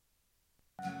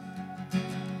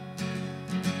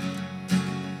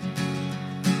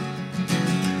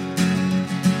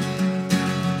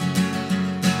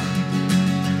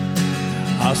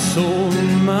sold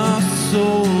my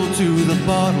soul to the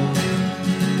bottle.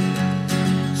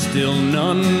 Still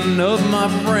none of my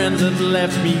friends have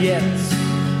left me yet.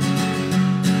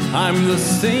 I'm the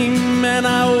same man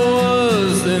I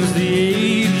was since the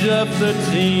age of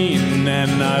 13,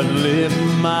 and I've lived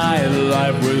my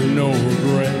life with no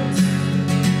regrets.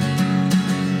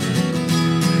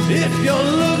 If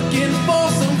you're looking for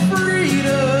some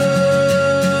freedom,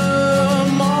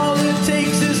 all it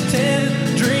takes is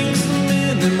 10 drinks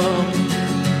minimum.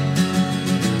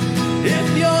 If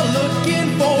you're looking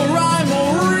for rhyme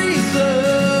or reason,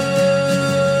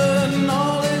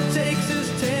 all it takes is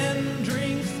 10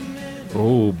 drinks minimum.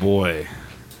 Oh boy,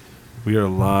 we are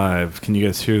live. Can you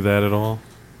guys hear that at all?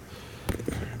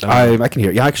 I can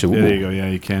hear. Yeah, actually. Yeah, there you go. Yeah,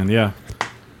 you can. Yeah.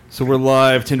 So we're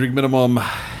live. 10 drink minimum.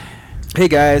 Hey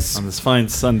guys, On this fine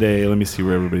Sunday, let me see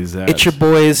where everybody's at. it's your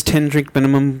boys, 10 drink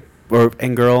minimum,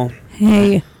 and girl.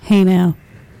 Hey now.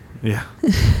 Yeah.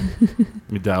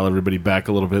 Let me dial everybody back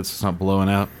a little bit so it's not blowing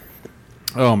out.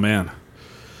 Oh, man.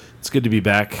 It's good to be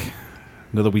back.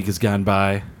 Another week has gone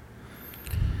by.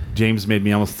 James made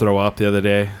me almost throw up the other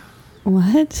day.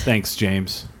 What? Thanks,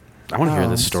 James. I want to hear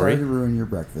this story. Sorry to ruin your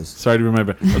breakfast. Sorry to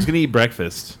remember. I was going to eat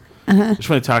breakfast. I just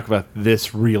want to talk about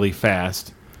this really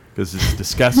fast because it's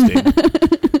disgusting.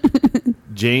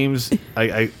 James,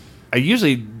 he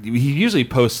usually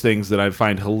posts things that I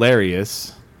find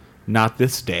hilarious. Not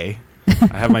this day.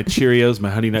 I have my Cheerios, my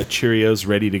Honey Nut Cheerios,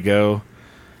 ready to go.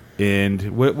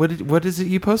 And what is it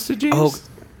you posted, James? Oh,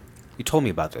 you told me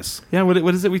about this. Yeah.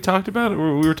 What is it we talked about? We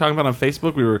were talking about on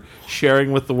Facebook. We were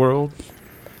sharing with the world.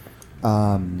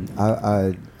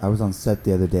 I was on set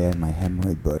the other day and my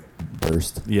hemorrhoid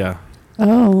burst. Yeah.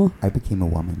 Oh. I became a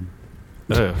woman.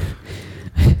 Ugh.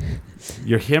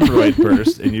 Your hemorrhoid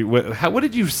burst, and you. What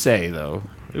did you say though?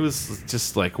 It was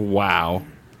just like wow.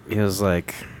 It was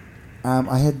like,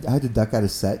 I had to duck out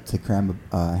of set to cram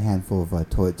a handful of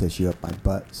toilet tissue up my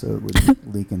butt so it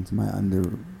wouldn't leak into my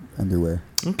underwear.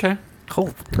 Okay.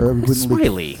 oh, Or it wouldn't Smiley.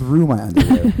 leak through my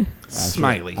underwear. actually.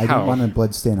 Smiley, I how? didn't want a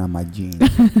blood stain on my jeans.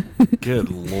 Good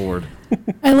Lord.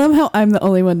 I love how I'm the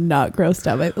only one not grossed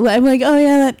out. I'm like, oh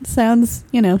yeah, that sounds,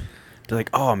 they're like,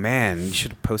 oh man, you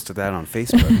should have posted that on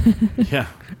Facebook. Yeah.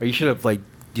 Or you should have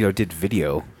did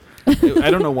video. I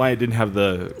don't know why it didn't have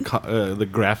the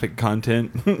graphic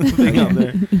content thing on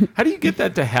there. How do you get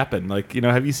that to happen? Like,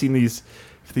 have you seen these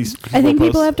people I think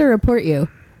people post- have to report you.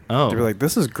 Oh. They were like,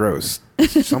 this is gross.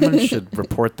 Someone should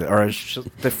report that, or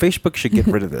the Facebook should get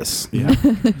rid of this. Yeah.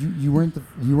 you weren't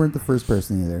the first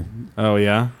person either. Oh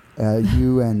yeah.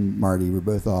 You and Marty were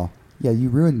both all. Yeah, you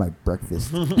ruined my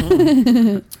breakfast.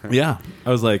 Yeah. I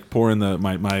was like pouring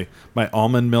my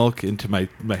almond milk into my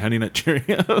Honey Nut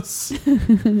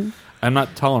Cheerios. I'm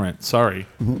not tolerant. Sorry.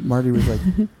 Marty was like,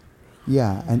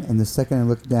 yeah, and the second I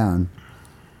looked down,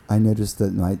 I noticed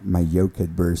that my yolk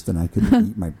had burst and I couldn't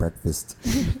eat my breakfast.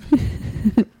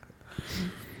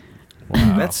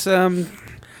 Wow. That's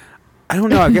I don't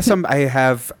know. I guess I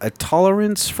have a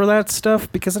tolerance for that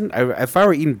stuff because if I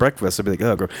were eating breakfast, I'd be like,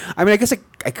 oh, gross. I mean, I guess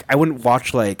I wouldn't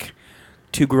watch like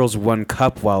Two Girls, One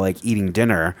Cup while like eating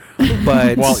dinner,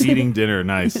 but While eating dinner,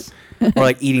 nice. or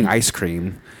like eating ice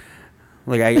cream.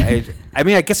 Like I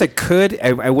mean, I guess I could.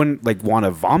 I wouldn't like want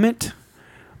to vomit,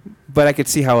 but I could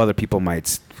see how other people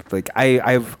might. Like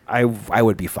I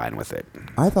would be fine with it.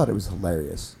 I thought it was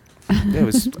hilarious. It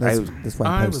was. That's why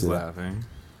I I was posted it. laughing.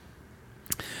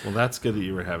 Well, that's good that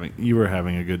you were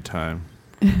having a good time.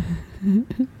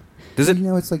 Does it?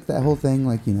 It's like that whole thing,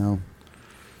 like,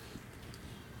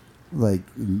 like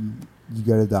you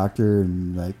go to the doctor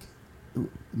and like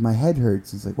my head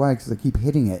hurts. It's like, why? Because I keep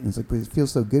hitting it, and it's like, but it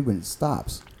feels so good when it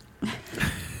stops.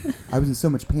 I was in so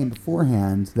much pain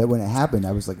beforehand that when it happened,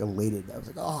 I was like elated. I was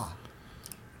like,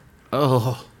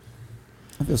 Oh.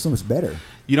 I feel so much better.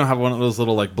 You don't have one of those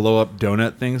little like blow up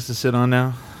donut things to sit on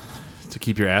now to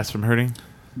keep your ass from hurting?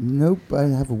 Nope, I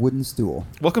have a wooden stool.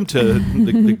 Welcome to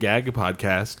the Gag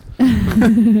Podcast.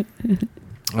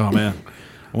 Oh man,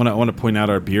 I want to point out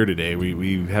our beer today.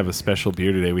 We have a special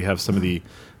beer today. We have some of the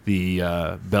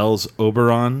Bell's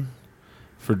Oberon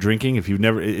for drinking. If you've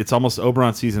never, it's almost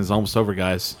Oberon season is almost over,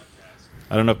 guys.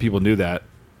 I don't know if people knew that.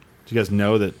 Do you guys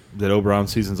know that Oberon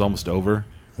season is almost over?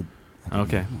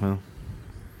 Okay, well.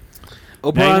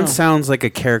 Oberon sounds like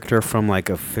a character from like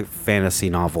a fantasy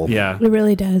novel. Yeah. It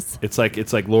really does. It's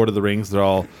like Lord of the Rings. They're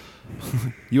all,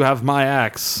 you have my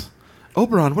axe.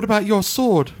 Oberon, what about your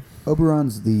sword?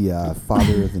 Oberon's the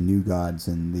father of the new gods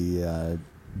in the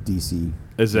DC.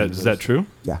 Is that true?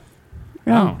 Yeah.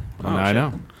 Oh, well, now I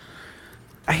know.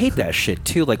 I hate that shit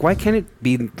too. Like, why can't it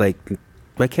be like?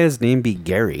 Why can't his name be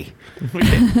Gary?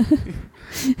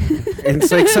 And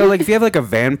it's like, so like if you have like a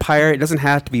vampire, it doesn't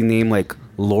have to be named like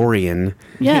Lorian.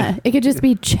 Yeah, it could just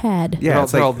be Chad. Yeah,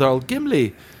 it's like, they're all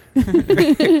Gimli. and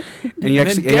you And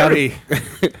actually then Gary.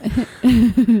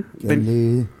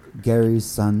 Gary's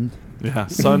son. Yeah,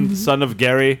 son of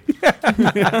Gary.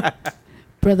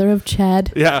 Brother of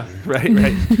Chad. Yeah, right.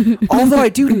 Although I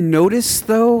do notice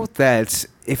though that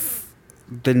if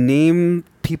the name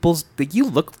people's like you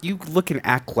look and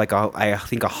act like I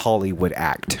think a Hollywood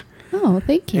act. Oh,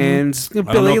 thank you. And I don't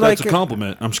know Billy, if like that's a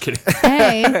compliment. I'm just kidding.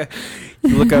 Hey.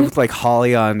 you look up like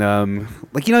Holly on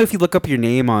like if you look up your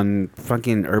name on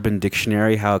fucking Urban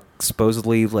Dictionary, how it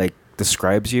supposedly like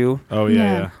describes you. Oh Yeah.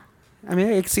 yeah. I mean,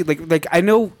 I can see like I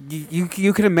know you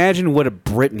can imagine what a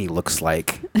Brittany looks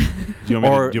like, Do you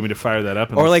want Or- me to fire that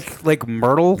up? or like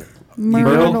Myrtle.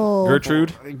 Myrtle.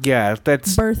 Gertrude. Yeah,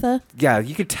 that's Bertha. yeah.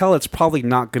 You could tell it's probably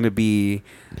not going to be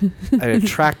an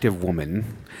attractive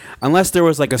woman, unless there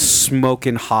was like a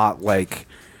smoking hot like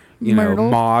Myrtle.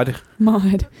 Maud.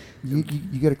 Maud. You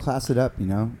got to class it up,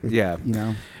 Yeah.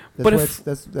 That's But why if-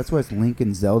 that's why it's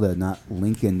Lincoln Zelda, not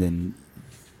Lincoln and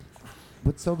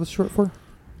what's Zelda short for?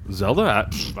 Zelda.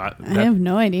 I have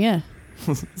no idea.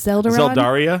 Zelda.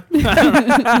 Zeldaria.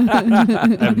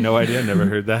 I have no idea. Never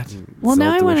heard that. Well,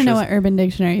 now I want to know Delicious. what Urban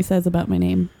Dictionary says about my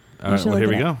name. All I right. should Well, look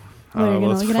here it we up. go. Oh, you're gonna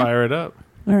Let's look it up? fire it up.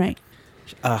 All right.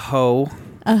 A hoe.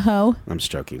 A hoe. I'm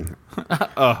just joking.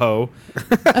 A hoe.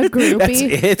 A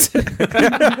groupie. That's it.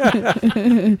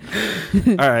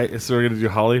 All right. So we're gonna do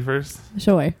Holly first.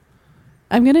 Sure.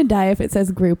 I'm going to die if it says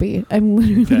groupie. I'm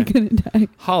literally Okay. going to die.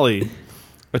 Holly,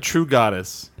 a true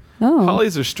goddess. Oh.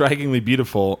 Hollies are strikingly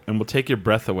beautiful and will take your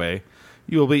breath away.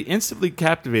 You will be instantly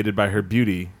captivated by her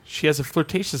beauty. She has a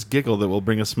flirtatious giggle that will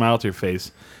bring a smile to your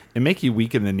face and make you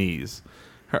weak in the knees.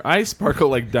 Her eyes sparkle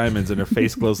like diamonds and her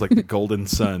face glows like the golden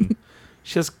sun.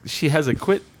 She has a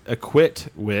quit wit.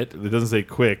 It doesn't say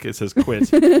quick, it says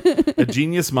quit. A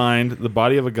genius mind, the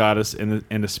body of a goddess, and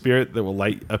a spirit that will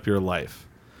light up your life.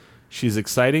 She's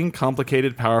exciting,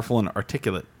 complicated, powerful, and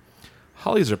articulate.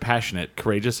 Hollies are passionate,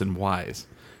 courageous, and wise.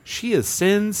 She is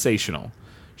sensational.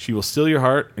 She will steal your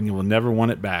heart, and you will never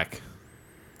want it back.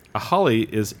 A holly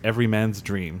is every man's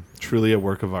dream, truly a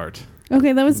work of art.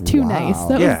 Okay, that was too Wow. nice.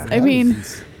 That Yeah. was, I mean,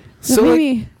 So like,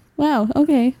 maybe. Wow,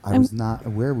 okay. I I'm was not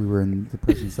aware we were in the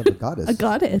presence of a goddess. a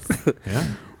goddess. Yeah.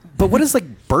 but what does like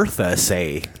Bertha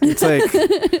say? It's like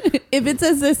If it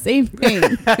says the same thing,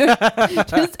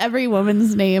 just every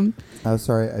woman's name. Oh,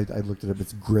 sorry, I looked it up.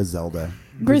 It's Griselda.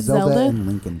 Griselda? and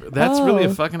Lincoln. That's really a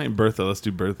Oh. fucking name. Bertha. Let's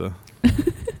do Bertha.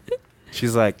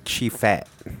 she's like she fat.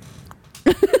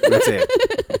 That's it.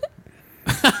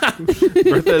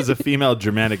 Bertha is a female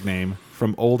Germanic name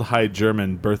from Old High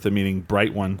German, Bertha meaning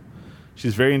bright one.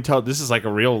 She's very intelligent. This is like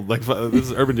a real, this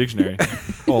is Urban Dictionary.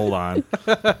 Hold on.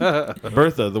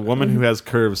 Bertha, the woman who has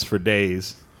curves for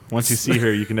days. Once you see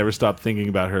her, you can never stop thinking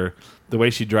about her. The way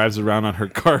she drives around on her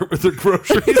cart with her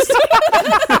groceries.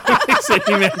 Makes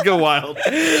any man go wild.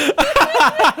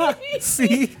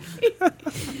 See,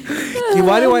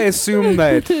 why do I assume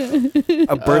that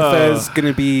a Bertha is going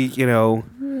to be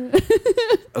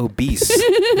obese?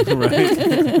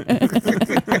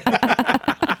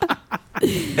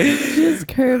 Just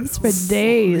curves for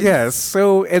days. Yeah.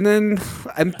 So, and then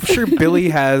I'm sure Billy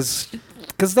has,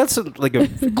 because that's like a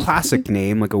classic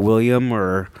name, like a William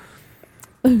or.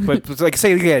 But it's like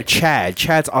say Chad.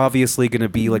 Chad's obviously going to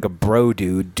be like a bro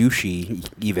dude, douchey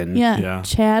even. Yeah. Yeah.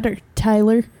 Chad or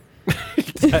Tyler.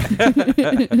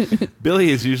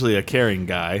 Billy is usually a caring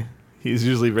guy. He's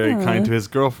usually very Aw. kind to his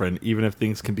girlfriend. Even if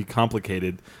things can be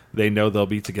complicated, they know they'll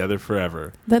be together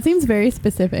forever. That seems very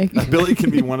specific. Billy can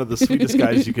be one of the sweetest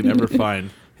guys you can ever find.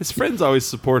 His friends always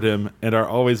support him and are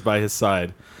always by his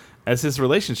side. As his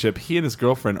relationship, he and his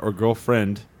girlfriend or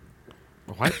girlfriend...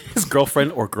 What? His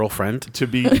girlfriend or girlfriend. To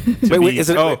be... Wait, is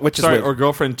it- which is sorry, which? or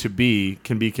girlfriend to be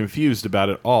can be confused about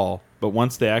it all. But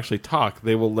once they actually talk,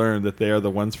 they will learn that they are the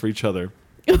ones for each other.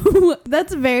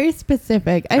 That's very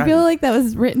specific. I feel like that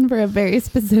was written for a very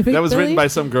specific. That was written Billy. by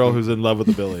some girl who's in love with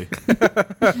a Billy.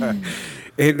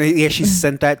 And yeah, she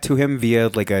sent that to him via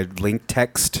like a link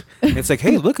text. It's like,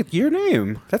 hey, look at your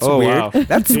name. That's Oh, weird. wow.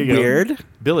 That's Here you go. weird.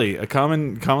 Billy, a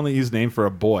commonly used name for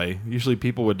a boy. Usually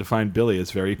people would define Billy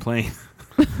as very plain.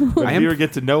 But if you ever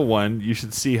get to know one, you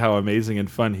should see how amazing and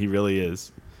fun he really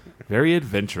is. Very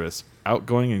adventurous,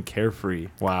 outgoing, and carefree.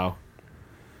 Wow.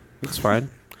 That's fine.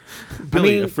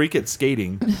 Billy, mean- a freak at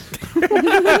skating.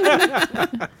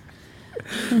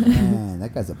 Man,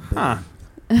 that guy's a big. Huh.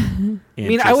 I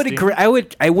mean, I would Interesting. agree.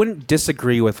 I wouldn't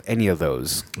disagree with any of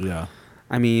those. Yeah.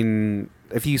 I mean,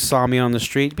 if you saw me on the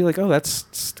street, you'd be like, oh,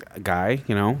 that's a guy,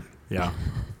 Yeah.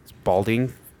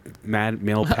 balding,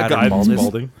 male A pattern guy that's baldness?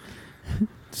 balding.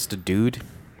 Just a dude.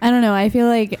 I don't know. I feel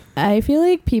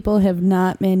like people have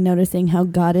not been noticing how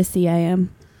goddessy I am.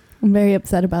 I'm very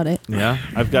upset about it. Yeah,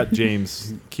 I've got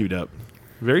James queued up.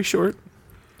 Very short.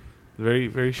 Very,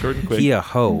 very short and quick. He a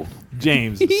hoe.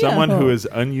 James, Yeah. someone who is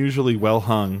unusually well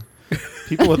hung.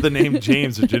 People with the name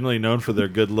James are generally known for their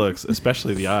good looks,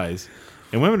 especially the eyes.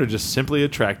 And women are just simply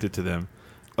attracted to them.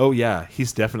 Oh, yeah,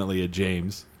 he's definitely a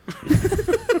James.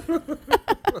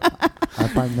 I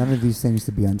find none of these things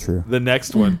to be untrue. The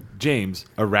next one, James,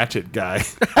 a ratchet guy.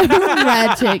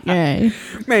 Ratchet guy.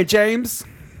 Man, James.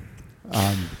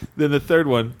 Then the third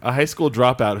one, a high school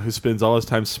dropout who spends all his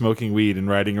time smoking weed and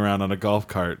riding around on a golf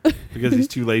cart because he's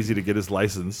too lazy to get his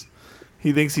license.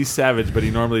 He thinks he's savage, but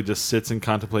he normally just sits and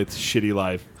contemplates shitty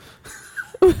life.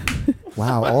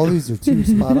 Wow, all these are too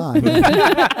spot on.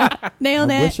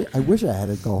 Nailed it. I wish I had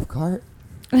a golf cart.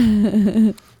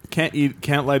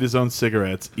 Can't light his own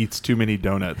cigarettes, eats too many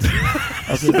donuts.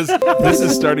 This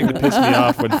is starting to piss me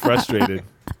off when frustrated.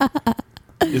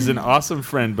 Is an awesome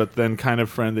friend, but then kind of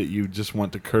friend that you just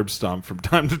want to curb stomp from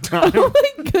time to time. Oh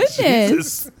my goodness.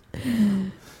 Jesus.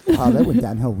 Wow, that went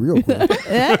downhill real quick.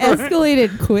 That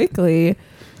escalated quickly.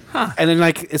 And then,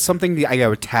 like, it's something that I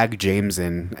would tag James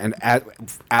in. And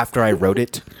after I wrote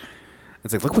it,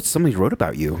 it's like, look what somebody wrote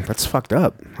about you. That's fucked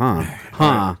up.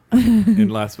 Huh.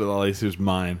 And last but not least, here's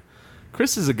mine.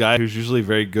 Chris is a guy who's usually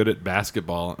very good at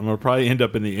basketball and will probably end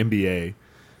up in the NBA.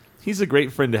 He's a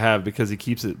great friend to have because he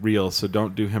keeps it real, so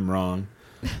don't do him wrong.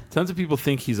 Tons of people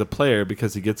think he's a player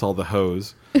because he gets all the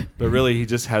hoes, but really he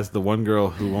just has the one girl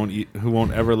who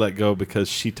won't ever let go because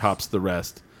she tops the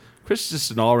rest. Chris is just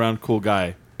an all-around cool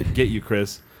guy. Get you,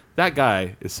 Chris. That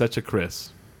guy is such a Chris.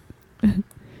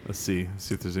 Let's see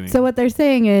if there's any. So what they're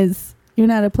saying is you're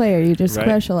not a player. You just Right.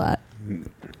 crush a lot.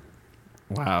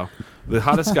 Wow. The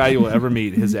hottest guy you will ever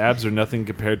meet. His abs are nothing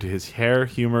compared to his hair,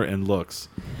 humor, and looks.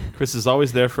 Chris is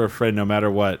always there for a friend no matter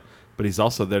what, but he's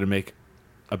also there to make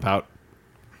about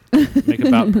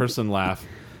person laugh.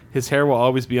 His hair will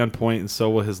always be on point, and so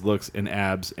will his looks and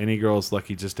abs. Any girl is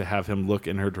lucky just to have him look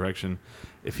in her direction.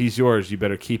 If he's yours, you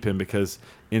better keep him because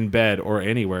in bed or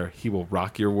anywhere, he will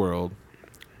rock your world.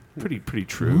 Pretty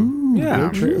true. Ooh, Yeah.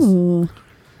 good choice. Ooh.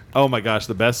 Oh my gosh,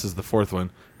 the best is the fourth one.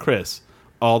 Chris.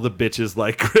 All the bitches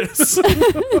like Chris.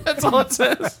 That's all it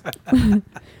says.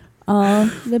 All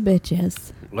the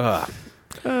bitches. Ugh.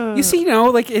 You see,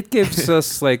 like, it gives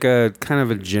us, like, a kind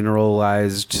of a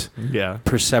generalized Yeah.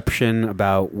 perception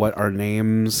about what our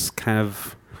names kind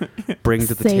of bring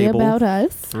to the Say table. about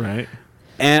us. Right.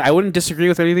 And I wouldn't disagree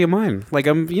with anything of mine. Like,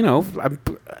 I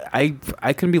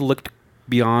can be looked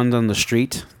beyond on the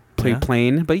street, pretty Yeah.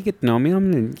 plain, but you get to know me.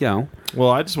 Well,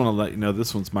 I just want to let you know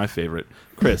this one's my favorite.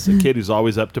 Chris, a kid who's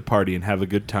always up to party and have a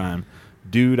good time.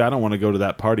 Dude, I don't want to go to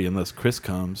that party unless Chris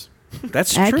comes.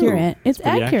 That's true. Accurate. It's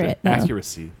Pretty accurate, though.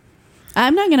 Accuracy.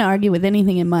 I'm not going to argue with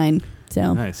anything in mine.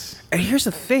 So Nice. And here's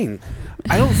the thing.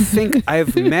 I don't think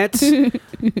I've met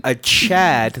a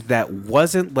Chad that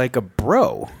wasn't like a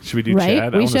bro. Should we do right?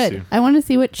 Chad? I We wanna should. see. I want to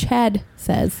see what Chad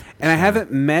says. And I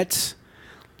haven't met,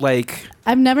 like...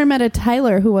 I've never met a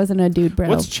Tyler who wasn't a dude bro.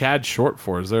 What's Chad short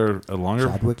for? Is there a longer?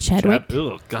 Chadwick. Chadwick? Chad?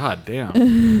 Ugh, God damn.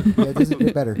 Yeah, it doesn't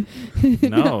get better.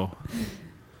 No.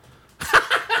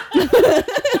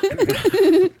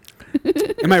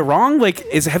 Am I wrong? Like,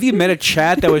 have you met a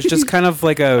Chad that was just kind of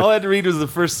like All a... I had to read was the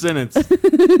first sentence.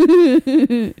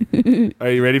 Are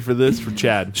you ready for this? For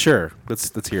Chad. Sure.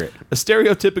 Let's hear it. A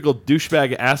stereotypical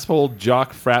douchebag asshole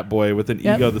jock frat boy with an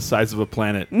Yep. ego the size of a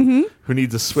planet who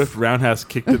needs a swift roundhouse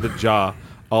kick to the jaw,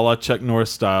 a la Chuck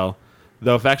Norris style.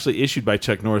 Though if actually issued by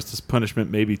Chuck Norris, this punishment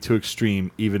may be too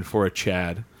extreme, even for a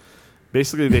Chad.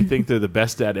 Basically, they think they're the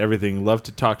best at everything, love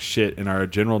to talk shit, and are a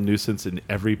general nuisance in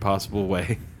every possible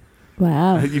way.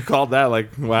 Wow. You called that like,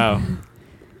 wow.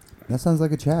 That sounds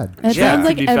like a Chad. That Chad sounds can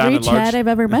like be found every in large- Chad I've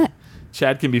ever met.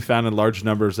 Chad can be found in large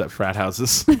numbers at frat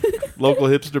houses, local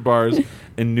hipster bars,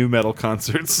 and new metal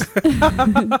concerts.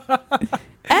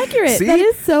 Accurate. See? That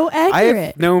is so I accurate.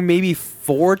 have known maybe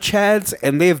 4 Chads,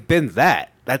 and they have been that.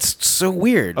 That's so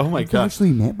weird. Oh my You've gosh.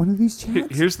 actually met one of these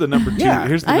Chads? Here's the number 2. Yeah.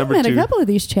 Here's the I've number met 2. a couple of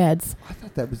these Chads. I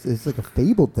thought it's like a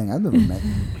fabled thing. I've never met.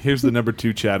 Here's the number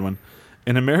 2 Chad one.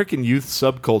 An American youth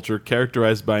subculture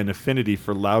characterized by an affinity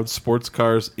for loud sports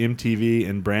cars, MTV,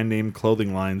 and brand name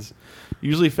clothing lines,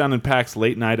 usually found in packs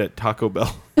late night at Taco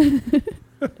Bell. The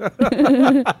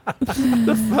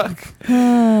fuck?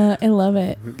 I love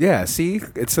it. Yeah, see?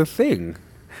 It's a thing.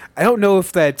 I don't know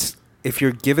if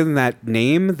you're given that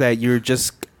name that you're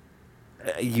just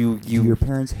You Do your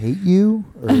parents hate you?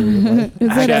 Or what?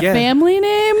 Is it a Yeah. family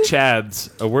name?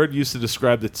 Chads, a word used to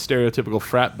describe the stereotypical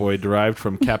frat boy derived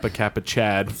from Kappa Kappa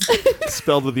Chad,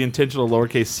 spelled with the intentional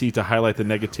lowercase c to highlight the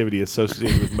negativity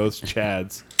associated with most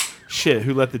Chads. Shit,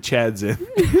 who let the Chads in?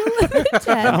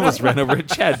 I almost ran over a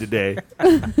Chad today.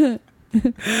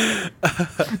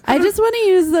 I just want to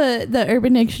use the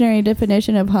Urban Dictionary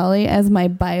definition of Holly as my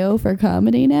bio for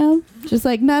comedy now. Just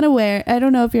like not aware. I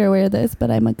don't know if you're aware of this,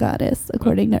 but I'm a goddess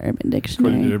according to Urban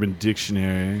Dictionary. According to Urban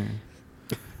Dictionary.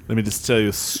 Let me just tell you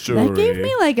a story. That gave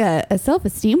me like a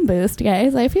self-esteem boost,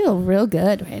 guys. I feel real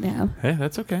good right now. Hey,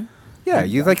 that's okay. Yeah,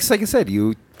 you like I said,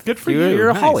 you. Good for You're, you. you're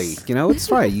a Nice. Holly. You know, it's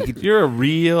fine. You could, You're a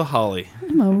real Holly.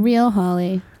 I'm a real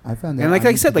Holly. I found out. and like I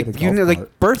I need said, to get like a you know, golf like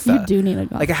cart. Bertha. You do need a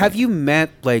golf Like, have you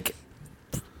met like,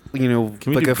 you know,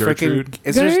 Can we like do a freaking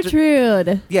Gertrude?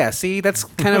 Gertrude. Yeah, see, that's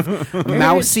kind of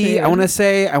mousy. I want to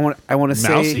say. I want to say.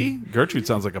 Mousy? Gertrude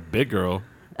sounds like a big girl.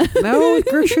 No,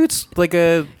 Gertrude's like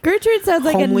a Gertrude sounds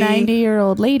like Homely. a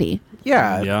 90-year-old lady.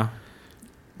 Yeah.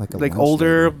 like a like lunch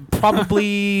older, lady.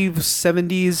 probably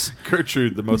 70s.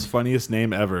 Gertrude, the most funniest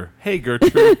name ever. Hey,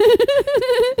 Gertrude.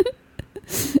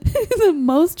 The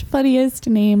most funniest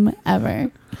name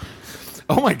ever.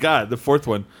 Oh my God, the fourth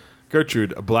one.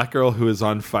 Gertrude, a black girl who is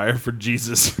on fire for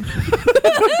Jesus.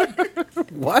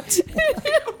 What?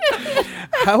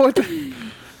 I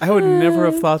would never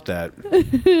have thought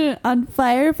that. On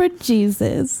fire for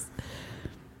Jesus.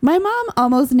 My mom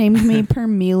almost named me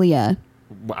Permelia.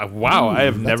 Wow, I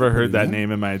have that's never pretty heard that good.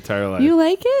 name in my entire life. You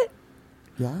like it?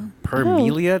 Yeah.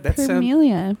 Permelia? That sounds.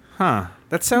 Permelia. Huh.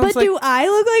 That sounds But like. do I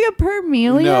look like a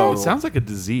Permelia? No. It sounds like a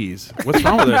disease. What's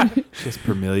wrong with her? She has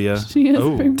Permelia. She has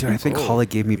Dude, I think Oh. Holly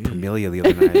gave me Permelia the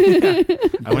other night.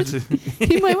 I went to.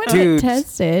 You might want to Dude. get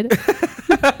tested.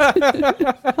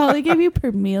 Holly gave you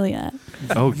Permelia.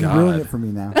 Oh You ruined it God. for me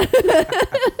now.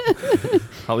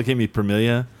 Holly gave me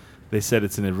Permelia. They said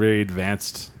it's in a very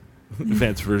advanced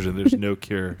version. There's no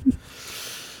cure.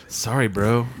 Sorry,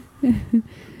 bro.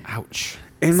 Ouch.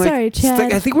 And Sorry, it's like,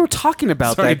 Chad. I think we were talking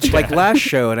about Sorry, that like Chad. last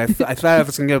show, and I thought I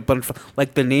was gonna get a bunch of,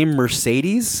 like the name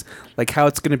Mercedes, like how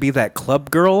it's gonna be that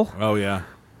club girl. Oh yeah.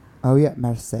 Oh yeah,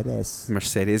 Mercedes.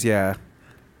 Mercedes, yeah,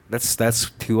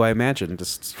 that's who I imagine.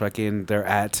 Just fucking, they're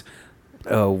at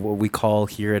what we call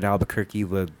here in Albuquerque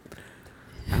the,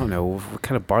 I don't know what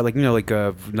kind of bar, like, you know, like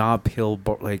a Nob Hill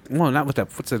bar, like, well, not with that.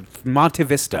 What's a Monte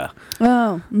Vista?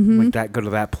 Oh, mm-hmm. Like that, go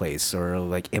to that place, or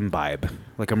like Imbibe,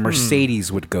 like a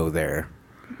Mercedes would go there.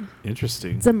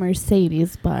 Interesting. It's a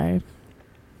Mercedes bar.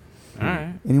 All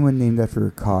right. Anyone named after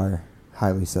a car,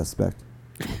 highly suspect.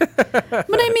 But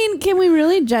I mean, can we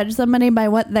really judge somebody by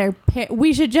what their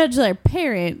we should judge their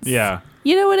parents? Yeah.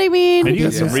 You know what I mean? And you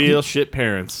got some Yeah. real shit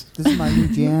parents. This is my new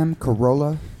jam,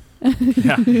 Corolla.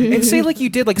 Yeah. And say like you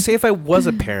did, like say if I was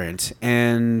a parent,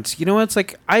 and you know what, it's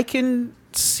like I can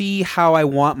see how I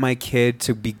want my kid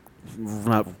to be,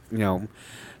 you know,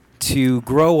 to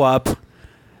grow up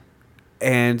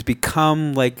and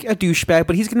become like a douchebag,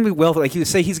 but he's gonna be well. Like you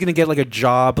say, he's gonna get like a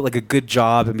job, like a good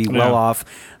job, and be well Yeah. off.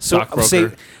 So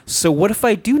Stockbroker. so what if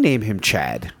I do name him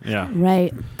Chad, Yeah.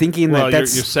 Right. thinking Well, that you're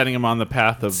that's setting him on the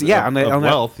path of, Yeah, of, on the- of on that-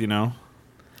 wealth, you know?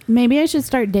 Maybe I should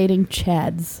start dating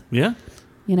Chads. Yeah.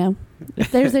 You know,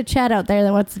 if there's a Chad out there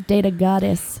that wants to date a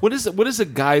goddess. What is a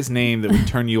guy's name that would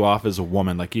turn you off as a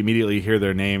woman? Like you immediately hear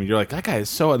their name and you're like, that guy is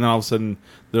so, and then all of a sudden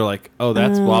they're like, oh,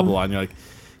 that's blah blah, and you're like,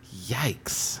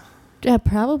 yikes.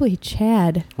 Probably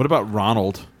Chad. What about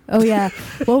Ronald? Oh yeah.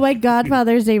 Well, my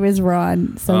godfather's name is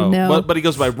Ron, so no. But he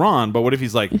goes by Ron. But what if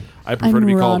he's like, I prefer I'm to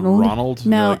be called Ronald. Ronald?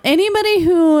 No, anybody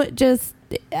who just,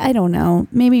 I don't know,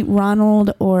 maybe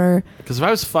Ronald or Because if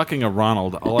I was fucking a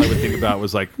Ronald, all I would think about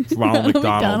was like Ronald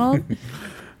McDonald.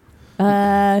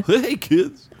 Hey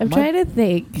kids. I'm My- trying to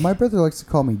think. My brother likes to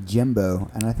call me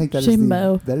Jimbo, and I think that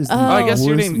Jimbo. is the Oh. I guess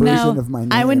your worst name- version No, of my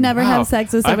name. I would never Wow. have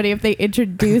sex with somebody if they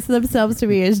introduce themselves to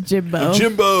me as Jimbo.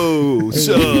 Jimbo,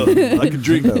 sup? I can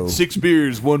drink Jimbo. 6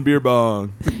 beers, 1 beer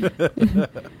bong.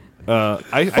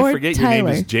 I Or forget your name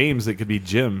is Tyler. James. It could be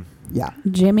Jim. Yeah,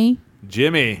 Jimmy.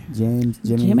 Jimmy. James,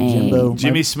 Jimmy, Jimmy. Jimbo.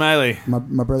 Jimmy Smiley.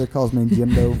 My brother calls me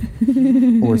Jimbo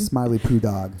or Smiley Poo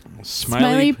Dog.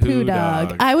 Smiley Poo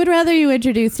Dog. I would rather you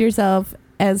introduce yourself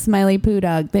as Smiley Poo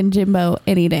Dog than Jimbo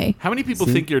any day. How many people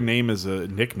See? think your name is a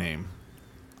nickname?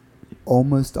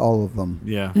 Almost all of them.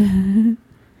 Yeah.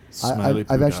 I've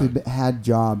Poo actually Dog. had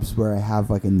jobs where I have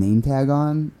like a name tag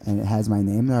on and it has my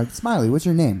name. They're like, Smiley, what's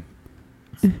your name?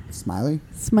 Smiley?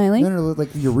 Smiley? No, like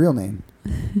your real name.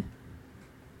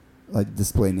 Like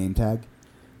display name tag.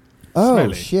 Oh,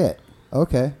 Smiley. shit.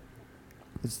 Okay.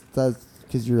 That's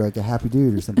because you're like a happy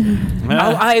dude or something.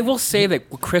 I will say that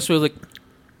Chris was like,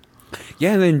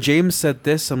 Yeah, and then James said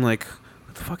this. I'm like,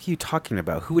 what the fuck are you talking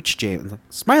about? Which James?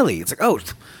 Smiley. It's like, oh,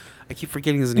 I keep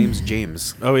forgetting his name's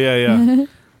James. Oh yeah.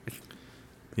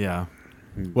 Yeah.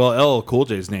 Well, LL Cool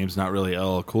J's name's not really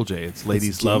LL Cool J. It's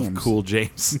Ladies Love James. Cool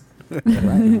James. Right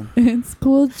on. It's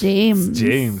cool, James. It's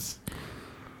James.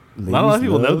 Not a lot of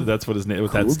people know that that's what his name,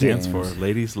 what that Cool stands James. for.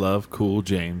 Ladies Love Cool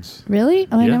James. Really?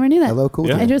 Oh, I Yeah. never knew that. Hello, cool.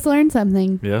 Yeah. I just learned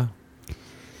something. Yeah.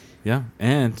 Yeah,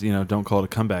 and don't call it a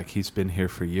comeback. He's been here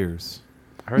for years.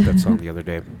 I heard that song the other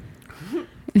day.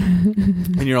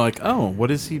 And you're like, oh, what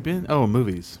has he been? Oh,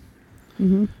 movies.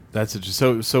 Hmm. That's it.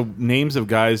 So names of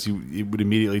guys it would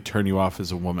immediately turn you off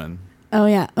as a woman. Oh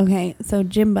yeah. Okay. So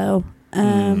Jimbo,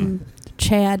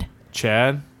 Chad,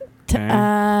 Chad,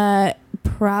 T-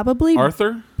 probably.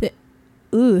 Arthur.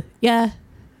 Ooh, yeah.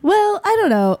 Well, I don't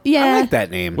know. Yeah. I like that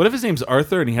name. What if his name's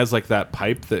Arthur and he has like that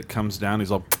pipe that comes down?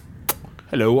 He's all,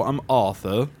 hello, I'm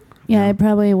Arthur. Yeah, I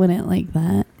probably wouldn't like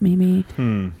that. Maybe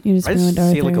you just I ruined just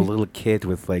Arthur. see like a little kid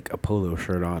with like a polo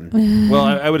shirt on. Well,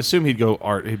 I would assume he'd go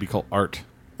Art. He'd be called Art.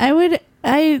 I would.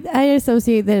 I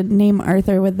associate the name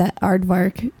Arthur with that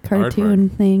Aardvark cartoon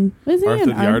thing. Was he Arthur an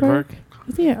the Aardvark? Aardvark?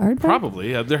 Was he an Aardvark?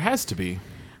 Probably. There has to be.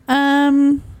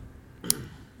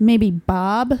 Maybe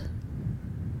Bob.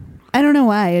 I don't know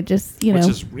why. It just Which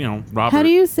is, Robert. How do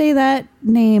you say that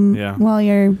name Yeah. while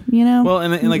you're, Well,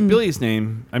 and like Billy's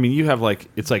name, I mean, you have like,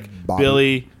 it's like Bobby.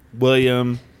 Billy,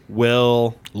 William,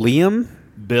 Will, Liam?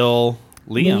 Bill,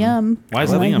 Liam. Liam. Why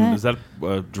is I it like Liam? that. Is that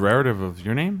a derivative of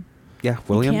your name? Yeah,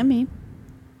 William. Can be.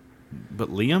 But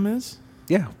Liam is?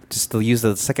 Yeah, just they'll use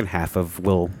the second half of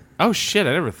Will. Oh, shit.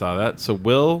 I never thought of that. So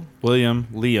Will, William,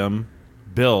 Liam,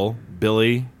 Bill,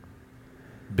 Billy,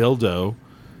 Bildo.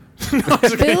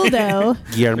 Bildo.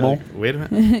 Guillermo. Wait a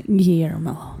minute.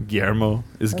 Guillermo. Guillermo.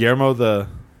 Is Guillermo the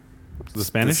The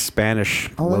Spanish? Spanish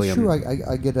Oh, that's William. true.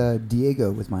 I get a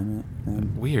Diego with my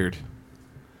name. Weird.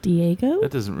 Diego? That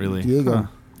doesn't really. Diego. Huh.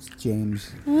 It's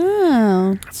James.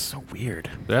 Oh. That's so weird.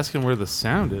 They're asking where the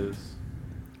sound is.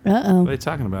 What are Uh-oh. they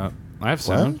talking about? I have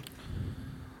sound.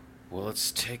 Well,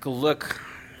 let's take a look.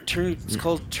 It's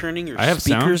called turning your I have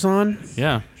speakers on.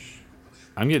 Yeah.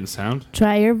 I'm getting sound.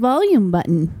 Try your volume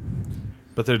button.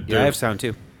 But they're. Yeah, I have sound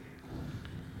too.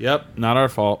 Yep. Not our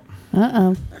fault.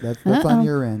 Uh-oh. That's Uh-oh. on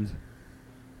your end.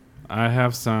 I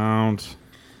have sound.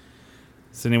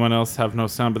 Does anyone else have no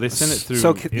sound? But they send it through.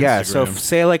 So yeah, so Instagram.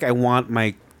 say like I want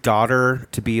my daughter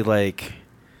to be like,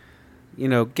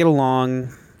 get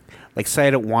along. Like say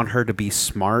I don't want her to be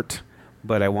smart,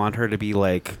 but I want her to be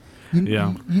like.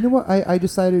 Yeah. You know what? I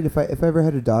decided if I ever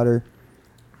had a daughter,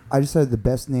 I decided the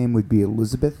best name would be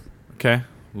Elizabeth. Okay,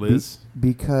 Liz.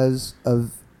 Because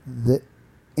of the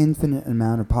infinite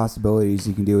amount of possibilities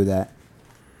you can do with that.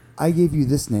 I gave you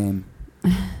this name,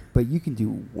 but you can do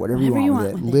whatever you Whatever want you with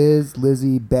it. want with it. Liz,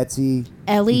 Lizzie, Betsy.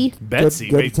 Ellie. Betsy.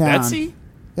 go to Wait, town. Betsy?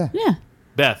 Yeah. Yeah.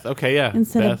 Beth. Okay, yeah.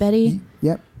 Instead Beth. of Betty.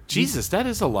 Yep. Jesus, that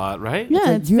is a lot, right? Yeah, It's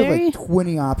like it's you very... have like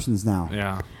 20 options now.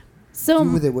 Yeah. So...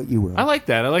 Do with it what you will. I like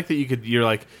that. I like that you're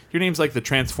like, your name's like the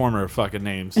Transformer of fucking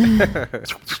names.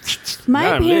 My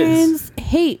Yeah, I'm Liz. parents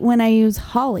hate when I use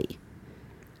Holly.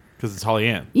 Because it's Holly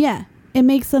Ann. Yeah. It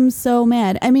makes them so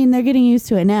mad. I mean, they're getting used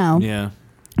to it now. Yeah.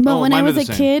 But Oh, when I mine are was the a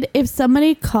same. kid, if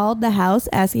somebody called the house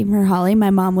asking for Holly, my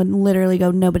mom would literally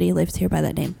go, "Nobody lives here by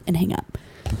that name," and hang up.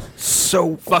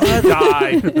 So Fucking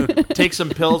die. Take some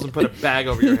pills and put a bag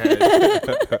over your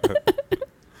head.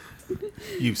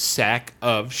 You sack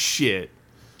of shit.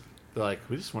 They're like,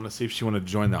 we just want to see if she want to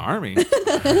join the army.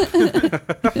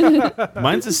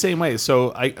 Mine's the same way.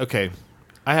 So I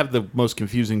have the most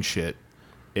confusing shit,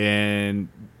 and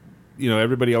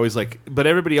everybody always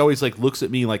looks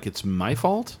at me like it's my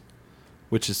fault,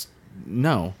 which is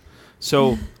no.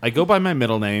 So I go by my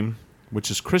middle name,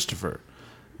 which is Christopher.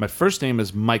 My first name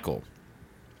is Michael,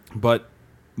 but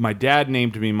my dad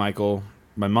named me Michael.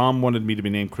 My mom wanted me to be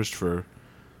named Christopher.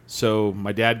 So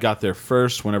my dad got there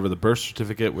first whenever the birth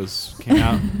certificate came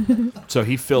out. So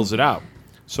he fills it out.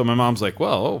 So my mom's like,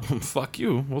 well, fuck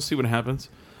you. We'll see what happens.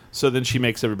 So then she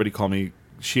makes everybody call me.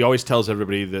 She always tells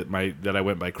everybody that I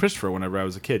went by Christopher whenever I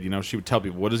was a kid. She would tell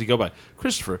people, what does he go by?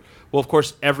 Christopher. Well, of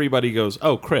course, everybody goes,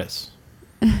 oh, Chris.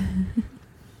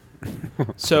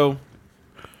 So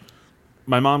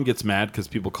my mom gets mad because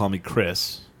people call me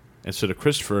Chris instead of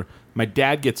Christopher. My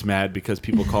dad gets mad because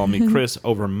people call me Chris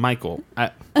over Michael.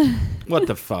 What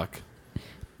the fuck?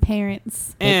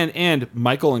 Parents. And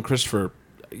Michael and Christopher,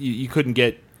 you couldn't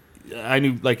get. I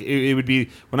knew it would be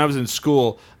when I was in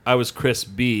school. I was Chris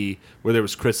B, where there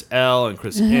was Chris L and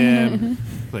Chris M.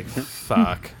 Like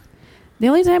fuck. The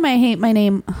only time I hate my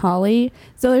name Holly,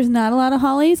 so there's not a lot of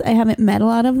Hollies. I haven't met a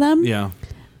lot of them. Yeah.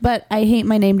 But I hate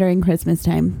my name during Christmas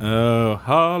time. Oh,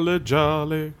 holly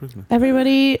jolly Christmas.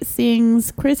 Everybody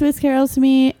sings Christmas carols to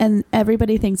me, and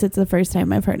everybody thinks it's the first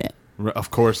time I've heard it. Of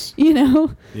course. You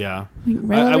know? Yeah.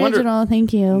 Real I wonder- original,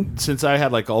 thank you. Since I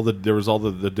had like there was all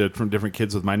the different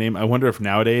kids with my name, I wonder if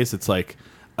nowadays it's like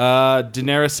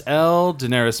Daenerys L,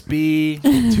 Daenerys B,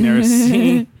 Daenerys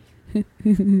C. Do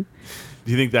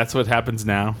you think that's what happens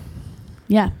now?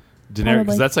 Yeah. Daenerys,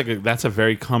 Probably. because that's a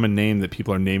very common name that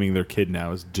people are naming their kid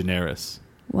now is Daenerys.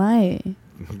 Why?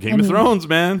 Game of Thrones,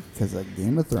 man. Because of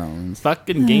Game of Thrones.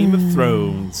 Fucking Game of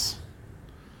Thrones.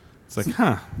 It's like,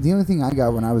 huh. The only thing I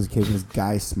got when I was a kid was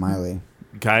Guy Smiley.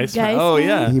 Guys? Guy Oh, Smiley?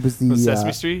 yeah. He was the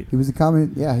Sesame Street? He was a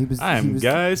common. Yeah, he was. I'm he was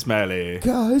Guy Smiley.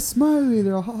 Guy Smiley.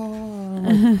 They're all, ha,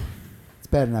 ha, ha. It's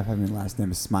bad enough having the last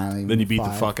name is Smiley. Then you beat the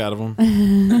 5. fuck out of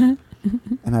him.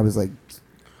 And I was like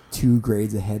 2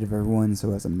 grades ahead of everyone, so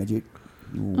I was a midget.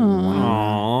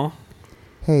 Aww.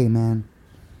 Hey, man.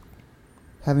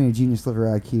 Having a genius level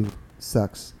IQ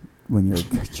sucks when you're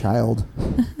a child.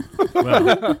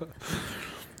 Well,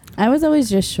 I was always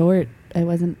just short. I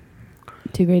wasn't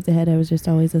 2 grades ahead. I was just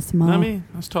always a small. not me.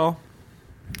 I was tall.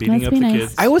 Beating Must up be the nice.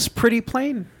 kids. I was pretty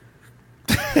plain.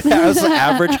 I was the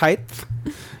average height.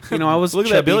 You know, I was Look at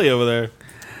that chubby. Billy over there.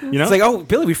 You know? It's like, oh,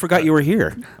 Billy, we forgot you were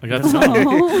here. I got to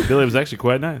know. Billy was actually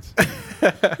quite nice.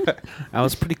 I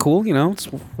was pretty cool, you know. It's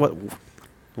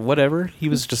whatever. He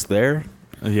was just there.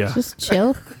 Yeah. Just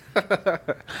chill.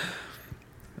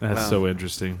 That's Wow. so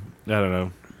interesting. I don't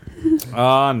know.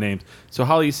 Names. So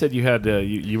Holly, you said you had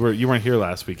you weren't here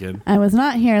last weekend. I was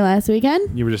not here last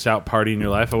weekend. You were just out partying your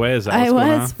life away. Is that I what's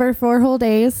going on? was for 4 whole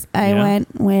days. I Yeah. went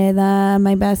with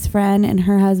my best friend and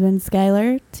her husband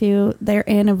Skylar to their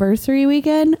anniversary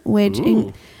weekend, which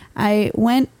Ooh. I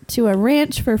went to a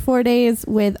ranch for 4 days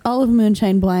with all of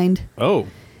Moonshine Blind. Oh,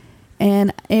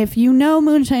 And if you know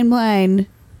Moonshine Blind,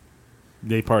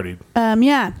 they partied.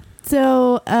 yeah.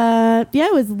 So,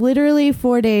 it was literally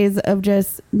 4 days of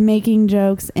just making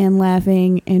jokes and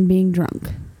laughing and being drunk.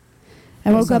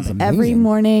 I That woke up sounds every amazing.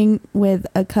 morning with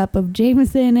a cup of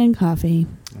Jameson and coffee,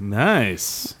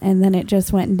 Nice. and then it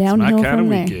just went It's my downhill kind of from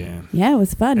there. weekend. Yeah, it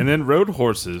was fun. And then rode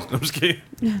horses. I'm just kidding.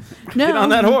 no, Get on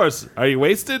that horse. Are you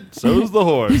wasted? So's the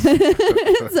horse. so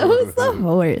is the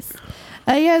horse.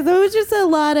 Yeah, so it was just a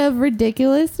lot of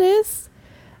ridiculousness.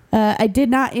 I did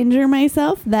not injure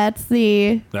myself. That's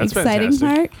the That's exciting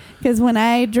fantastic. part. Because when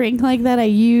I drink like that, I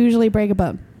usually break a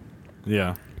bone.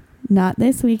 Yeah. Not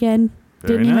this weekend.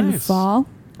 Very Didn't even nice. fall.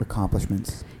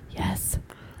 Accomplishments. Yes.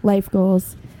 Life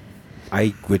goals.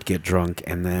 I would get drunk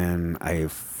and then I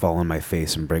fall on my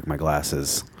face and break my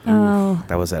glasses. Oh.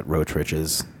 That was at Roach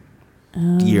Rich's.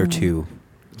 Oh. Year 2.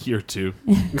 Year 2.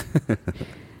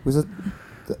 Was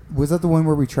that the one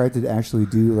where we tried to actually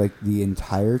do like the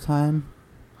entire time?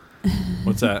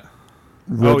 What's that?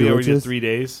 Road Oh, to yeah, we did Riches? 3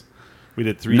 days. We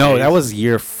did 3 days. No, that was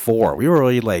year 4. We were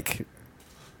really like...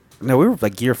 No, we were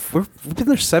like we've been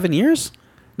there 7 years?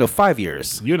 No, 5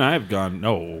 years. You and I have gone...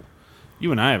 No.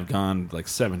 You and I have gone like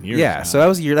 7 years Yeah, now. so that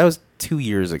was 2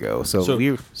 years ago.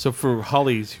 So for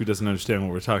Holly, who doesn't understand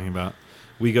what we're talking about,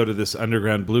 we go to this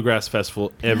underground bluegrass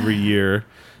festival every year,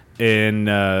 and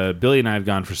Billy and I have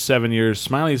gone for 7 years.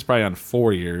 Smiley's probably on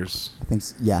 4 years, I think.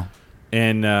 Yeah.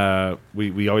 and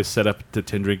we always set up the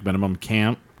Tin Drink Minimum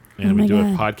Camp, and Oh we my do a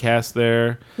God. podcast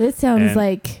there. This sounds And-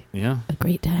 like Yeah. a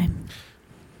great time.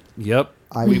 Yep.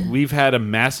 We've had a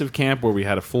massive camp where we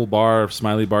had a full bar,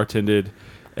 Smiley bartended,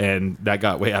 and that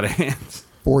got way out of hand.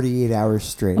 48 hours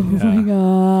straight. Oh my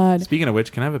God. Speaking of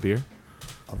which, can I have a beer?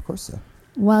 Of course so.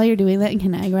 While you're doing that,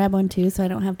 can I grab one too so I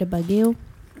don't have to bug you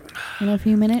in a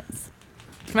few minutes?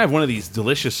 Can I have one of these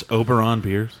delicious Oberon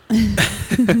beers?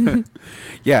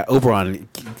 Yeah, Oberon.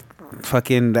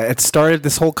 Fucking... It started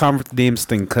this whole names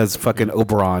thing because fucking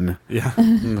Oberon. Yeah.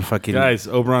 Fucking... Guys,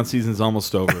 Oberon season's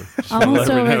almost over. Just wanna Almost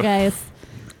let everyone over, know. guys.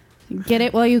 Get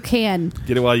it while you can.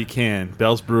 Get it while you can.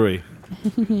 Bell's Brewery.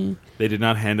 They did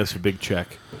not hand us a big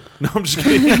check. No, I'm just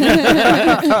kidding.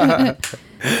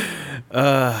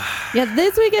 Yeah,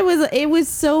 this weekend was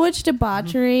so much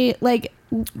debauchery. Like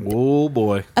Oh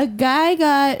boy. a guy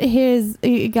got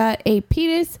a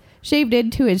penis shaved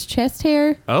into his chest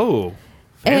hair, Oh,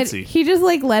 fancy. and he just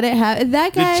like let it happen.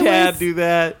 That guy Did Chad was, do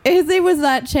that? his name was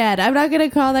not Chad. I'm not gonna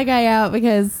call that guy out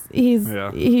because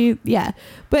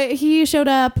but he showed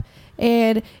up.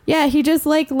 And yeah, he just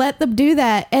like let them do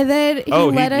that, and then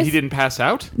He didn't pass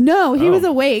out? No, he was Oh.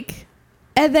 awake,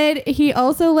 and then he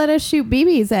also let us shoot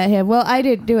BBs at him. Well, I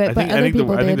didn't do it, but other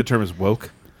people I think the did. term is woke.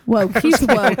 Woke. He's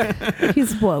woke.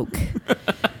 He's woke.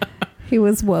 He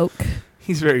was woke.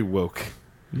 He's very woke.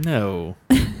 No.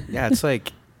 Yeah, it's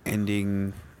like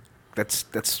ending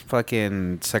that's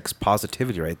fucking sex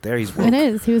positivity right there. He's woke. It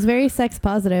is. He was very sex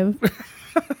positive.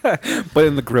 But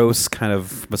in the gross kind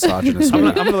of misogynist I'm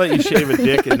way. gonna let you shave a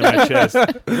dick into my chest,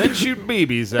 and then shoot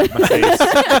BBs at my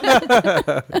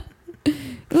face.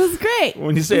 It was great.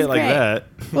 When you say It it was like great. that,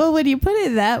 Well, when you put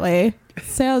it that way, it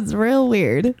sounds real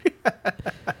weird.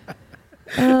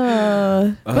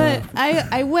 But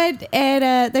I went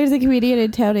and there's a comedian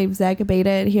in town named Zach Abeda,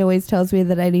 and he always tells me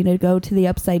that I need to go to the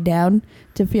Upside Down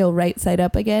to feel right side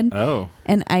up again. oh,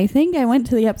 And I think I went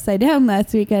to the Upside Down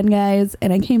last weekend, guys,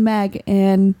 and I came back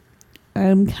and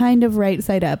I'm kind of right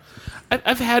side up.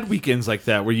 I've had weekends like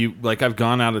that where you like I've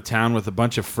gone out of town with a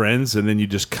bunch of friends, and then you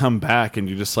just come back and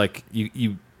you're just like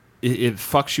it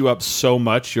fucks you up so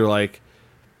much. You're like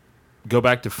go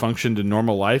back to function to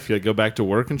normal life. You like, go back to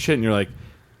work and shit, and you're like,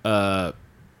 are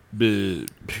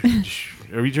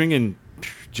we drinking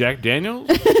Jack Daniels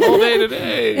all day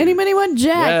today? Anybody want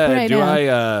Jack Yeah, right do now? I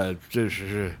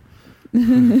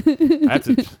have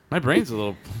to, my brain's a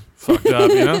little fucked up,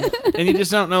 you know? And you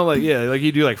just don't know, like, yeah, like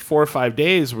you do like 4 or 5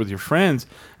 days with your friends,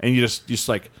 and you just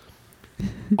like,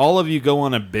 all of you go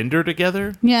on a bender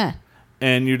together, Yeah.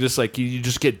 and you're just like, you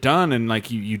just get done, and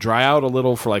like you dry out a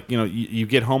little for like, you know, you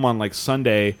get home on like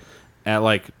Sunday at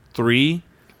like 3,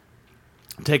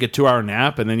 take a 2-hour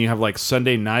nap, and then you have like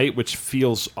Sunday night, which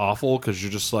feels awful because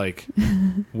you're just like,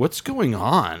 what's going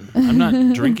on? I'm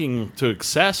not drinking to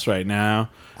excess right now.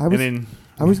 I was, and then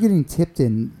I was getting tipped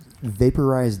in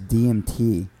vaporized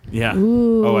DMT. yeah,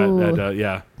 Ooh. oh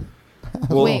yeah.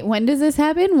 Well, Wait, when does this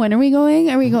happen? When are we going?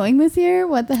 Are we going this year?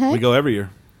 What the heck? we go every year.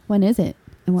 When is it?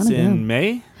 I want It's to go. in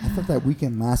May. I thought that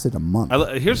weekend lasted a month.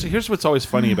 Here's what's always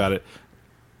funny about it.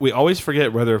 We always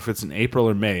forget whether if it's in April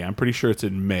or May. I'm pretty sure it's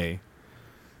in May,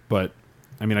 but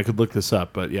I mean I could look this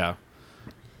up. But yeah,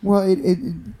 Well,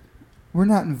 we're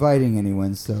not inviting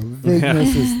anyone, so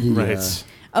vagueness is the right.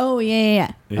 Oh,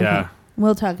 yeah. Yeah. Okay.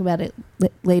 We'll talk about it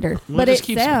later. Well, but it just it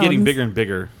keeps sounds, getting bigger and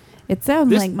bigger. It sounds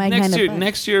This like my next kind year, of fun.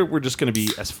 next year we're just going to be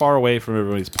as far away from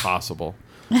everybody as possible.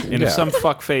 And if some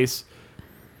fuckface,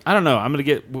 I don't know, I'm going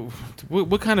to get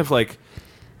what kind of like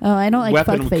Oh, I don't like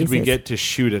weapon fuck could we faces. get to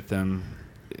shoot at them?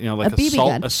 You know, like A BB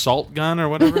gun. assault gun or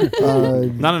whatever.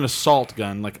 Not an assault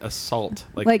gun, like assault,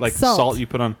 like salt you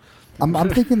put on. I'm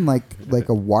thinking like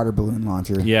a water balloon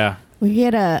launcher. Yeah, We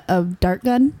get a dart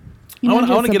gun. I want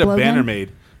just to get a blow banner gun?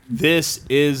 made. This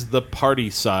is the party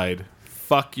side.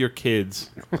 Fuck your kids.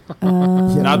 Yeah.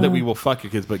 Not that we will fuck your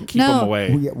kids, but keep No. them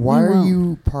away. Why We are won't.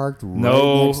 you parked right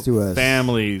No next to us?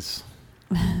 families.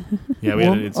 Yeah, we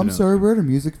Well, had an incident. I'm sorry, we're at a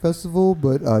music festival,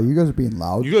 but you guys are being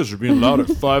loud. You guys are being loud at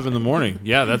 5 a.m.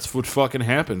 Yeah, that's what fucking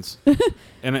happens.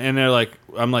 And they're like,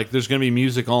 I'm like, there's gonna be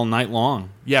music all night long.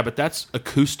 Yeah, but that's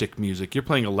acoustic music. You're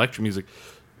playing electric music.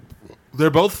 They're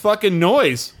both fucking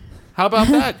noise. How about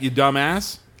that, you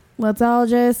dumbass? Let's all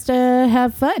just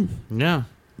have fun. Yeah.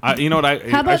 You know what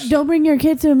How about don't bring your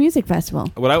kids to a music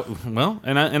festival?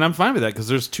 I'm fine with that because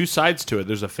there's two sides to it.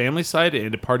 There's a family side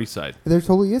and a party side. There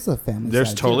totally is a family. There's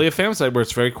side, totally too. a family side where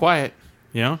it's very quiet.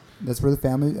 You know? That's where the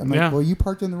family. I'm like, Yeah. well, you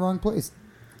parked in the wrong place.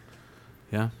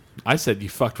 Yeah. I said you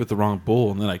fucked with the wrong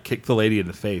bull, and then I kicked the lady in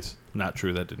the face. Not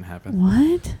true. That didn't happen.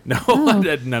 What? No, Oh.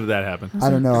 none of that happened. I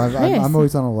don't know. Chris. I'm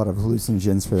always on a lot of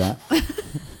hallucinogens for that.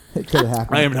 It could have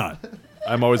happened. I am not.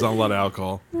 I'm always on a lot of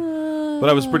alcohol. But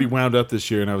I was pretty wound up this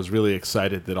year, and I was really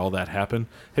excited that all that happened.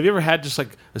 Have you ever had just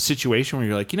like a situation where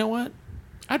you're like, you know what?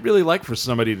 I'd really like for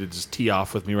somebody to just tee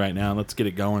off with me right now. Let's get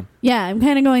it going. Yeah, I'm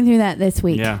kind of going through that this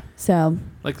week. Yeah. So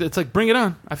Like it's like bring it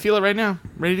on. I feel it right now.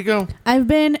 Ready to go. I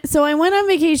went on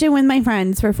vacation with my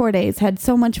friends for 4 days, had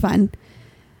so much fun.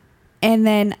 And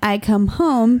then I come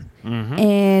home Mm-hmm.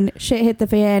 and shit hit the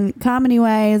fan comedy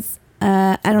wise.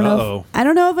 I don't know. I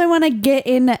don't know if I want to get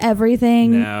into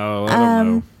everything. No, I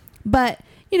don't know. But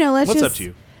let's What's just up to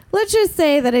you? let's just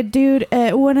say that a dude,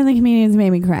 one of the comedians made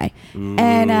me cry,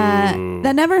 and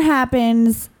that never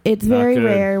happens. It's Not very good.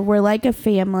 rare. We're like a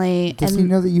family. Does and he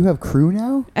know that you have crew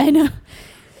now? I know.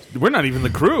 We're not even the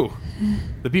crew.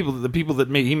 The people that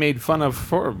he made fun of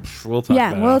for. We'll talk.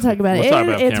 Yeah, about we'll it. talk about it. We'll talk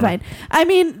about It's camera. fine. I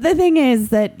mean, the thing is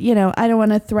that I don't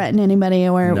want to threaten anybody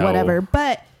or No. whatever,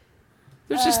 but.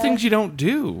 There's just things you don't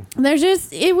do. So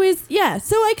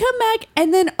I come back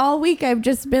and then all week I've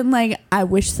just been like, I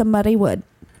wish somebody would.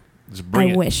 Just bring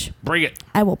I it. wish. Bring it.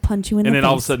 I will punch you in And the then face.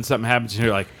 all of a sudden something happens and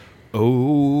you're like,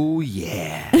 oh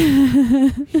yeah.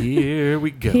 Here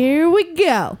we go. Here we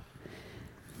go.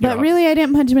 But Yeah. really, I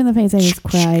didn't punch him in the face. I just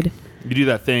cried. You do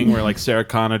that thing where like Sarah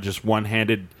Connor just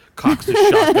one-handed cocks the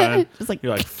shotgun. Just like,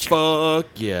 You're like, fuck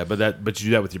yeah. But you do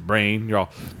that with your brain. You're all,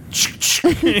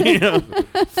 you know,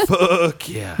 fuck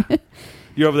yeah.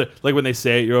 You're over there, like when they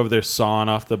say it, you're over there sawing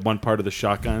off the one part of the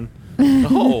shotgun.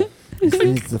 Oh, This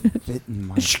needs to fit in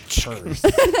my purse.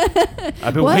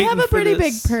 I've been Well, I waiting have a for pretty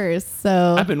this. big purse,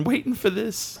 so I've been waiting for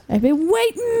this. I've been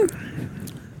waiting.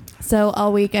 So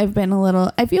all week I've been a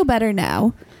little. I feel better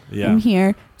now. Yeah. I'm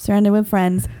here, surrounded with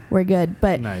friends. We're good.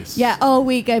 But Nice. yeah, all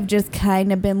week I've just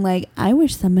kind of been like, I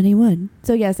wish somebody would.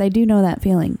 So yes, I do know that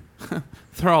feeling.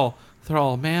 They're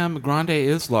all, ma'am, grande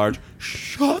is large.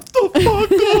 Shut the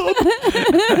fuck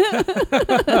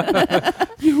up.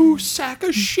 You sack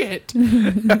of shit.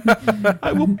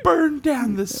 I will burn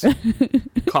down this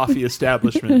coffee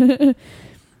establishment.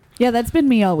 Yeah, that's been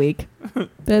me all week.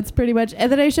 That's pretty much. And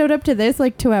then I showed up to this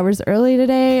like 2 hours early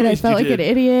today, and I Yes, felt you like an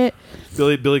did. idiot.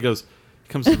 Billy goes,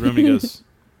 comes to the room, he goes,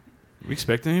 we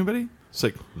expect anybody? It's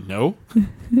like, no.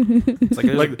 It's like,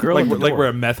 Like, girl like, at the like door. we're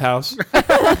a meth house.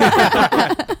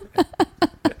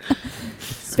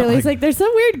 Billy's like, there's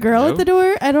some weird girl No. at the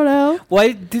door. I don't know.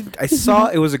 Well, I saw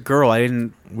it was a girl. I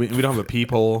didn't. We don't have a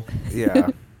peephole. Yeah.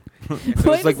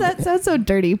 Why does like- that sound so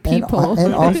dirty? And, People.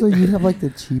 and also, you have like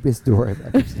the cheapest door I've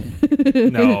ever seen.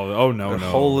 No. Oh, no, a no.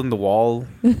 hole in the wall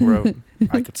where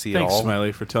I could see Thanks, it all.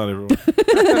 Smiley, for telling everyone.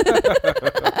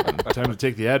 Time to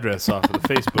take the address off of the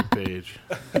Facebook page.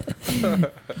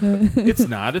 It's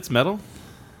not. It's metal.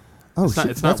 Oh, It's not-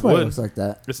 shit. it's not That's why wood. it looks like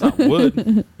that. It's not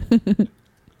wood.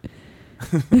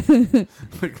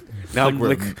 Now I'm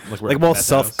we're- like we're I'm all a meth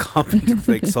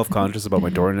house. self-conscious about my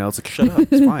door now. It's like, shut up.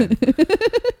 It's fine.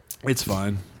 It's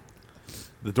fine.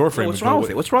 The door frame. What's would go wrong with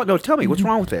way- it? What's wrong? No, tell me. What's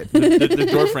wrong with it? the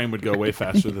door frame would go way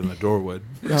faster than the door would.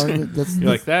 No, that's, You're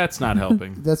like, that's not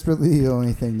helping. that's really the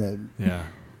only thing that Yeah.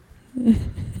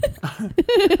 I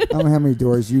don't know how many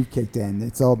doors you've kicked in.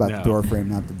 It's all about No. the door frame,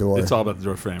 not the door. It's all about the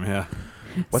door frame. Yeah.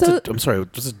 I'm sorry.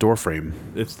 What's a door frame?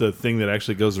 It's the thing that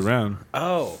actually goes around.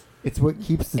 Oh. It's what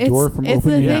keeps the It's door from the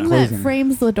opening Yeah. thing and that closing.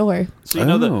 frames the door. So you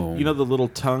know Oh. the little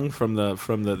tongue from the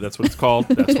that's what it's called.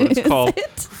 That's what it's called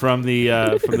from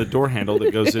the door handle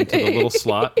that goes into the little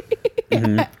slot.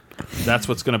 That's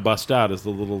what's going to bust out is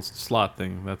the little slot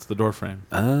thing. That's the door frame.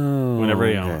 Oh. Whenever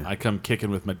okay. I come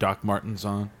kicking with my Doc Martens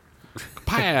on,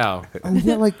 pow! Oh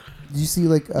yeah, like did you see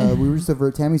like we were just over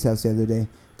at Tammy's house the other day.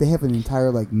 They have an entire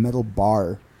like metal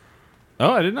bar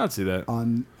Oh, I did not see that.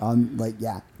 on like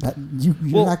yeah. That, you're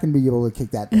Well- not going to be able to kick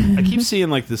that thing. I keep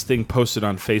seeing like this thing posted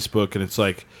on Facebook, and it's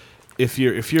like, if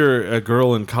you're a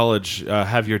girl in college,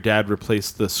 have your dad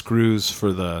replace the screws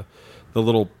for the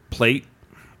little plate.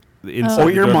 Inside Or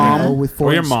the your door mom. frame. Oh, with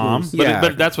Or your 4-inch mom. screws. Yeah.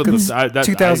 But that's what the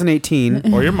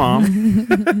 2018. or your mom,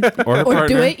 or her Or partner,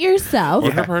 do it yourself. or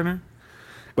Yeah. her partner. Or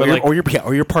But your, like,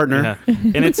 or your partner. yeah.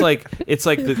 And it's like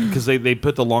because they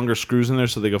put the longer screws in there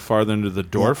so they go farther into the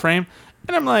door Yeah. frame,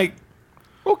 and I'm like,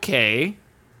 okay,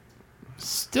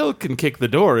 still can kick the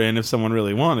door in if someone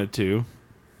really wanted to.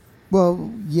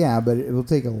 Well, yeah, but it will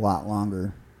take a lot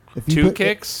longer. If you Two put,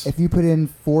 kicks? If you put in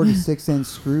 4 to 6 inch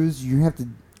screws,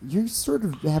 you're sort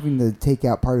of having to take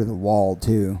out part of the wall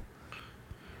too.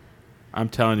 I'm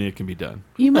telling you, it can be done.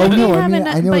 You might no, not I have mean,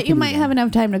 enough, I know it but you can be might done. have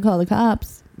enough time to call the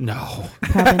cops. No.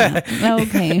 Probably not.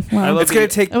 Okay. Well, love It's going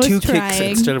to take I was 2 kicks trying.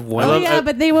 instead of one. Oh love- yeah,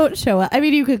 but they won't show up. I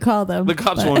mean, you could call them. The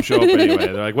cops but- won't show up anyway.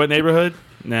 They're like, what neighborhood?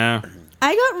 Nah.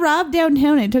 I got robbed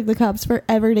downtown. It took the cops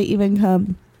forever to even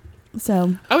come.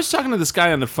 So I was talking to this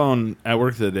guy on the phone at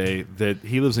work the other day that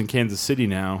he lives in Kansas City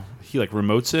now. He like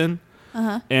remotes in.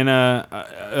 And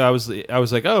I was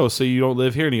like, oh, so you don't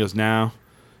live here? And he goes, no.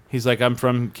 He's like, I'm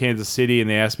from Kansas City, and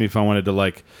they asked me if I wanted to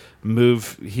like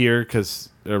move here because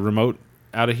remote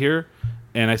out of here.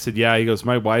 And I said, yeah. He goes,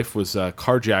 my wife was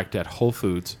carjacked at Whole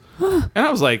Foods, and I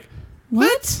was like,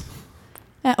 what?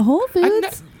 at Whole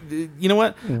Foods. You know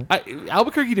what?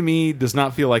 Albuquerque to me does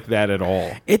not feel like that at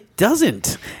all. It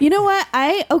doesn't. You know what?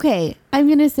 I'm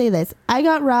gonna say this. I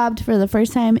got robbed for the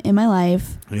first time in my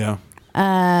life. Yeah.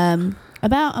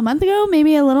 About a month ago,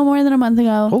 maybe a little more than a month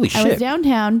ago. Holy I was shit.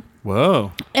 downtown,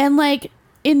 Whoa. and like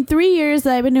in 3 years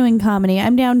that I've been doing comedy,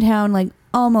 I'm downtown like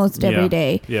almost every Yeah.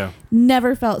 day. Yeah.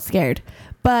 Never felt scared.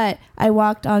 But I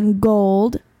walked on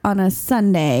Gold on a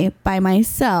Sunday by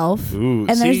myself, Ooh,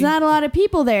 and there's see? not a lot of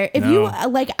people there. If No. you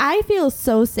like, I feel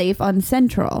so safe on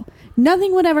Central.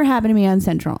 Nothing would ever happen to me on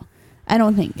Central. I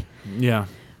don't think. Yeah.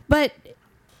 But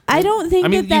I don't think I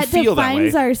mean, that you feel that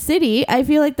defines way. our city. I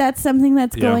feel like that's something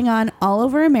that's Yeah. going on all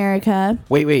over America.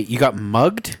 Wait, you got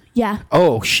mugged? Yeah.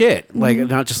 Oh, shit. Like,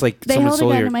 not just like They someone held a stole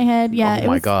gun your... to my head. Yeah. Oh, it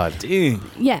my was- God. Dang.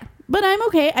 Yeah. But I'm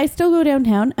okay. I still go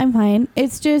downtown. I'm fine.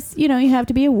 It's just, you have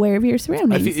to be aware of your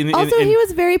surroundings. Also, he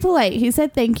was very polite. He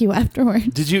said thank you afterwards.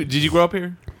 Did you grow up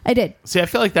here? I did. See, I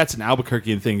feel like that's an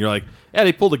Albuquerquean thing. You're like, Yeah,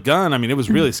 they pulled a gun. I mean, it was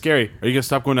really scary. Are you gonna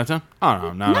stop going downtown?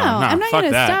 Oh no, No, I'm not fuck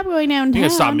gonna that. stop going downtown. You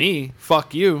gonna stop me?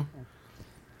 Fuck you.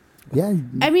 Yeah.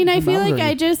 I mean, I you feel mouthed like I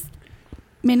already. just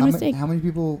made a mistake. How many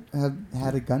people have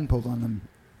had a gun pulled on them?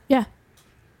 Yeah.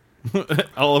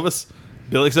 All of us.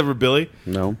 Billy, except for Billy.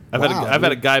 No. I've Wow,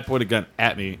 had a guy point a gun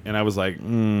at me, and I was like,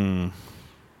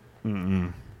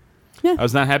 Yeah. I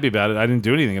was not happy about it. I didn't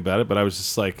do anything about it, but I was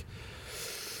just like,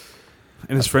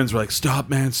 and his friends were like, "Stop,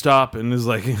 man, stop!" And it was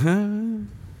like,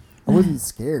 I wasn't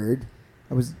scared.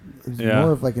 It was Yeah.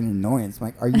 more of like an annoyance. I'm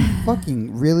like, are you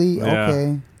fucking really Yeah.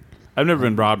 okay? I've never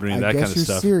been robbed or any I of that guess kind of you're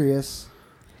stuff. serious.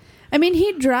 I mean,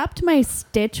 he dropped my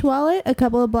Stitch wallet a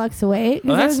couple of blocks away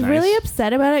because I that's was really nice.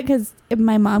 upset about it because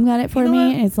my mom got it for You know me.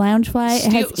 what? And it's Loungefly.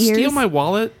 It has ears. Steal my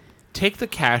wallet, take the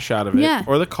cash out of it, Yeah.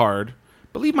 or the card,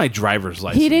 but leave my driver's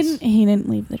license. He didn't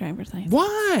leave the driver's license.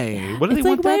 Why? What do It's they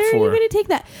like, want why that are you for? going to take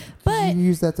that? But You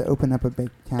use that to open up a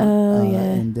bank account Oh,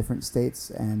 yeah. in different states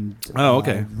and Oh,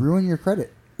 okay. ruin your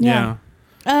credit. Yeah.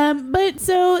 But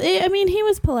so I mean, he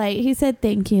was polite. He said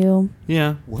thank you,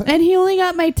 Yeah. What? and he only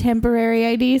got my temporary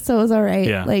ID, so it was all right.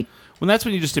 Yeah. Like Well, that's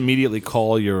when you just immediately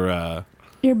call your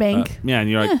your bank. and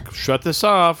you're like, shut this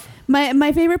off.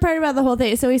 My favorite part about the whole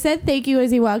thing. So he said thank you as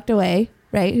he walked away.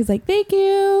 Right? He's like, thank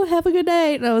you. Have a good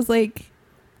night. And I was like,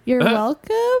 you're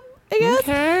welcome, I guess.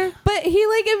 Okay. But he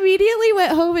like immediately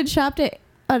went home and shopped it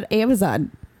on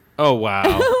Amazon. Oh wow.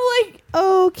 I'm like,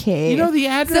 okay. You know the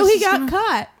address. so he is got gonna-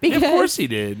 caught Yeah, because of course he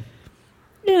did.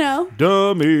 you know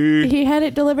Dummy. he had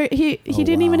it delivered. He Oh,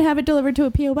 didn't even wow. have it delivered to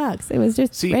a PO box. It was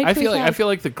just See, right I to feel his like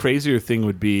house. the crazier thing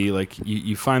would be like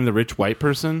you find the rich white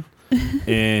person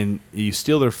and you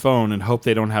steal their phone and hope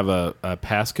they don't have a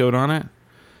passcode on it.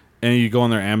 And you go on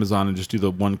their Amazon and just do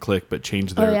the one click, but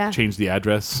change change the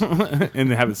address and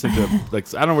have it sent to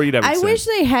like I don't know where you'd have it I sent. wish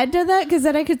they had done that because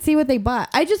then I could see what they bought.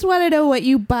 I just want to know what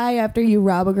you buy after you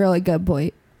rob a girl at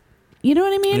gunpoint. You know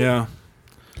what I mean? Yeah,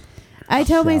 I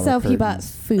tell Shower myself he bought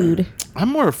curtains. food. I'm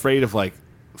more afraid of like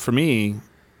for me,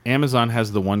 Amazon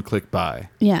has the one click buy.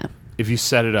 Yeah. If you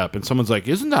set it up and someone's like,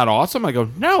 "Isn't that awesome?" I go,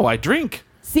 "No, I drink.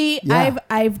 See, Yeah.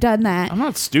 I've done that. I'm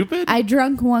not stupid." I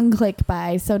drunk one click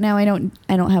buy, so now I don't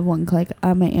have one click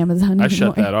on my Amazon anymore. I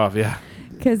shut that off. Yeah,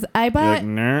 Because I you're bought like,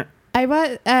 "Nah."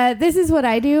 this is what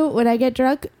I do when I get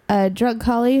drunk. Drunk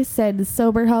Holly sends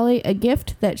sober Holly a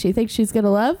gift that she thinks she's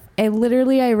gonna love, and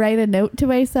literally I write a note to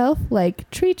myself like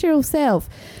 "treat yourself."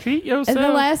 Treat yourself. And the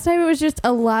last time it was just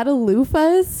a lot of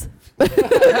loofahs,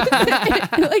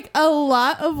 like a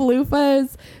lot of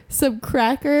loofahs, some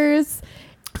crackers,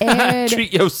 and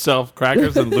Treat yourself,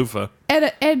 crackers and loofah.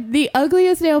 and the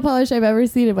ugliest nail polish I've ever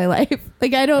seen in my life.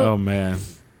 Like I don't, Oh man.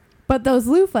 but those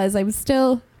loofahs, I'm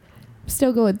still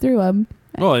going through them.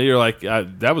 Well, you're like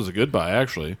that was a good buy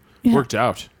actually. Yeah. Worked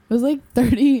out. It was like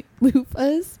 30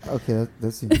 loofahs. Okay,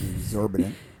 that seems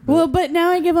exorbitant. Well, but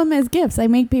now I give them as gifts. I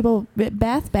make people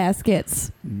bath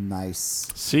baskets. Nice.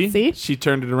 See? She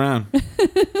turned it around.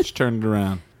 She turned it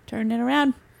around. Turn it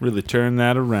around. Really turned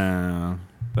that around.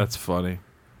 That's funny.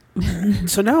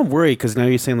 So now I'm worried because now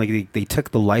you're saying like they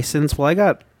took the license. Well, I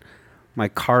got my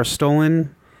car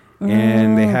stolen,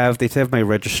 and they have my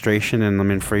registration and my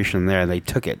information there. They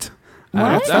took it.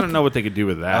 I What? don't know what they could do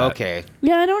with that. Okay.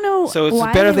 Yeah, I don't know. So it's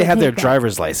why better if they would have their take that.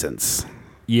 driver's license.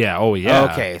 Yeah. Oh, yeah.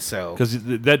 Okay, so Because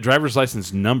that driver's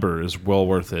license number is well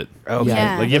worth it. okay.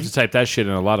 Yeah. Like you have to type that shit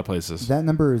in a lot of places. That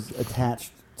number is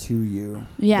attached to you.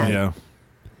 Yeah. Yeah.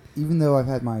 Even though I've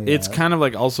had my... It's kind of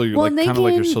like also your Well, like they kind of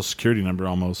like your can- social security number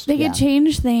almost. They Yeah. could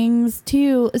change things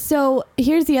too. So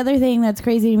here's the other thing that's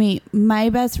crazy to me. My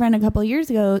best friend a couple of years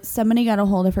ago, somebody got a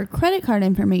hold of her credit card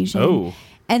information. Oh.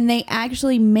 And they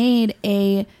actually made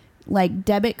a like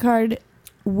debit card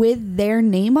with their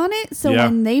name on it. So Yeah.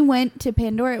 when they went to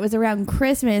Pandora, it was around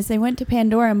Christmas. They went to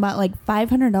Pandora and bought like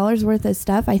 $500 worth of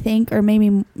stuff, I think, or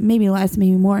maybe less,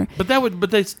 maybe more. But that would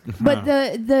they But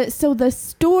the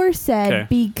store said Okay.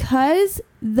 because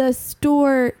the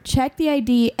store checked the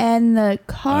ID and the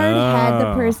card had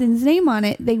the Oh. person's name on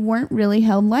it, they weren't really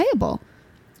held liable.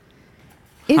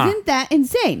 Isn't that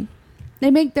insane?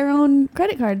 They make their own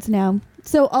credit cards now.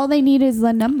 So all they need is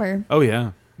the number. Oh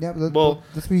yeah. Yeah, but Well-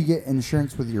 that's where you get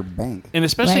insurance with your bank. And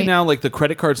especially Right. now, like the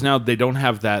credit cards now, they don't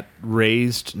have that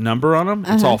raised number on them.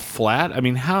 It's Uh-huh. all flat. I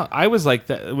mean, how I was like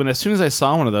that when as soon as I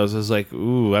saw one of those, I was like,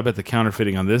 "Ooh, I bet the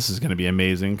counterfeiting on this is going to be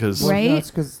amazing." Because Well, Right? No, it's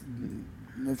because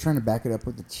they're trying to back it up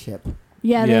with the chip.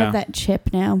 Yeah, they Yeah. have that chip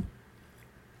now.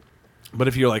 but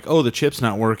if you're like, "Oh, the chip's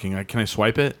not working, can I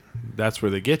swipe it?" That's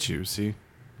where they get you. See,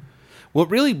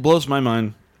 what really blows my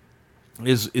mind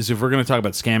is if we're going to talk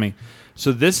about scamming.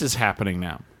 So this is happening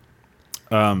now.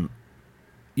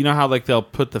 You know how like they'll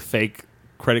put the fake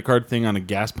credit card thing on a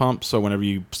gas pump. So whenever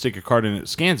you stick a card in, it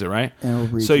scans it, right? And it'll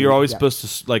read So you're through, always yeah.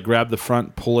 supposed to like grab the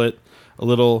front, pull it a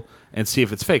little, and see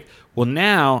if it's fake. Well,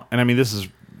 now, and I mean, this is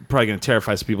probably going to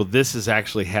terrify some people. This is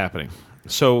actually happening.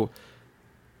 So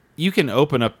you can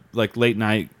open up like late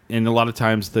night, and a lot of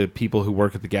times the people who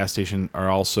work at the gas station are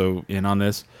also in on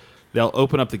this. They'll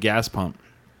open up the gas pump,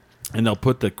 and they'll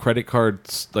put the credit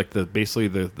cards, like basically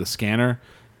the scanner,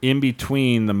 in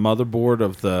between the motherboard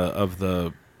of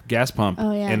the gas pump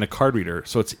Oh, yeah. and the card reader,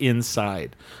 so it's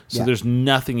inside. So Yeah. there's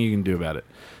nothing you can do about it.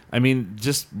 I mean,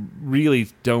 just really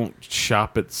don't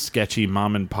shop at sketchy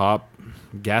mom and pop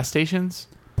gas stations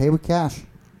Pay with cash.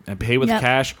 and pay with Yep.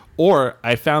 cash. Or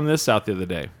I found this out the other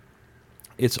day.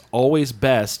 It's always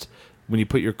best when you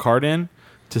put your card in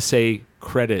to say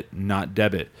credit, not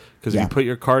debit. Because if Yeah. you put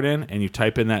your card in and you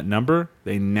type in that number,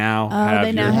 they now have they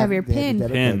your now have your They pin. a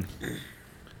debit pin. card.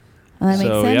 Well, that makes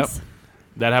So, sense.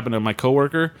 That happened to my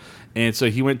coworker, and so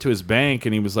he went to his bank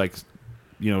and he was like,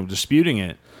 disputing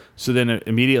it. So then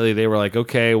immediately they were like,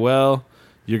 okay, well,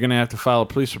 you're gonna have to file a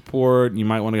police report. You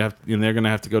might want to have, they're gonna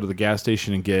have to go to the gas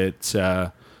station and get,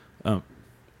 what do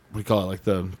you call it, like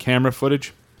the camera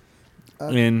footage.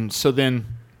 And so then,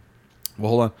 well,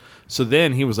 hold on. So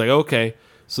then he was like, okay.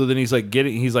 So then he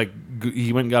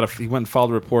went and filed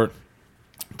a report,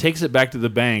 takes it back to the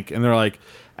bank, and they're like,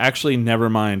 actually, never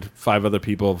mind. 5 other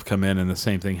people have come in, and the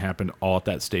same thing happened all at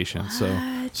that station.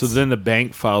 So then the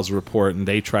bank files a report, and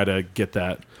they try to get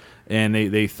that, and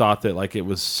they thought that like it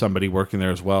was somebody working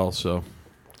there as well. So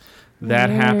that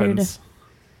Weird. happens.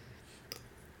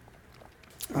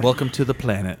 Welcome to the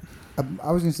planet.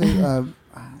 I was gonna say,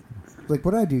 like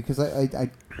what I do because I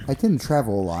tend to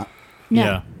travel a lot.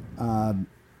 Yeah.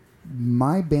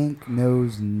 My bank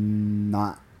knows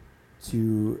not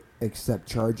to accept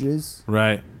charges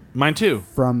Right. Mine too.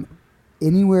 from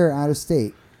anywhere out of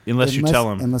state Unless you tell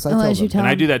them. Unless I Unless tell you them. tell And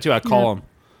I them. do that too. I call Yep. them,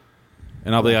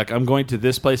 and I'll be like, "I'm going to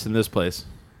this place and this place."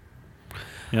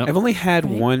 Yep. I've only had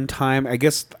Right. one time, I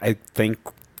guess, I think,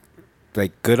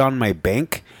 like, good on my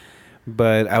bank,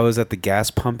 but I was at the gas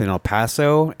pump in El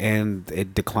Paso, and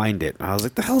it declined it. I was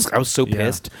like, the hell's... I was so Yeah.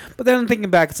 pissed. But then I'm thinking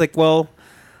back, it's like, well,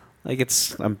 like,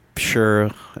 I'm sure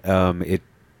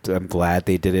I'm glad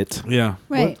they did it. Yeah.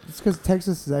 Right. Well, it's because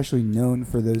Texas is actually known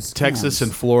for those. Texas scams.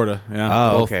 and Florida. Yeah.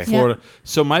 Oh, Both okay. Florida.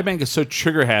 So my bank is so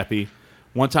trigger happy.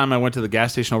 One time I went to the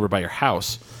gas station over by your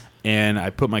house, and I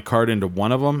put my card into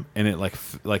one of them, and it like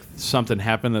something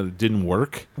happened that it didn't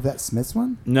work. that Smith's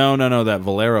one. No, that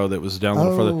Valero that was down a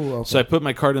little further. Oh, okay. So I put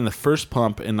my card in the first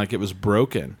pump, and like it was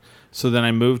broken. So then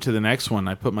I moved to the next one.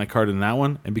 I put my card in that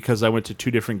one, and because I went to 2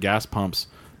 different gas pumps,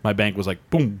 my bank was like,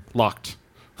 boom, locked.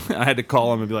 I had to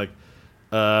call them and be like,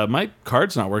 my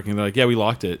card's not working. They're like, yeah, we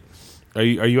locked it. Are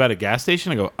you at a gas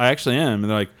station? I go, I actually am. And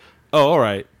they're like, oh, all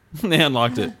right. They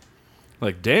unlocked it.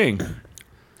 Like, dang.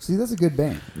 See, that's a good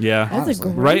bank. Yeah. That's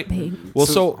Honestly. a great Right? page. Well,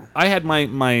 so I had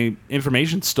my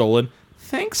information stolen.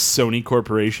 Thanks, Sony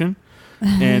Corporation.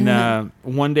 And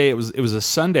one day it was a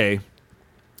Sunday.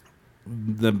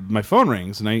 My phone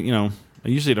rings, and I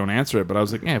usually don't answer it, but I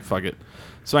was like, fuck it.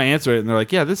 So I answer it, and they're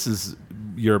like, yeah, this is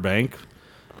your bank.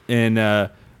 And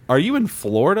are you in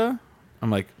Florida?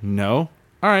 I'm like, no.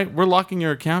 All right, we're locking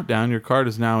your account down. Your card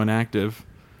is now inactive.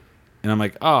 And I'm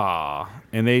like, ah.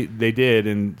 And they did,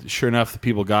 and sure enough, the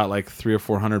people got like $300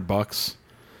 or $400,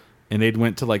 and they'd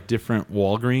went to like different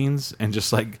Walgreens and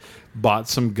just like bought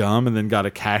some gum and then got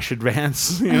a cash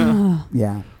advance.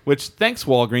 Yeah. Which, thanks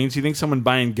Walgreens. You think someone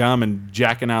buying gum and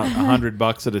jacking out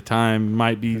 $100 at a time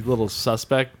might be a little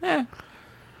suspect?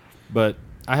 But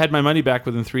I had my money back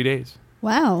within 3 days.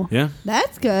 Wow. Yeah.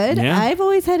 That's good. Yeah. I've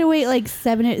always had to wait like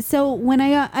 7. So when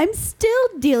I'm still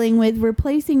dealing with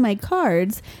replacing my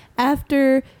cards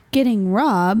after getting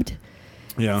robbed.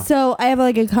 Yeah. So I have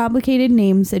like a complicated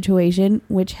name situation,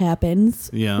 which happens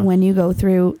when you go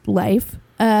through life.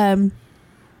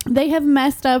 They have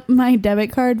messed up my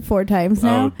debit card 4 times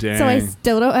now. Oh, dang. So I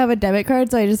still don't have a debit card,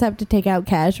 so I just have to take out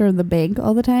cash from the bank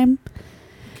all the time.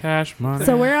 Cash money.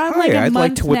 So we're on Hi, like a I'd month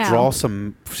like to withdraw now.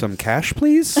 some cash,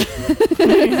 please.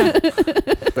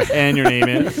 And your name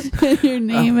is? Your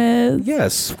name is.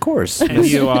 Yes, of course. And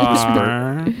you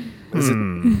are?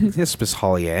 Yes, Miss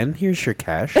Holly Ann. Here's your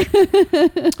cash.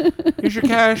 Here's your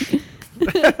cash.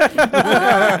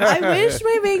 I wish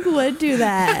my bank would do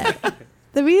that.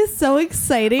 That'd be so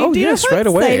exciting. Oh, do you yes, know how right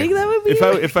away. exciting that would be?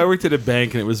 If I worked at a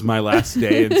bank and it was my last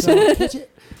day, and so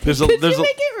there's a Could you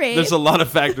make it rain? there's a lot of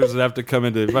factors that have to come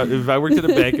into it. If I worked at a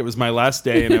bank, it was my last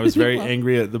day, and I was very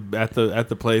angry at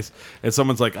the place, and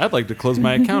someone's like, "I'd like to close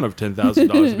my account of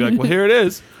 $10,000." I'd be like, "Well, here it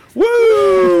is."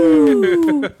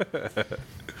 Woo!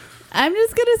 I'm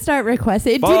just gonna start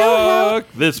requesting. Do you know how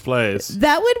Fuck this place.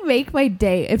 that would make my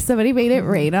day if somebody made it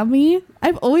rain on me?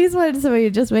 I've always wanted somebody to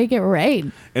just make it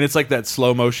rain. And it's like that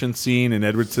slow motion scene in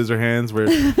Edward Scissorhands where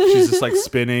she's just like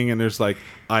spinning and there's like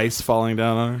ice falling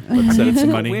down on her. But instead it's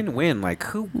money. Win-win. Like,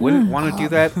 who wouldn't want to do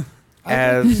that?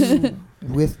 As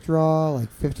Withdraw like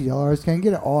 $50. Can I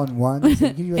get it all in one?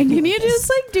 Can you, And can you just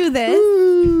like do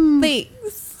this?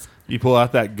 Thanks. You pull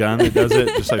out that gun that does it,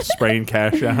 just like spraying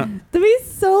cash out. That'd be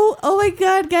so. Oh my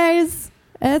god, guys,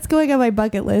 that's going on my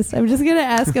bucket list. I'm just gonna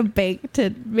ask a bank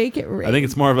to make it rain. I think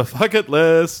it's more of a fuck it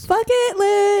list. bucket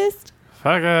list.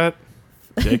 Fuck it.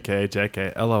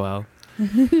 JK, LOL.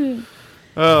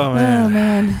 Oh man. Oh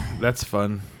man, That's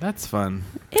fun. That's fun.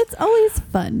 it's always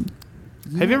fun.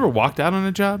 Have you ever walked out on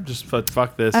a job? Just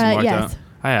fuck this and walked yes. out?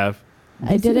 I have.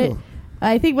 I did it.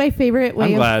 I think my favorite way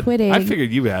I'm of glad. quitting. I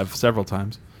figured you have several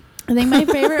times. I think my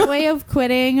favorite way of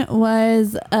quitting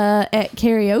was at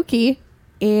karaoke.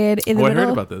 And in the I middle,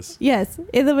 heard about this. Yes,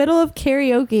 in the middle of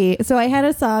karaoke. So I had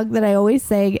a song that I always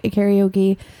sang at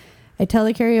karaoke. I tell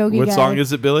the karaoke What guy. song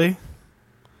is it, Billy?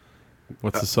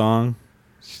 What's the song?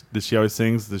 Does she always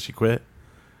sings? Does she quit?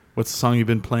 What's the song you've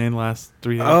been playing last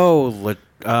 3 days?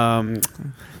 man,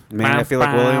 I feel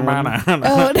like William.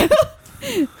 Oh no!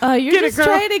 You're Get it, just girl.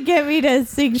 trying to get me to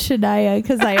sing Shania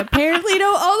because I apparently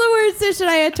know all the words to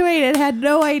Shania Twain and had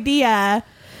no idea.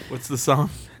 What's the song?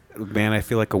 Man, I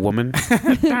feel like a woman.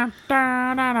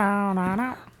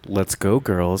 Let's go,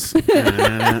 girls. Going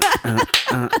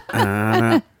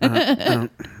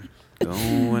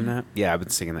up. Yeah, I've been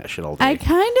singing that shit all day. I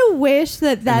kind of wish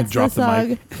that that's the drop the song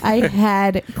mic. I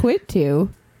had quit to.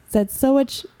 That's so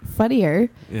much funnier.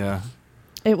 Yeah.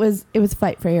 It was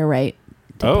Fight for Your Right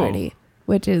to Oh. Party,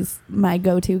 which is my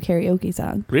go-to karaoke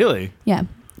song. Really? Yeah,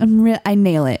 I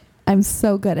nail it. I'm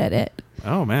so good at it.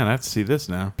 Oh man, I have to see this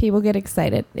now. People get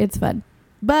excited. It's fun.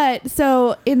 But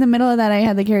so in the middle of that, I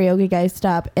had the karaoke guy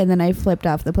stop, and then I flipped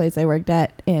off the place I worked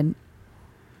at, and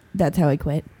that's how I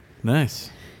quit.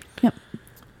 Nice. Yep.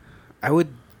 I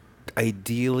would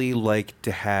ideally like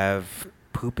to have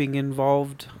pooping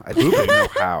involved. I don't know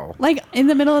how. Like in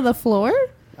the middle of the floor?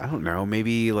 I don't know.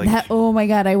 Maybe like That, oh my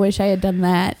God, I wish I had done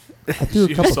that. I threw a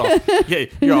You couple. saw- yeah,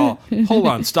 you're all, hold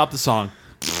on, stop the song.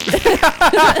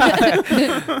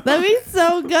 That'd be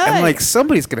so good. I'm like,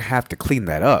 somebody's gonna have to clean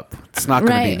that up. It's not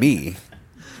gonna Right. be me.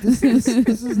 This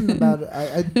isn't about.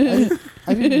 I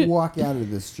didn't walk out of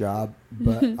this job,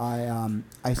 but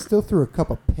I still threw a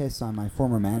cup of piss on my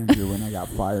former manager when I got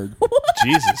fired.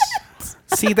 Jesus.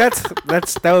 See,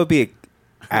 that would be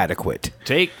adequate.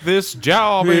 Take this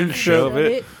job and shove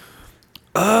it.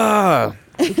 Why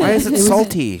is it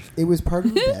salty? It was part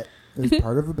of a bet. It was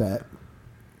part of a bet.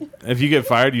 If you get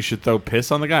fired, you should throw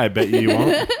piss on the guy. I bet you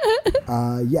won't.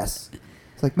 Yes.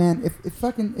 It's like, man, if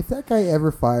that guy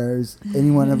ever fires any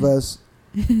one of us,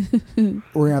 we're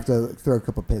gonna have to throw a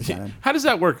cup of piss at him. How does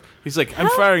that work? He's like, I'm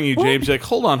firing you, James. You're like,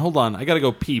 hold on. I got to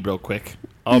go pee real quick.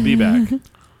 I'll be back.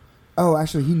 Oh,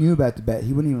 actually, he knew about the bet.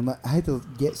 He wouldn't even let. I had to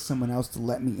get someone else to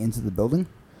let me into the building.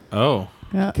 Oh.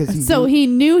 Yeah. 'Cause he So knew- he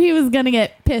knew he was going to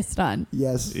get pissed on.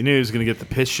 Yes. You knew he was going to get the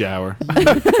piss shower. All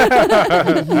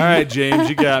right, James,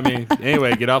 you got me.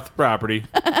 Anyway, get off the property.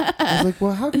 I was like,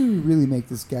 well, how can we really make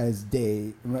this guy's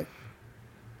day? I'm like,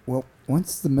 well, once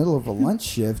it's the middle of a lunch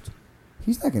shift,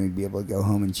 he's not going to be able to go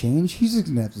home and change. He's just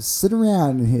going to have to sit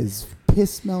around in his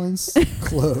piss-smelling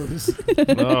clothes.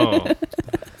 Oh.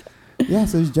 Yeah,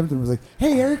 so he just jumped in and was like,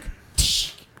 hey, Eric.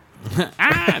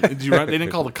 Did you run? They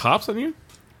didn't call the cops on you?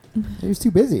 He was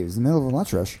too busy. It was the middle of a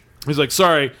lunch rush. He's like,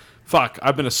 sorry, fuck,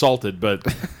 I've been assaulted, but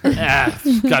got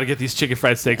to get these chicken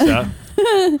fried steaks out.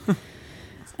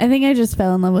 I think I just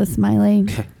fell in love with smiling.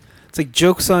 It's like,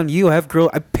 joke's on you. I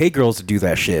pay girls to do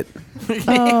that shit.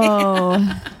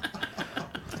 Oh.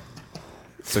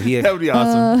 So he That would be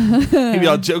awesome. He'd be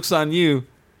all, joke's on you.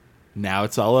 Now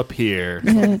it's all up here.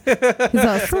 He's all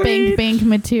spank bank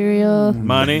material.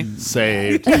 Money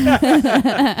saved.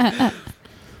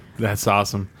 That's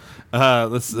awesome.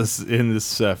 Let's end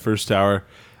this first hour.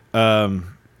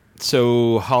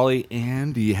 So Holly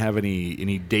Ann, do you have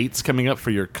any dates coming up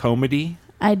for your comedy?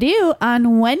 I do.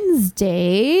 On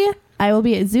Wednesday, I will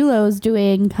be at Zulo's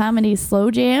doing comedy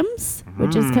slow jams,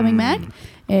 which is coming back.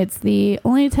 It's the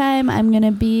only time I'm going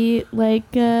to be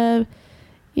like, I'm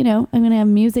going to have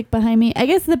music behind me. I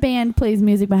guess the band plays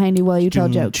music behind you while you tell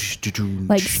jokes,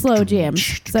 like slow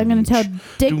jams. So I'm going to tell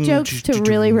dick jokes to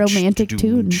really romantic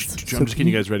tunes. I'm just getting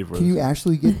you guys ready for Can you this.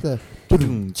 actually get the...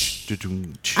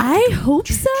 I hope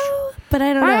so, but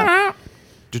I don't know.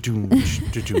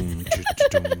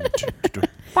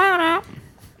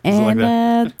 And like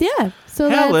yeah, so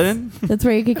Helen. that's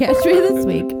where you can catch me this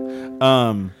week.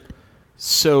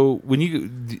 So when you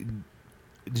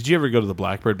did you ever go to the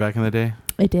Blackbird back in the day?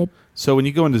 I did. So when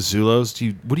you go into Zulo's,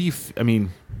 I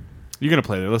mean, you're gonna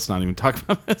play there. Let's not even talk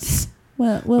about this.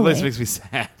 Well, This makes me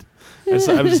sad. I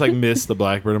just like miss the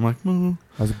Blackbird. I'm like,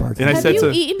 I was a bartender. And I have said you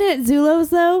to- eaten at Zulo's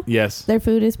though? yes. Their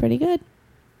food is pretty good.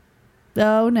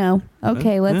 Oh no.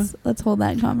 Okay, Yeah. let's hold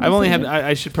that conversation. I've only had.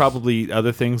 I should probably eat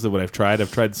other things than what I've tried.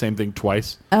 I've tried the same thing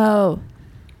twice Oh.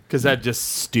 because that's just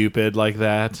stupid like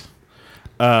that.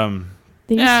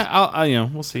 These, Yeah,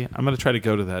 we'll see. I'm gonna try to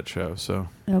go to that show. So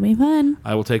It'll be fun.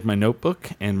 I will take my notebook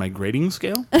and my grading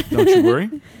scale. Don't you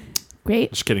worry.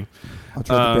 Great. Just kidding. I'll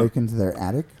try to break into their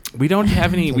attic. We don't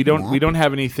have any. We Take a don't. We nap. don't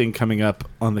have anything coming up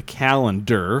on the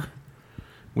calendar.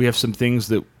 We have some things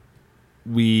that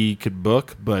we could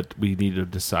book, but we need to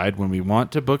decide when we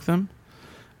want to book them.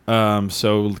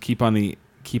 So keep on the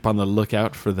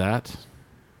lookout for that.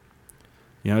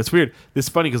 It's weird. It's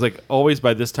funny because like always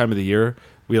by this time of the year,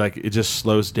 it just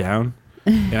slows down,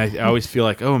 and I always feel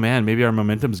like, oh man, maybe our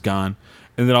momentum's gone.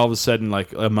 And then all of a sudden,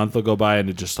 like a month will go by, and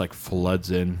it just like floods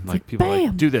in. Like people are like,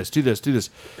 bam. do this.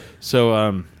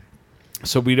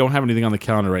 So we don't have anything on the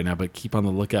calendar right now, but keep on the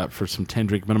lookout for some 10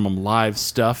 Drink Minimum live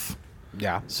stuff.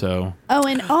 Yeah. So Oh,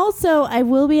 and also I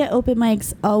will be at open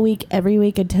mics all week, every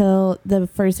week until the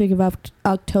first week of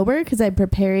October because I'm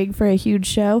preparing for a huge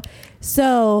show.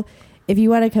 So if you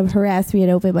want to come harass me at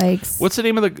open mics, what's the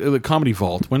name of the Comedy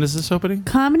Vault? When is this opening?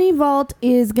 Comedy Vault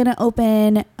is going to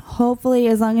open, hopefully,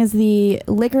 as long as the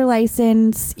liquor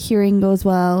license hearing goes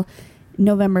well,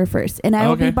 November 1st. And I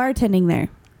will be Okay. bartending there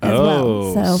as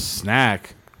well. So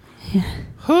snack.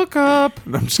 Hook up.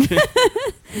 No, I'm just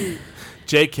kidding.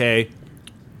 JK.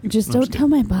 just don't tell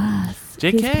my boss.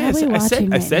 He's JK. probably I watching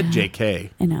right said now. JK.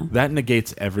 I know. That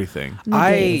negates everything.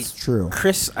 It's true.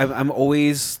 Chris, I'm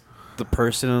always the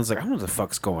person who's like, I don't know what the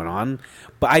fuck's going on,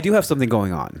 but I do have something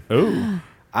going on. Oh.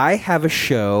 I have a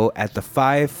show at the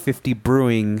 550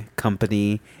 Brewing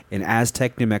Company in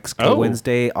Aztec, New Mexico, Oh.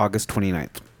 Wednesday, August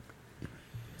 29th.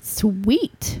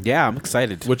 Sweet. Yeah, I'm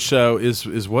excited. Which show is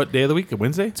what day of the week? A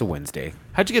Wednesday? It's a Wednesday.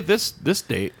 How'd you get this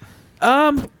date?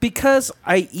 Because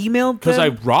I emailed Because I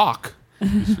them. rock.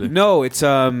 No, it's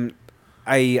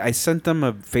I sent them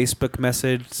a Facebook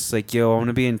message. It's like, yo, I want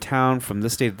to be in town from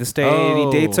this day to this day. Oh.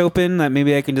 Any dates open that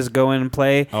maybe I can just go in and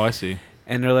play? Oh, I see.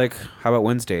 And they're like, how about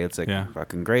Wednesday? It's like, Yeah.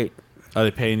 fucking great. Are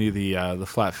they paying you the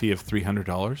flat fee of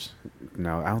 $300?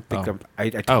 No, I don't think Oh. I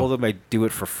told them I'd do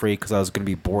it for free because I was going to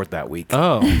be bored that week.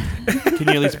 Oh. Can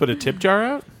you at least put a tip jar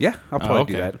out? Yeah, I'll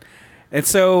probably do okay. that. And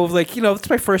so, like, it's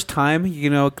my first time.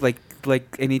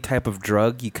 Like any type of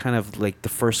drug, you kind of like the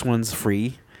first one's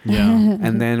free, Yeah.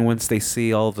 and then once they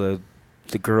see all the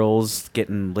girls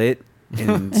getting lit,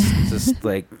 and just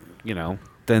like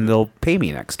then they'll pay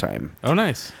me next time. Oh,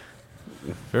 nice.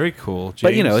 Very cool.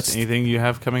 James, But, it's- anything you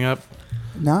have coming up?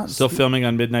 Not Still filming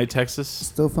on Midnight Texas?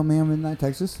 Still filming on Midnight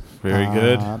Texas. Very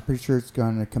good. Pretty sure it's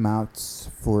going to come out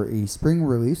for a spring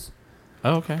release.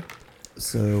 Oh, okay.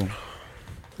 So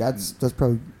that's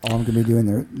probably all I'm going to be doing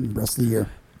there the rest of the year.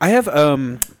 I have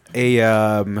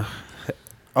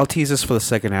I'll tease this for the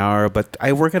second hour, but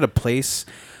I work at a place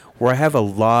where I have a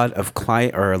lot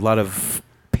of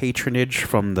patronage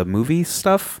from the movie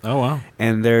stuff. Oh, wow.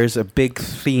 And there's a big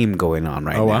theme going on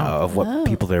right Oh, wow. now of what Oh.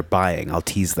 people they're buying. I'll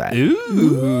tease that.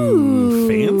 Ooh,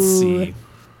 fancy.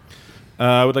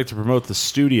 I would like to promote the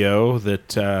studio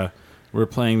that we're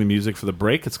playing the music for the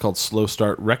break. It's called Slow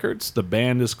Start Records. The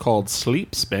band is called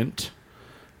Sleep Spent.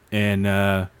 And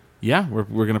yeah, we're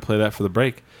going to play that for the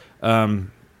break.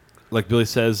 Like Billy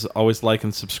says, always like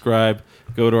and subscribe.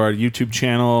 Go to our YouTube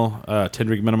channel, 10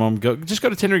 Drink Minimum. Just go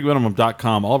to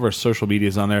 10drinkminimum.com. All of our social media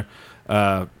is on there.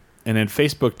 And then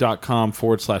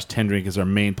facebook.com/10 drink is our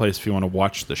main place if you want to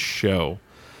watch the show.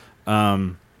 Yeah,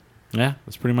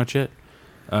 that's pretty much it.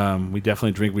 We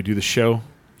definitely drink. We do the show.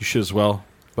 You should as well.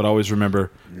 But always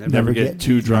remember, never get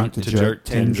too drunk to jerk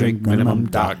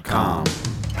 10drinkminimum.com.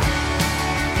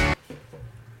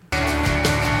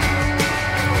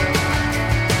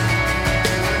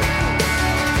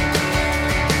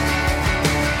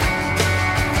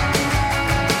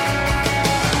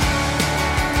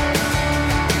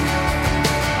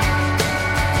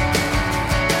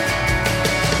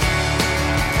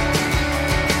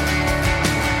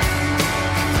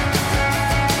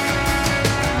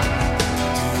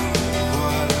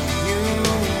 What you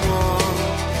want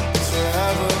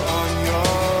forever on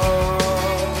your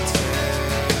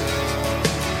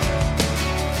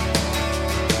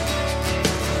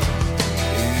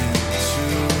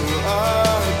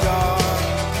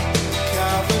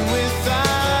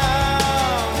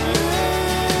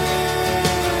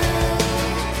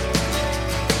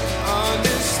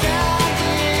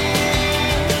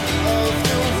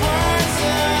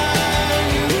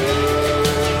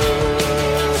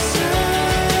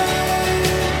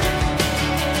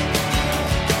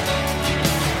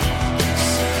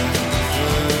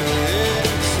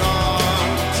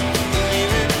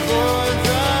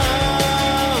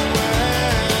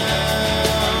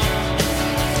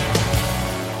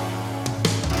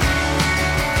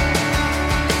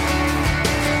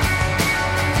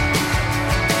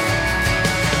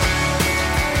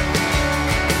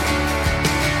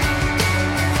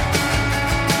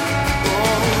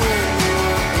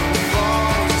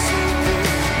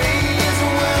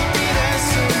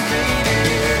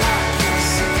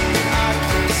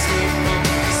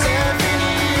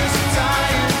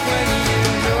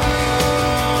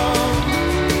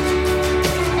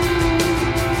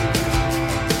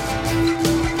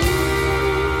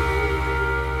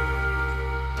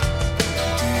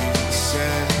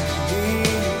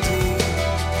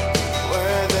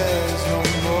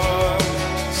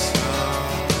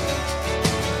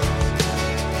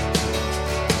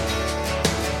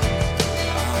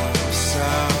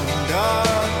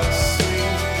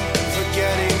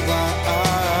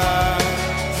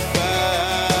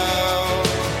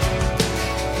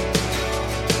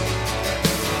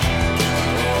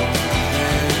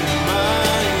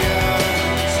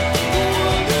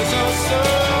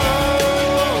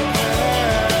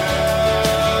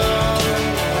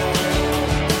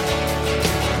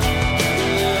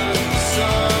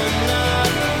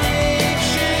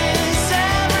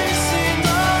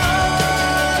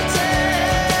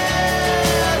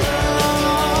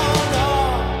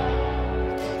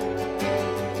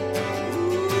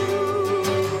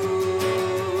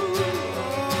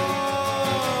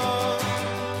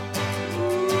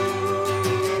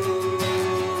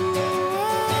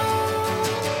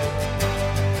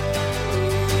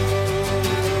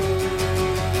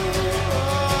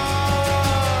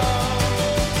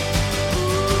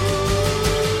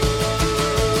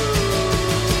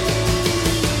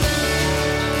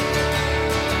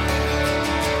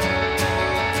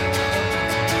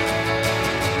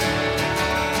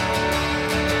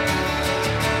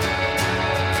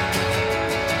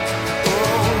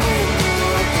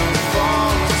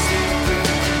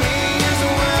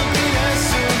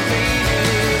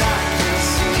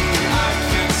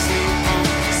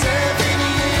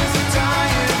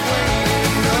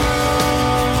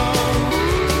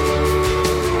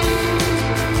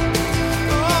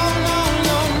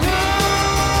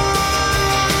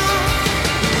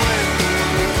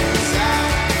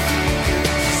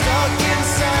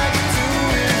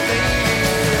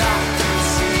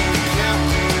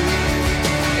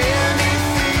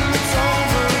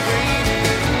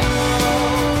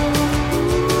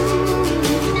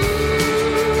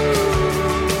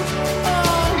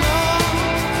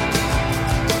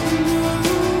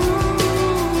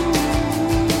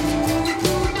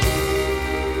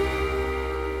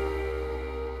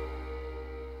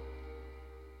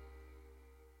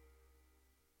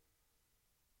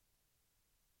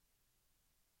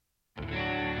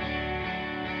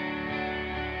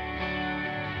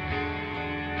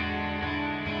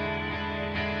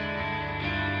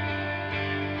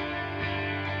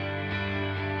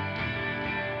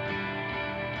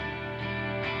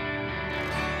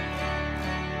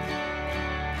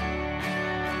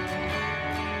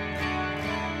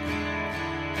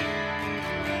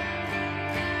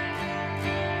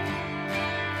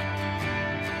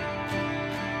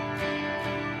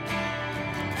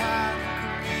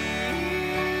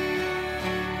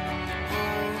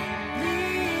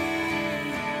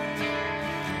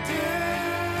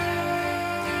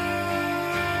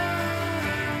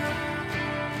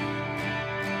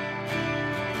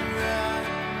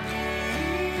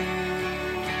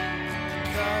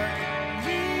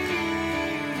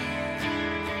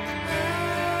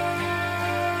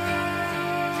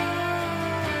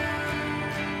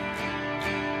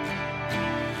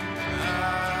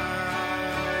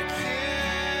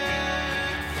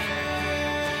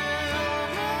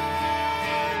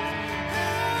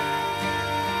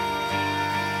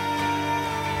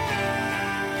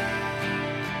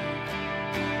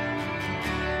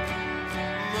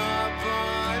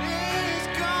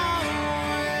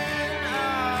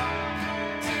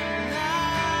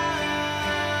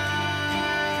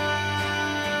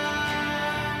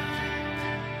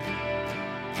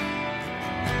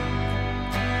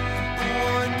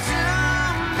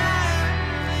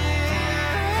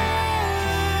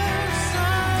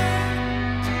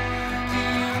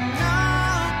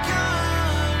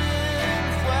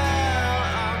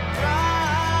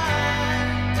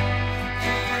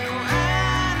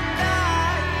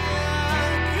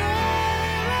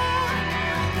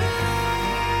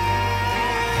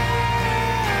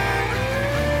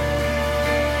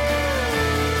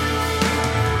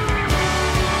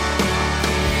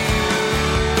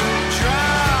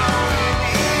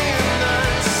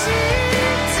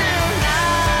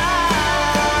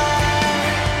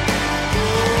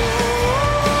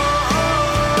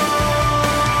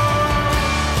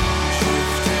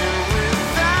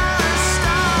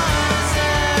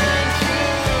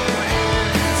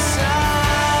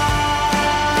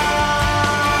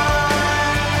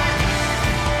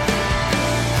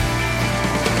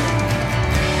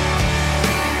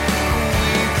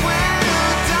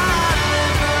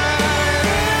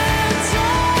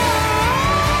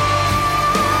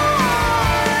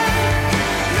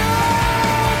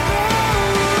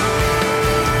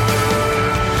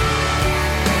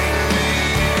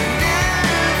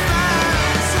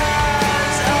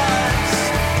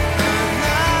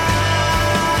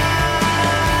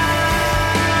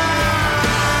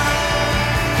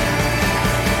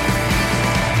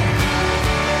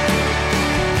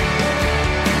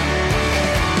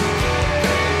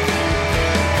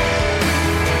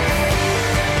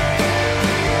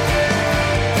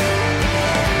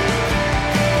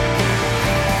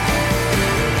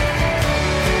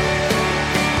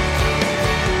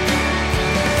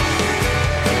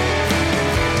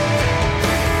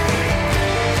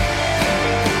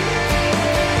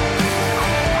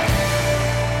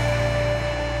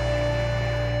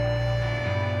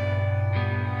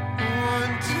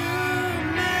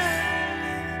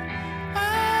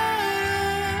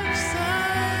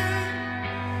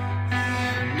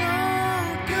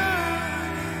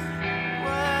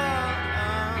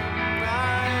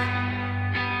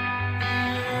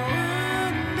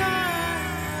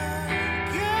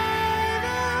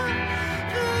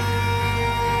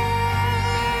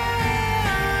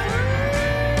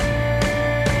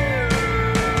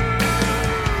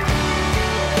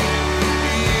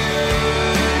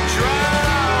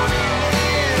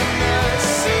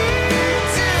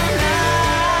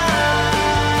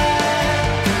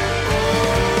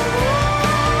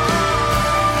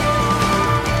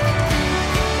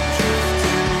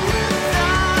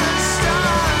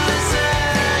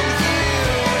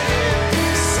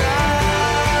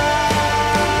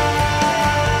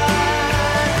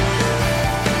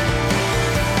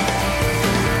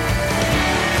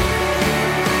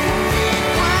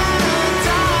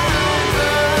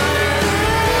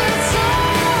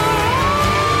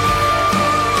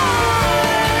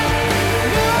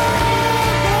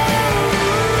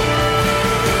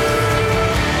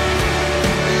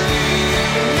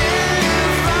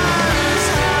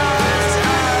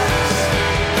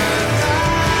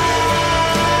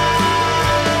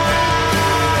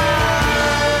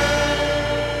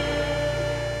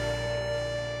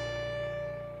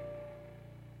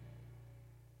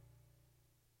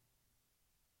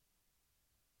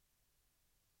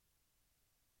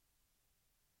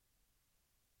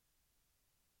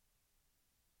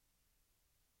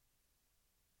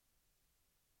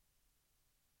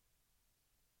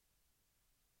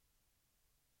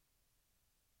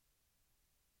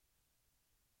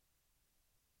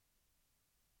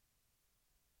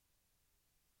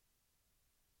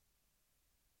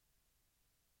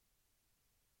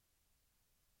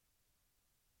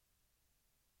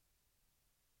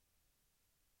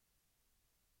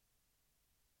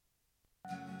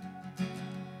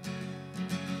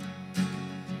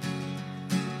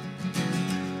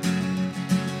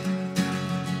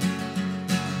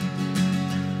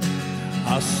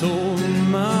sold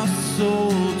my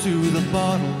soul to the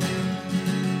bottle.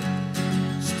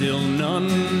 Still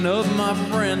none of my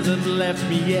friends have left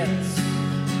me yet.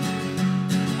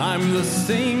 I'm the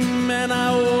same man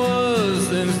I was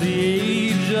since the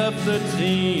age of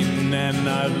 13, and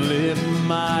I've lived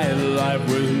my life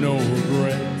with no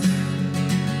regrets.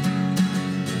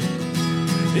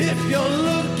 If you're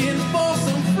looking for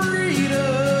some freedom,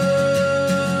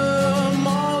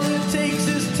 all it takes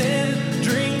is 10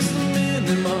 drinks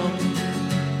minimum.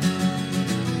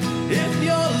 If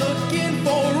you're looking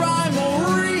for rhyme or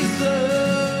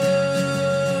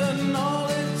reason, all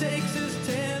it takes is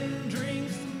 10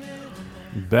 drinks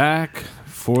minimum. Back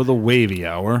for the wavy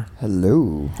hour.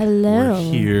 Hello. Hello. We're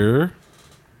here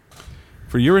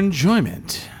for your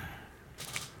enjoyment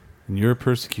and your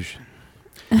persecution.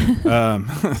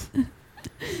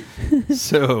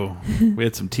 So we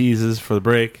had some teases for the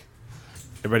break.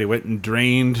 Everybody went and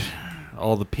drained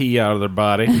all the pee out of their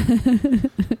body.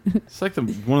 It's like one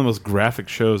of the most graphic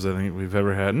shows I think we've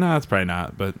ever had. No, it's probably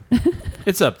not, but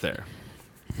it's up there.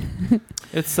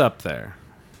 It's up there.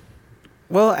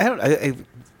 Well, I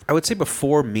would say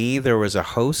before me there was a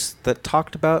host that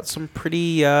talked about some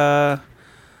pretty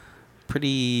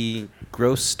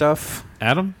gross stuff.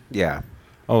 Adam? Yeah.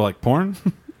 Oh, like porn?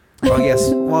 Well,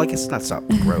 I guess it's not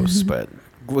gross, but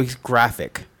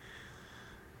graphic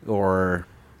or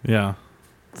Yeah.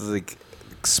 like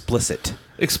explicit.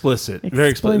 Explicit. Very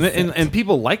explicit. Explicit. And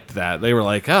people liked that. They were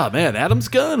like, oh, man, Adam's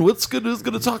Gunn. Who's going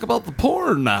to talk about the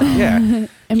porn now? Yeah.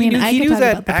 I mean, I he could knew talk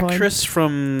that about the porn. actress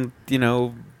from,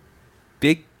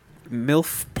 Big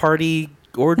MILF Party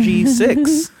Orgy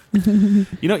 6. You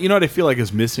know what I feel like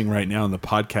is missing right now in the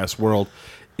podcast world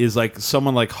is like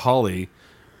someone like Holly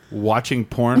watching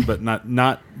porn, but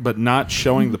not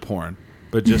showing the porn,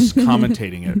 but just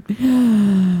commentating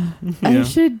it. I Yeah.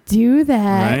 should do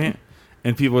that. Right?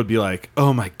 And people would be like,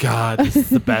 "Oh my god, this is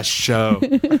the best show."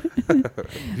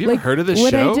 Have you ever heard of this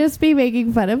would show? I just be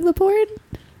making fun of the porn?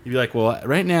 You'd be like, "Well,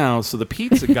 right now, so the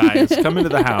pizza guy has come into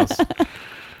the house.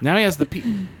 Now he has the pizza.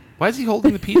 Why is he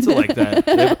holding the pizza like that?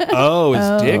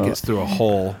 His dick is through a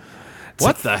hole.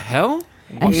 What the hell?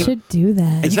 I should do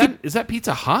that. Is that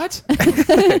pizza hot?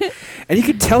 And you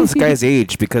can tell this guy's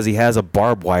age because he has a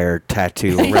barbed wire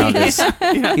tattoo around his.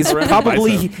 He's around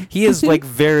probably the bicep. he is like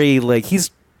very like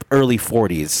he's early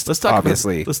 40s.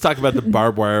 Obviously. Let's talk about the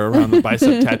barbed wire around the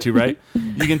bicep tattoo, right?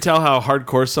 You can tell how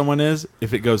hardcore someone is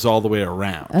if it goes all the way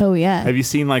around. Oh, yeah. Have you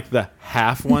seen like the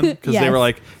half one? Because they Yes. were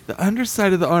like, the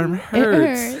underside of the arm It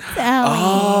hurts. hurts.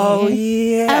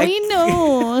 Owie. yeah. Owie,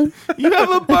 no. You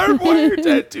have a barbed wire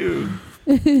tattoo.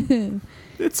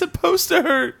 It's supposed to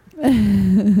hurt.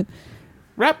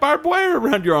 Wrap barbed wire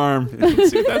around your arm.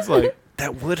 See what that's like.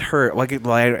 That would hurt. Like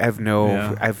I have no.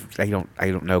 Yeah. I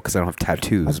don't know because I don't have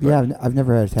tattoos. I've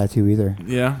never had a tattoo either.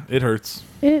 Yeah, it hurts.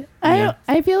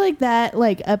 I feel like that,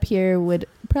 like, up here would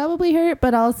probably hurt,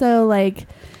 but also, like,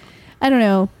 I don't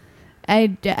know.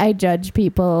 I judge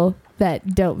people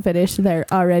that don't finish their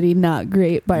already not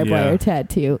great barbed Yeah. wire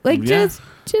tattoo. Like, Yeah. just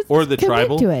Or the commit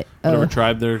tribal. to it. Whatever Oh,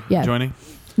 tribe they're Yeah. joining.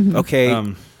 Okay,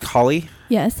 Um, Holly,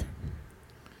 yes.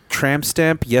 tramp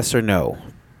stamp, yes or no?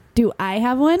 Do I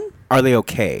have one? Are they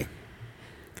okay?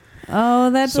 Oh,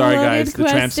 that's Sorry, a loaded guys. The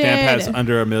tramp stamp has question.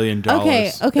 under $1 million.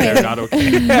 Okay. They're not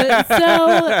okay.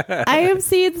 So I have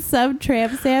seen some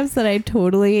tramp stamps that I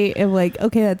totally am like,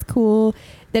 okay, that's cool.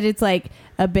 That it's like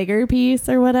a bigger piece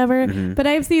or whatever. Mhm. But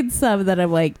I've seen some that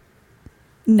I'm like,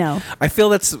 no. I feel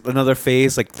that's another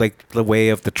phase, like the way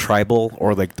of the tribal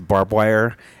or like the barbed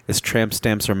wire, is tramp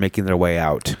stamps are making their way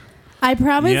out. I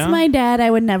promised Yeah? my dad I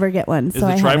would never get one. Is So the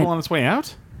I tribal haven't. on its way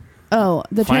out? Oh,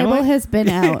 the Finally? tribal has been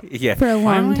out Yeah. for a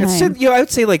long Finally? It's, time. I would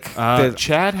say like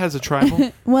Chad has a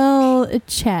tribal. Well,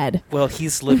 Chad. well,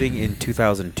 he's living in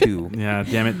 2002. Yeah,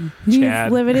 damn it, He's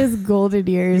Chad. living his golden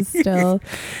years still.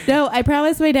 No, I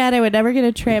promised my dad I would never get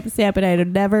a tramp stamp and I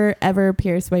would never, ever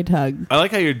pierce my tongue. I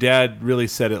like how your dad really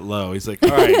set it low. He's like, all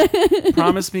right,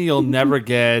 promise me you'll never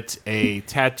get a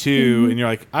tattoo. And you're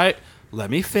like, let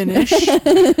me finish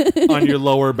on your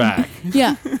lower back.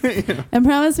 Yeah. And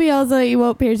promise me also you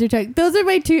won't pierce your tongue. Those are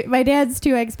my dad's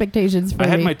two expectations for I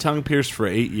had me. my tongue pierced for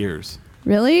 8 years.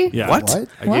 Really? Yeah. What? What?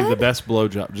 I gave the What? best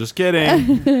blowjob. Just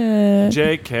kidding.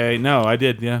 JK. No, I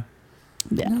did, yeah.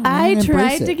 I embrace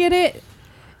tried it. to get it.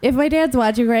 If my dad's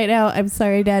watching right now, I'm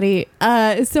sorry, Daddy.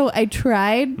 So I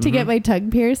tried to get my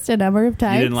tongue pierced a number of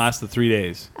times. You didn't last the 3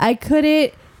 days. I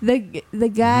couldn't. The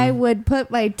guy would put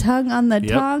my tongue on the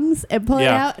Yep. tongs and pull it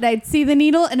Yeah. out, and I'd see the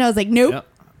needle, and I was like, nope, Yep.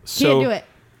 can't do it.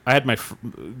 I had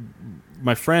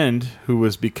my friend who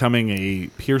was becoming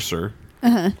a piercer.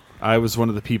 Uh-huh. I was one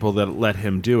of the people that let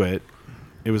him do it.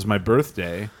 It was my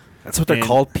birthday, That's what they're And-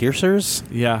 called, piercers?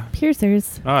 Yeah.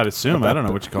 Piercers. Oh, I'd assume. I don't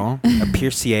know what you call them. A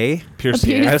piercier?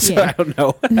 Piercier. pierce- Yeah. I don't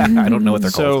know. I don't know what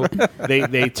they're So called.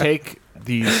 they take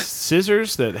these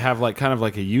scissors that have like kind of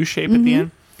like a U shape at the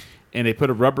end, and they put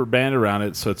a rubber band around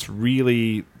it, so it's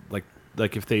really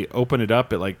like if they open it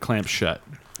up, it like clamps shut.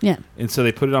 Yeah. And so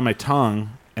they put it on my tongue,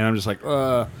 and I'm just like,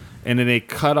 and then they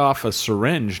cut off a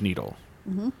syringe needle,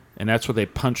 and that's what they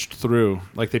punched through.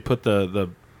 Like they put the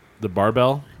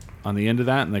barbell on the end of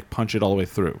that, and they punch it all the way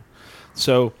through.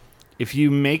 So if you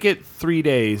make it 3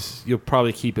 days, you'll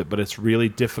probably keep it, but it's really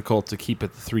difficult to keep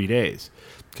it the 3 days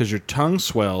because your tongue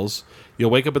swells. You'll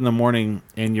wake up in the morning,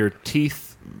 and your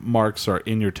teeth marks are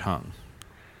in your tongue.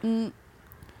 Yeah.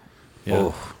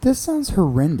 Oh. This sounds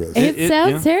horrendous. It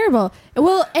sounds yeah. terrible.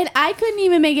 Well, and I couldn't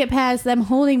even make it past them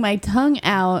holding my tongue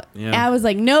out. Yeah. I was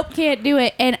like, nope, can't do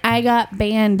it. And I got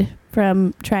banned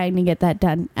from trying to get that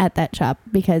done at that shop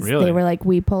because Really? they were like,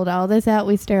 we pulled all this out,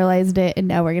 we sterilized it, and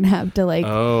now we're going to have to like.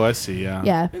 Oh, I see. Yeah.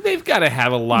 Yeah. They've got to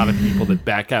have a lot of people that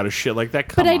back out of shit like that.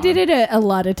 Come But I did on. it a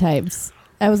lot of times.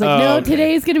 I was like, Oh, no, okay.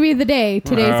 today's going to be the day.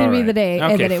 Today's going to be Alright. the day.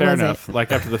 Okay, and then it fair wasn't. enough.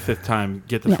 Like after the 5th time,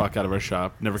 get the Yeah. fuck out of our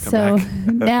shop. Never come So back.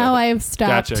 now I've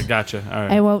stopped. Gotcha. All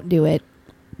right. I won't do it.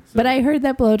 But I heard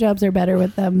that blowjobs are better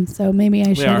with them, so maybe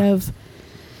I should are. have.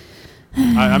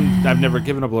 I've never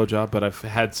given a blowjob, but I've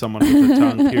had someone with a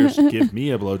tongue pierced give me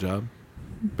a blowjob.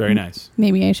 Very nice.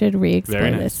 Maybe I should re-explore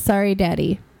Very nice. this. Sorry,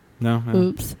 Daddy. No.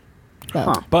 Oops.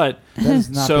 Well, Huh. But That has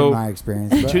not So- been my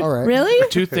experience. But Two- all right. Really?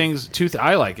 two things.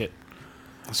 I like it.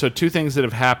 So 2 things that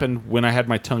have happened when I had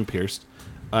my tongue pierced.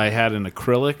 I had an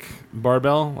acrylic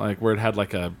barbell, like where it had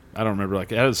like a, I don't remember,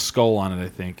 like it had a skull on it, I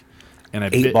think. And I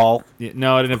 8 ball. Yeah,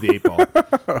 no, I didn't have the 8 ball,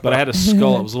 but I had a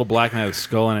skull. It was a little black, and I had a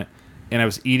skull in it. And I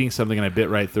was eating something, and I bit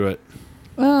right through it.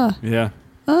 Ugh. Yeah,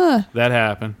 Ugh. that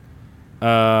happened.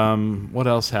 What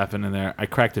else happened in there? I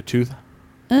cracked a tooth.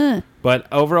 But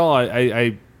overall,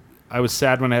 I was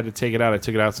sad when I had to take it out. I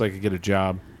took it out so I could get a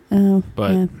job. Oh.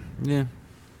 But yeah.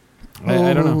 yeah,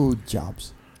 I don't know. Oh,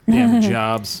 jobs. Damn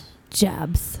jobs.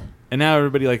 Jobs. And now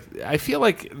everybody I feel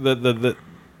like the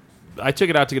I took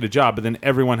it out to get a job, but then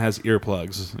everyone has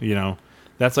earplugs. You know,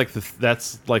 that's like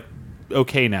that's like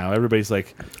okay now. Everybody's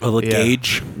like Oh, the yeah,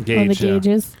 gauge. On the gauge, yeah.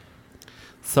 gauges.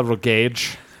 Several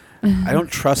gauge I don't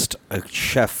trust a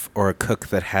chef or a cook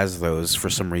that has those for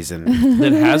some reason.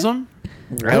 that has them.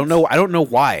 I don't know. I don't know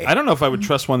why. I don't know if I would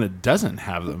trust one that doesn't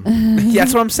have them. Yeah,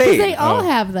 that's what I'm saying. They all Oh.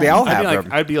 have them. They all I'd be have like,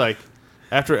 them. I'd be like,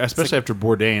 especially after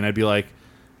Bourdain, I'd be like,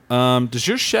 does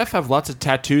your chef have lots of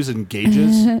tattoos and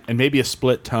gauges and maybe a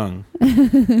split tongue?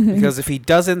 Because if he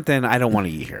doesn't, then I don't want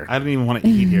to eat here. I don't even want to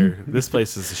eat here. This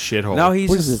place is a shithole. No, he's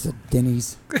What is just. this? A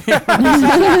Denny's?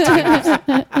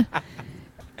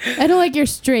 I don't like your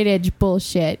straight edge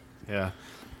bullshit. Yeah.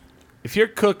 If your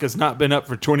cook has not been up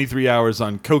for 23 hours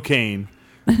on cocaine,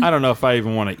 I don't know if I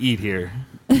even want to eat here.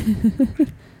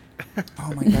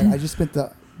 Oh my god! I just spent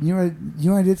the. You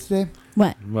know what I did today?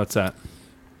 What? What's that?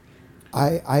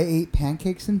 I ate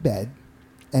pancakes in bed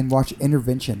and watched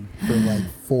Intervention for like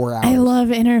 4 hours. I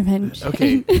love intervention.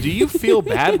 Okay. Do you feel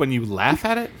bad when you laugh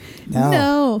at it?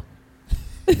 No.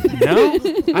 No?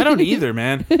 I don't either,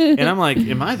 man. And I'm like,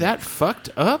 am I that fucked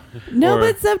up? No, Or-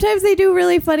 but sometimes they do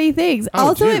really funny things. Oh,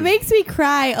 Also, dude. it makes me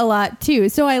cry a lot too.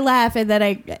 So I laugh and then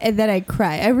I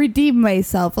cry. I redeem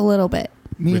myself a little bit.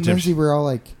 Me and Redemption. Lindsay were all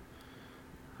like,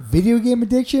 "Video game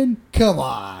addiction? Come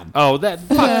on!" Oh, that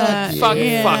fuck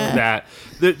yeah.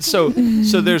 that. So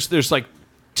there's like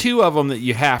 2 of them that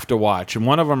you have to watch, and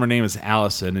one of them, her name is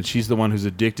Allison, and she's the one who's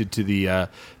addicted to the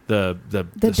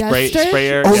spray duster?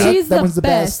 sprayer. Oh, Yeah. She's that the one's the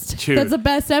best. Dude. That's the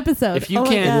best episode. If you oh my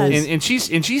can't, gosh.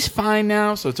 and she's fine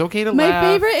now, so it's okay to My laugh.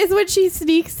 favorite is when she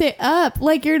sneaks it up.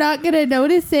 Like you're not gonna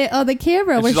notice it on the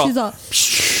camera And where she's she's all- all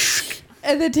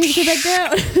and then takes it back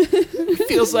down.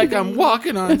 Feels like I'm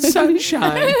walking on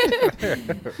sunshine.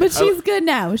 But she's good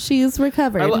now. She's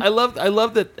recovered. I love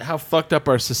that how fucked up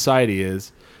our society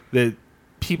is. That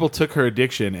people took her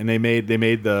addiction and they made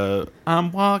the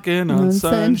 "I'm walking on On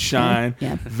sunshine" sunshine.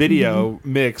 Yeah. video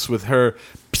mix with her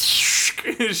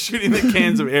shooting the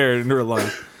cans of air into her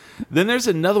lungs. Then there's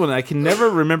another one I can never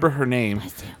remember her name,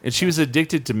 and she was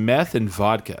addicted to meth and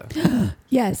vodka,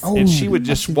 Yes. Oh, and she would I've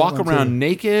just seen that walk one, around too.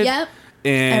 naked. Yep.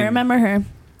 And I remember her.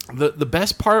 the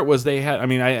best part was they had. I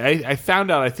mean, I found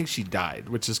out. I think she died,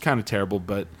 which is kind of terrible.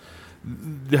 But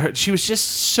she was just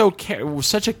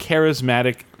such a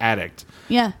charismatic addict.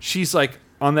 Yeah. She's like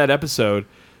on that episode.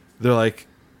 They're like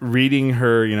reading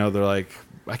her. You know, they're like,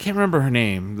 I can't remember her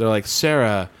name. They're like,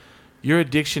 Sarah, your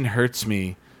addiction hurts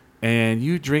me, and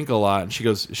you drink a lot. And she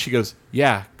goes,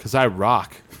 yeah, because I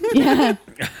rock. Yeah.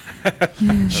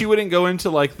 She wouldn't go into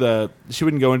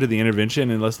the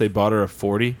intervention unless they bought her a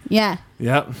 40. Yeah.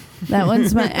 Yep. That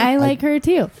one's I like her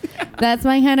too. That's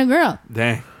my kind of girl.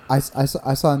 Dang. I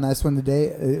saw a nice one today.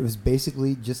 It was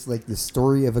basically just like the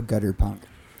story of a gutter punk.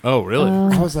 Oh, really?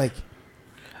 I was like,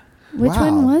 Which wow,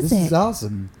 one was this it? is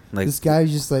awesome. Like- This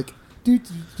guy's just like,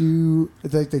 It's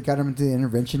like they got him into the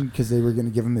intervention because they were going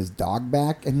to give him his dog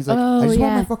back. And he's like, Oh, I just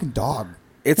want yeah. my fucking dog.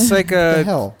 It's like The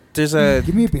hell? there's a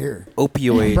Give me a beer. I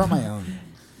opioid. brought my own.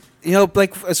 You know,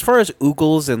 like as far as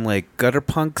oogles and like gutter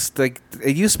punks, like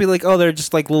it used to be like, oh, they're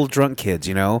just like little drunk kids,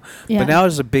 you know. Yeah. But now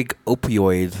there's a big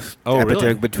opioid epidemic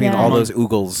really? between Yeah. all those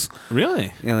oogles.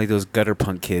 Really? You know, like those gutter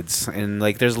punk kids, and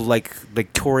like there's like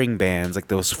touring bands, like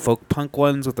those folk punk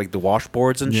ones with like the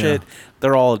washboards and Yeah. shit.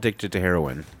 They're all addicted to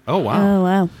heroin. Oh, wow. Oh,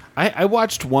 wow. I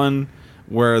watched one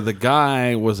where the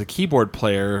guy was a keyboard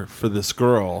player for this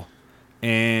girl,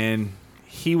 and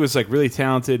he was like really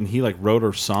talented, and he like wrote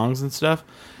her songs and stuff.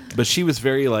 But she was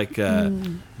very like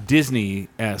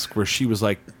Disney-esque, where she was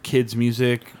like kids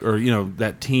music or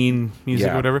that teen music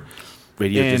Yeah. or whatever.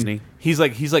 Radio And Disney. He's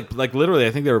like literally.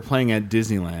 I think they were playing at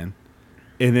Disneyland,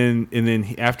 and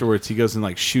then afterwards he goes and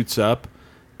like shoots up,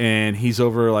 and he's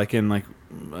over like in like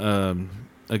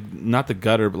not the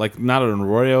gutter, but like not an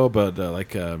arroyo, but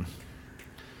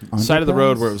side of the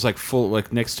road where it was like full,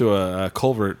 like next to a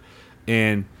culvert,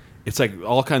 and it's like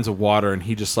all kinds of water, and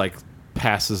he just like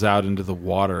passes out into the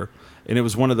water. And it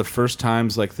was one of the first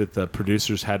times like that the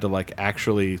producers had to like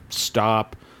actually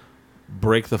stop,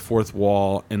 break the fourth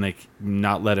wall, and like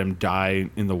not let him die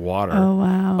in the water. Oh,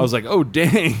 wow. I was like, oh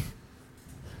dang,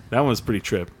 that one was pretty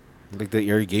trip. Like the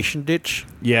irrigation ditch.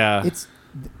 Yeah. It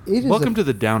is Welcome to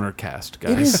the Downer Cast, it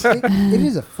guys. is, it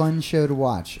is a fun show to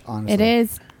watch, honestly. It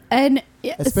is. And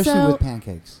Especially with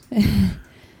pancakes.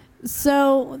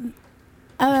 So,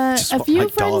 Just a want few my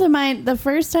friends dollop. of mine, the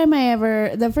first time I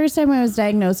was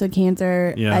diagnosed with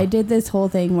cancer, Yeah. I did this whole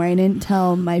thing where I didn't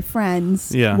tell my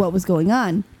friends Yeah. what was going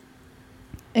on.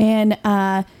 And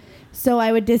so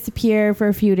I would disappear for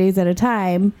a few days at a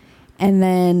time, and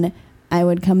then I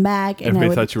would come back, and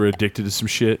Everybody thought you were addicted to some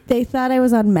shit. they thought I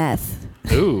was on meth.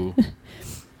 Ooh.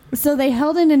 So they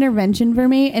held an intervention for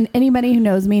me, and anybody who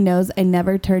knows me knows I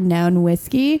never turn down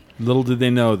whiskey. Little did they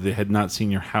know they had not seen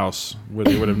your house, where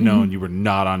they would have known you were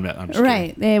not on meth. I'm just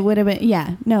Right. It would have been,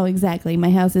 yeah, no, exactly.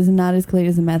 My house is not as clean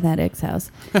as a meth addict's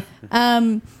house.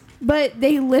 But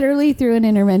they literally threw an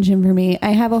intervention for me.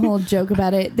 I have a whole joke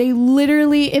about it. They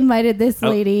literally invited this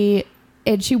lady,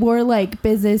 and she wore like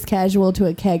business casual to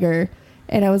a kegger.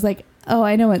 And I was like, oh,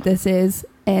 I know what this is.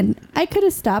 And I could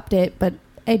have stopped it, but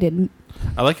I didn't.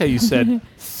 I like how you said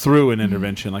through an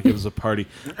intervention like it was a party.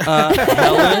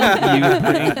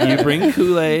 Helen, you bring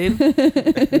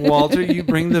Kool-Aid. Walter, you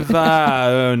bring the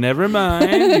vibe. Oh, never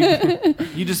mind.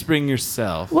 You just bring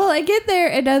yourself. Well, I get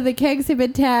there, and the kegs had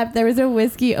been tapped. There was a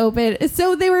whiskey open.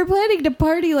 So they were planning to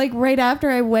party like right after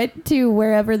I went to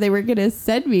wherever they were going to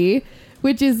send me,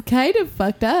 which is kind of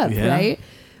fucked up, Yeah. right?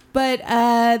 But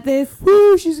this...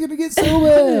 Woo, she's going to get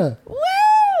sober.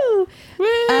 Woo!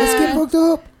 Let's get hooked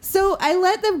up. So I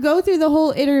let them go through the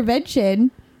whole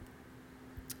intervention.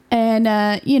 And,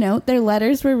 their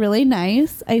letters were really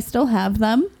nice. I still have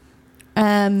them.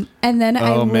 And then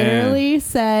I Oh, man. literally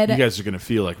said... You guys are going to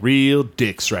feel like real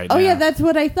dicks right now. Oh, yeah, that's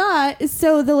what I thought.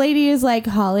 So the lady is like,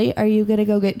 Holly, are you going to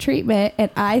go get treatment?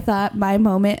 And I thought my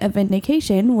moment of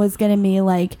vindication was going to be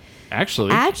like,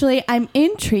 actually, I'm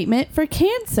in treatment for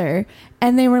cancer.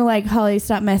 And they were like, Holly,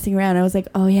 stop messing around. I was like,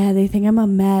 oh, yeah, they think I'm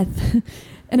on meth.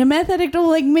 And a meth addict will,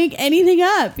 like, make anything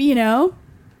up, you know?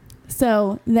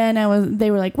 So then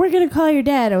they were like, we're going to call your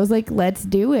dad. I was like, let's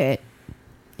do it.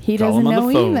 He Call doesn't him on know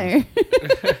the phone.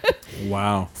 either.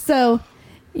 Wow. So,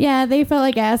 yeah, they felt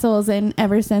like assholes. And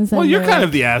ever since then, Well, you're they're kind like-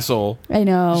 of the asshole. I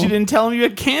know. She didn't tell him you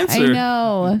had cancer. I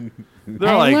know. They're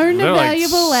I like, learned a they're like,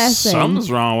 valuable lesson.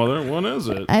 Something's wrong with her. What is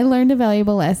it? I learned a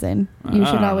valuable lesson. You I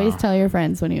should don't always know. tell your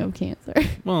friends when you have cancer.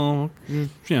 Well,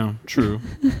 true.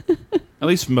 At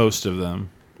least most of them.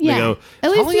 Yeah, They go,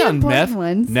 at least "Holly the on important meth?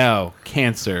 ones." No,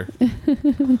 cancer.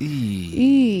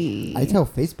 Eee. I tell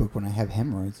Facebook when I have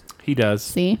hemorrhoids He does.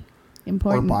 See?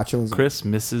 Important. or botulism. Chris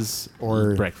misses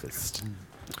Or- breakfast.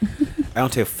 I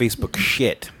don't tell Facebook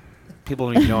shit. People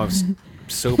don't even know I'm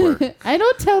sober. I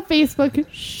don't tell Facebook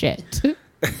shit.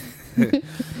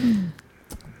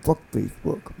 Fuck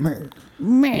Facebook. Man.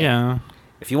 Meh. Yeah.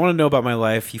 If you want to know about my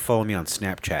life, you follow me on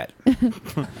Snapchat.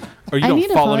 Or you I need don't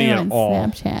to follow me you at on all.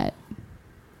 Snapchat.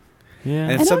 Yeah.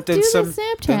 And I don't do the and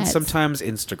Snapchat. sometimes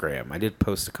Instagram. I did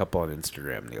post a couple on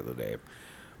Instagram the other day.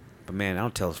 But man, I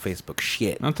don't tell Facebook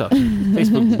shit. I'll tell you.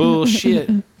 Facebook bullshit.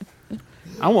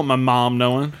 I want my mom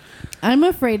knowing. I'm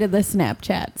afraid of the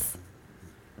Snapchats.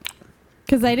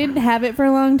 Because I didn't have it for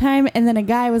a long time, and then a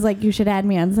guy was like, you should add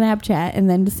me on Snapchat, and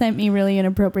then sent me really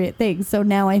inappropriate things. So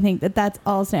now I think that that's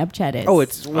all Snapchat is. Oh,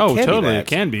 it's Oh, can be totally. that. It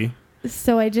can be.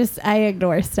 So I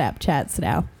ignore Snapchats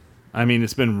now. I mean,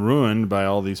 it's been ruined by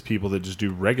all these people that just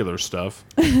do regular stuff.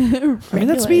 I mean, that's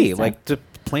Regular me, stuff. like the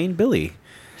plain Billy.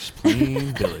 Just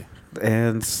plain Billy.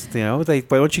 And why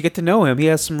don't you get to know him? He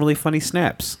has some really funny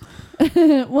snaps.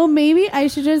 Well, maybe I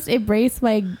should just embrace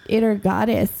my inner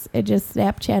goddess and just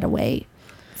Snapchat away.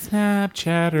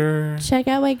 Snapchatter. Check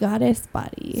out my goddess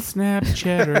body.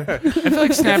 Snapchatter. I feel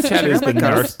like Snapchat is the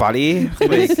narcissist. buddy.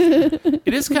 Like,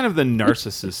 It is kind of the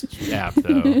narcissist app,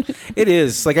 though. it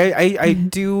is. Like I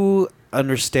do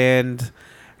understand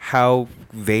how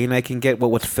vain I can get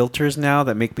with filters now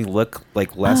that make me look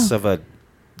like less of a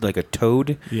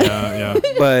toad. Yeah.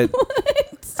 But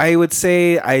I would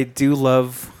say I do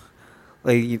love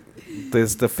like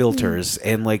the filters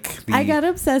and like the I got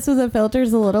obsessed with the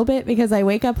filters a little bit because I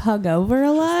wake up hungover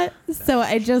a lot. So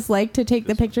I just like to take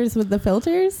the pictures with the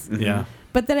filters. Yeah.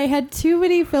 But then I had too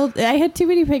many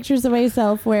pictures of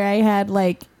myself where I had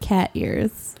like cat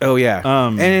ears. Oh yeah,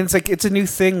 Um, and it's like it's a new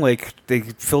thing. Like the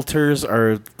filters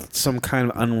are some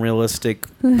kind of unrealistic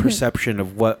perception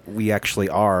of what we actually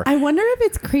are. I wonder if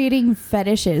it's creating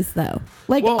fetishes though.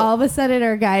 Like Well- all of a sudden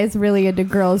are guys really into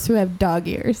girls who have dog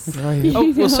ears? Right.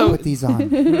 Oh, well, so Put these on.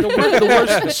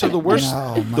 the worst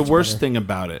No, the much worst better. thing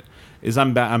about it is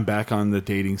I'm back on the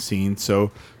dating scene.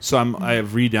 So I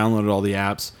have re-downloaded all the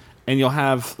apps, and you'll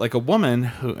have like a woman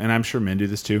who, and I'm sure men do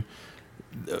this too.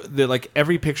 That like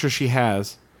every picture she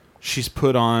has, she's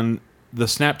put on the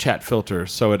Snapchat filter,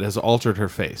 so it has altered her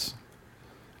face,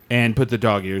 and put the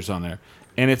dog ears on there,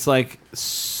 and it's like,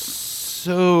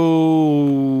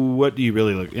 so what do you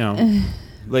really look? You know,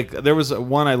 like there was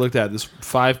one I looked at. This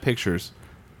 5 pictures,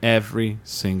 every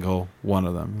single one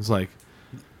of them. It's like,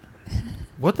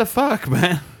 what the fuck,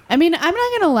 man? I mean, I'm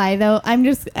not gonna lie though. I'm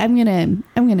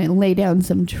gonna lay down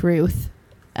some truth.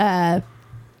 I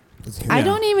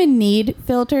don't even need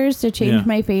filters to change Yeah.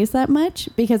 my face that much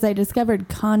because I discovered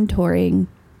contouring.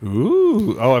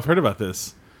 Ooh, oh, I've heard about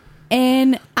this.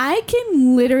 And I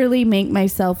can literally make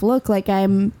myself look like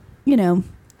I'm,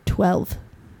 12.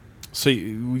 So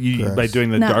you Gross. by doing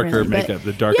the Not darker really, but- makeup,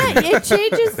 the darker. Yeah, it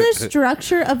changes the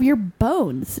structure of your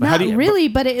bones. But how Not do you- really,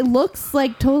 but it looks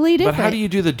like totally But different. how do you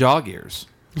do the dog ears?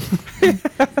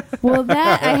 Well,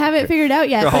 that I haven't figured out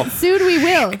yet, but soon we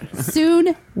will.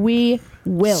 Soon we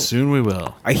will. Soon we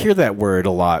will. I hear that word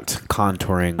a lot.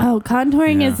 Contouring. Oh,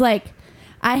 contouring Yeah. is like,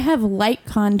 I have light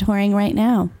contouring right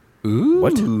now. Ooh,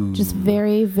 What? Just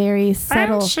very, very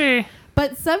subtle.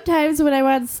 But sometimes when I'm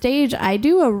on stage, I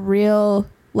do a real,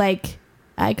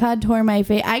 I contour my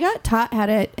face. I got taught how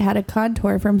to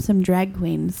contour from some drag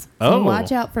queens. So Oh.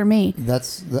 watch out for me.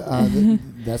 That's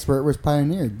that's where it was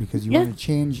pioneered because you Yeah. want to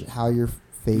change how your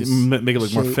face Make it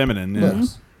look more shape feminine. Yeah.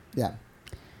 looks. Yeah.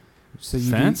 So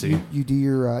you Fancy. you do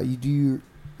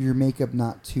your makeup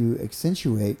not to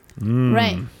accentuate Mm.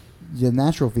 Right. the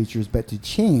natural features, but to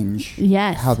change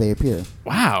Yes. how they appear.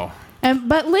 Wow.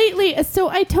 But lately, so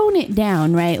I tone it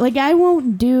down, right? Like I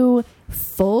won't do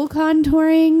full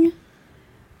contouring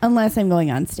unless I'm going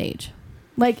on stage.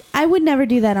 Like I would never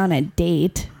do that on a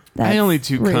date. I only That's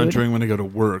do rude. contouring when I go to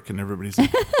work, and everybody's like,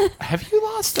 "Have you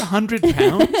lost 100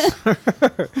 pounds?"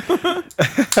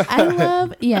 I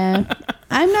love, yeah.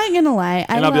 I'm not gonna lie.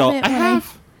 I and I'll love be all, it "I when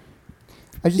have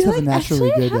I just You're have a like,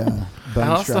 naturally actually, good I bone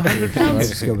lost structure. 100 so pounds. let's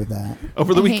just go with that.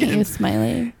 over the I hate you, weekend."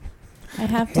 Smiley. I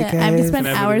have to. Hey, I have to guys. spend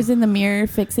Can I hours in the mirror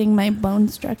fixing my bone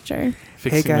structure. Hey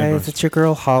Fixing my guys, bones. it's your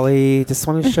girl Holly. Just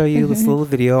want to show you this little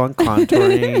video on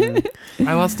contouring.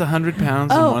 I lost 100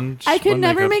 pounds in Oh, one. I could one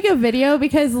never makeup. make a video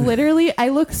because literally I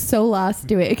look so lost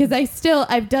doing it because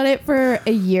I've done it for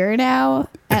a year now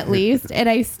at least, and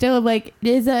I still am like,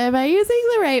 am I using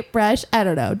the right brush? I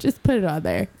don't know. Just put it on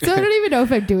there. So I don't even know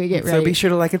if I'm doing it right. So be sure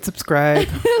to like and subscribe.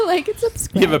 like it's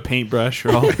subscribe. You have a paintbrush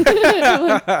or all.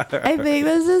 I think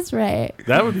this is right.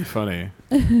 That would be funny.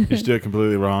 You should do it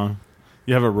completely wrong.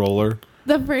 You have a roller.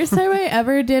 The first time I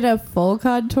ever did a full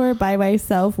contour by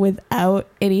myself without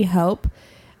any help,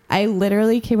 I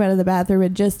literally came out of the bathroom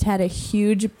and just had a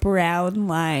huge brown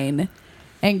line.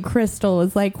 And Crystal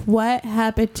was like, "What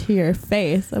happened to your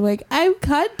face?" I'm like, "I'm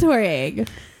contouring."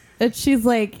 And she's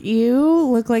like, "You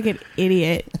look like an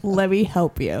idiot. Let me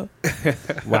help you."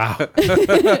 Wow.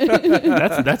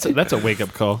 that's a wake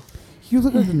up call. You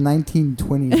look like a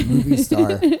 1920s movie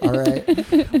star. All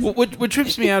right. What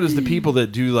trips me out is the people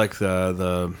that do like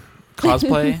the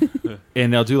cosplay,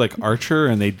 and they'll do like Archer,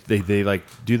 and they like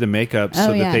do the makeup so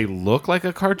Oh, yeah. that they look like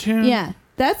a cartoon. Yeah.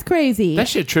 That's crazy. That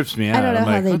shit trips me out. I don't know I'm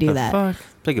how like, they what do the that. Fuck?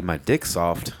 To get my dick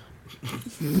soft.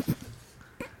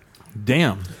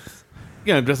 Damn.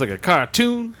 You're gonna dress like a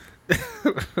cartoon.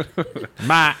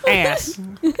 My ass.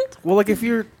 Well, like if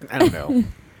you're, I don't know,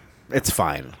 it's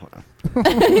fine. I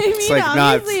mean, like not-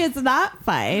 obviously it's not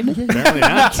fine. Apparently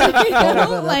not. You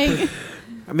know, like,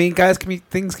 I mean,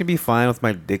 things can be fine with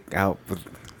my dick out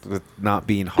with not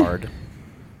being hard.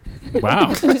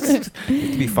 Wow. It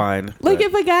can be fine. like but-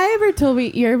 if a guy ever told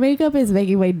me your makeup is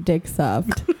making my dick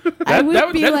soft, I would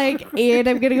that- be that- like, and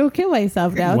I'm gonna go kill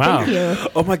myself now. Wow. Thank you.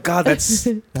 oh my god, that's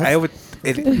I would.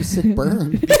 You said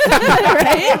burn.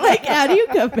 Right? Like, how do you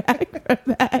come back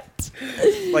from that?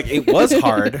 Like it was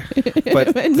hard,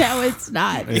 but But now it's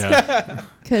not Yeah.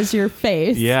 because your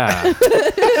face. Yeah.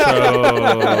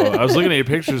 So I was looking at your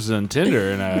pictures on Tinder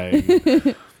and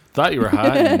I thought you were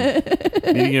hot. And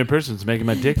meeting you in person is making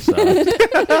my dick soft.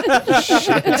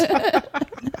 Shit.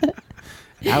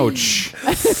 Ouch.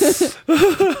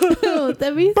 Oh,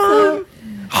 that'd be so.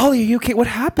 Holly, are you okay? What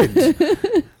happened?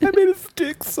 I made his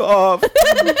dick soft.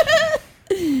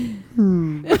 I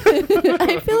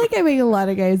feel like I make a lot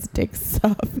of guys' dicks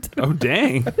soft Oh,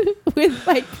 dang. with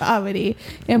my comedy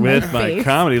and With my my face.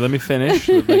 comedy. Let me finish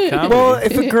with my comedy. Well,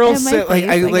 if a girl And my said like, face,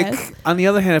 I I like. guess. On the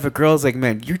other hand, if a girl's like,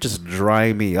 man, you're just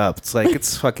drying me up. It's like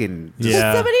it's fucking.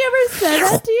 Yeah. Somebody ever said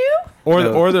that to you?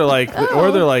 or they're like, Oh,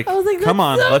 I was like, come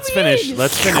on, that's so let's finish. mean."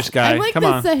 Let's finish, guy. I'm like Come the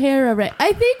on. Sahara, right?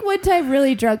 I think one time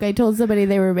really drunk, I told somebody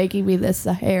they were making me the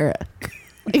Sahara.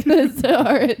 Like the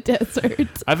Sahara Desert.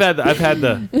 I've had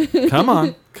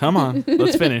the come on,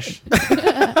 let's finish.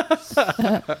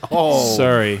 Oh,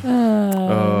 Sorry.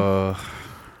 Well,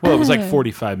 it was like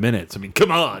 45 minutes. I mean,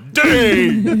 come on,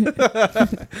 dang.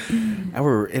 and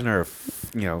we're in our,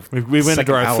 We went into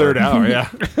second our hour. third hour, yeah.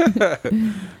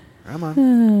 Come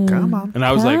on, come on. And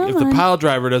I was like, if the Come on. pile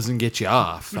driver doesn't get you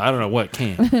off, I don't know what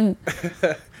can.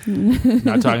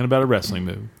 Not talking about a wrestling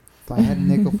move. If I had a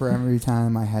nickel for every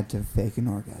time I had to fake an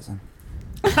orgasm.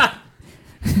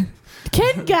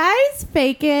 Can guys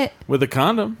fake it? With a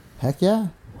condom. Heck yeah.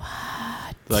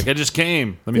 Like, I just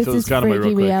came. Let me This throw this is condom away real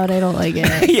freaking me quick. out. I don't like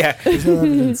it. Yeah. There's no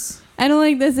evidence. I don't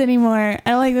like this anymore. I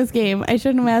don't like this game. I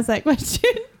shouldn't have asked that question.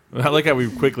 I like how we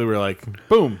quickly were like,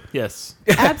 boom, yes.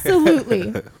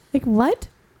 Absolutely. Like, what?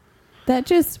 That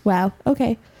just, wow.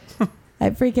 Okay.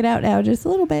 I'm freaking out now just a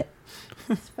little bit.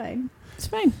 It's fine. It's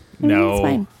fine. I mean, No. It's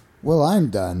fine. Well, I'm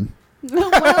done.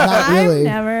 Well, Not really. I'm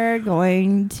never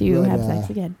going to But, have sex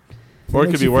again. If Or it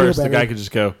makes could be you feel worse. The better. guy could just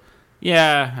go,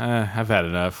 yeah, I've had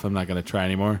enough. I'm not going to try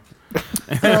anymore.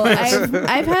 Well,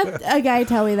 I've had a guy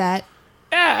tell me that.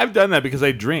 Yeah, I've done that because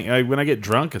I drink. When I get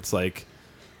drunk, it's like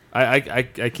I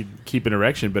can keep an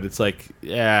erection, but it's like,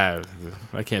 yeah,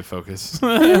 I can't focus.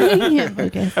 Can't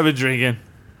focus. I've been drinking.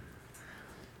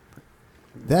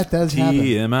 That does happen.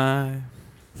 TMI.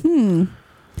 Hmm.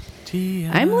 TMI.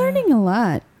 I'm learning a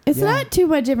lot. It's Yeah. not too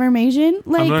much information.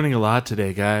 Like, I'm learning a lot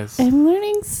today, guys. I'm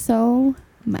learning so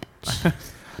much.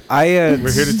 We're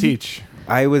We're here to teach.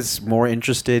 I was more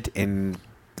interested in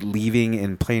leaving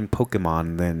and playing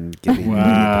Pokemon than getting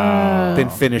Wow. than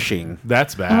finishing.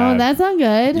 That's bad. Oh, that's not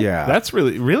good. Yeah. That's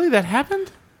really that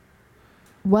happened?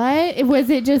 What? Was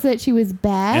it just that she was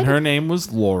bad? And her name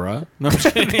was Laura. No, I'm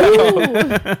just kidding.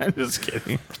 Ooh. I'm just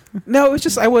kidding. No, it was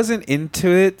just I wasn't into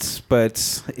it,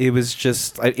 but it was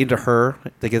just into her,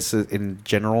 I guess, in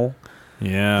general.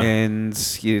 Yeah. And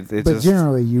it But just,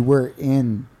 generally, you were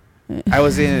in. I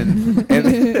was in,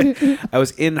 and I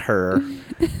was in her,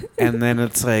 and then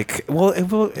it's like,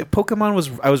 Pokemon was.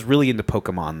 I was really into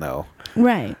Pokemon though,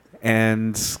 Right.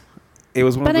 and it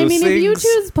was one But of I those mean, things. if you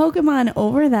choose Pokemon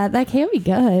over that can't be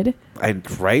good.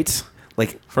 right,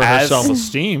 like For her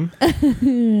self-esteem.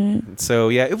 So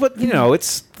yeah,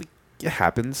 it's it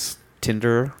happens.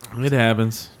 Tinder. It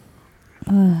happens.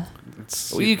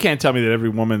 It's, Well, you can't tell me that every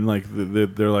woman, like,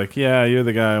 they're like, yeah, you're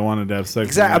the guy I wanted to have sex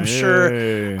Exactly. I'm with. sure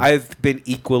Yay. I've been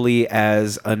equally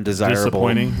as undesirable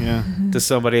Disappointing, yeah. to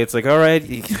somebody. It's like, all right,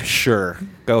 sure,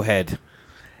 go ahead.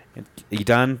 You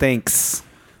done? Thanks.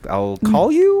 I'll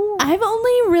call you. I've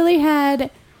only really had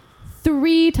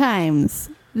 3 times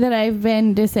that I've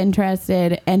been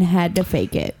disinterested and had to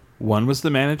fake it. One was the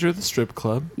manager of the strip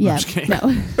club. I'm Yeah. just kidding. No.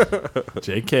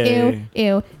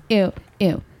 JK. Ew.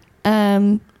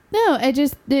 No,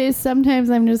 there's sometimes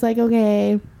I'm just like,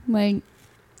 okay, like,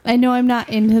 I know I'm not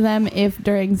into them if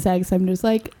during sex I'm just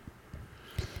like,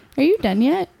 are you done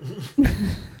yet?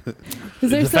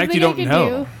 Is there The fact something you don't I could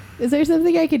know. do? Is there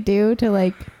something I could do to,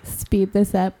 like, speed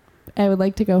this up I would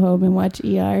like to go home and watch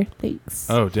ER. Thanks.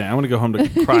 Oh, damn. I want to go home to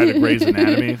cry to Grey's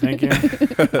Anatomy. Thank you.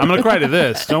 I'm going to cry to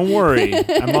this. Don't worry.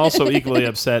 I'm also equally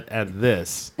upset at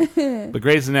this. But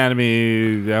Grey's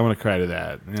Anatomy, I want to cry to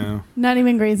that. You know? Not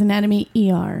even Grey's Anatomy,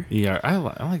 ER. ER.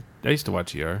 I used to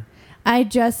watch ER. I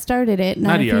just started it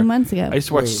not a ER. few months ago. I used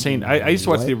to watch Wait, I used to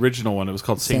watch what? the original one. It was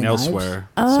called St. St. Ives? Elsewhere.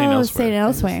 Oh, St.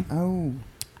 Elsewhere. Oh,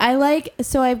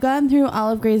 So I've gone through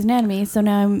all of Grey's Anatomy, so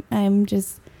now I'm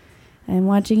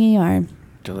watching ER.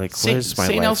 They're like, where's my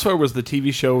St. life? Elsewhere was the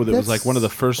TV show that was like That's- one of the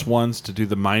first ones to do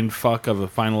the mind fuck of a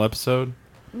final episode.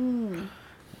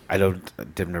 I don't.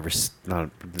 I've never.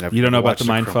 Never You don't know about watched the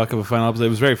mind Chrome. fuck of a final episode? It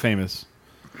was very famous.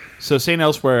 So St.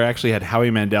 Elsewhere actually had Howie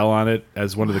Mandel on it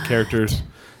as one of the characters,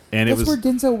 and that's it where was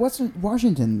Denzel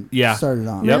Washington Yeah. started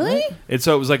on. Yep. Really? And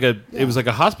so it was like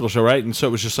a hospital show, right? And so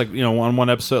it was just like, on one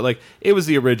episode, like it was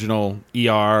the original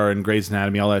ER and Grey's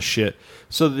Anatomy, all that shit.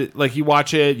 So like you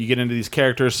watch it, you get into these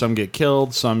characters, some get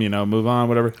killed, some move on,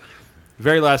 whatever.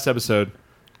 Very last episode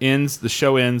ends, the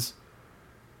show ends.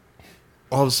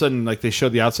 All of a sudden, like they show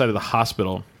the outside of the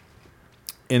hospital,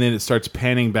 and then it starts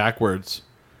panning backwards,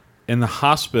 and the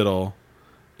hospital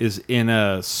is in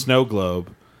a snow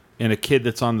globe. And a kid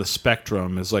that's on the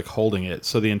spectrum is like holding it.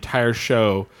 So the entire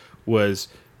show was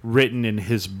written in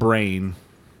his brain.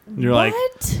 And you're like,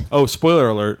 What? oh, spoiler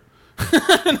alert. No,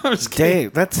 I'm just kidding. Dang,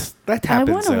 that I happens.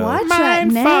 want to watch that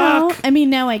Mind now. fuck. I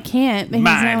mean, now I can't because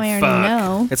now I Mind already fuck.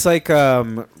 know. It's like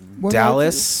Well,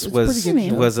 Dallas it's was pretty good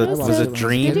show. was a I watched was a it when I was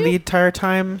dream kid. the entire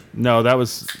time. No, that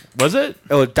was it?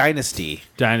 Oh, Dynasty.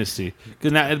 Dynasty.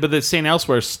 But the St.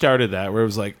 Elsewhere started that, where it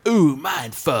was like, ooh,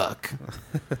 mind fuck.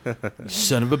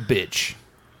 Son of a bitch.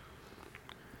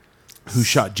 Who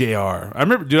shot JR? I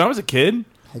remember, dude, I was a kid.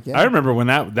 Heck yeah. I remember when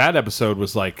that episode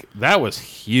was like, that was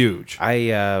huge.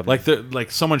 I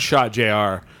Like someone shot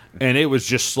JR, and it was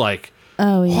just like,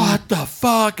 Oh yeah. what the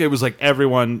fuck? It was like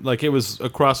everyone, like it was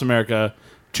across America,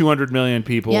 200 million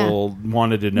people Yeah.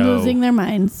 wanted to know. Losing their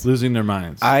minds. Losing their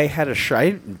minds. I had a shirt. I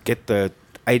didn't get the.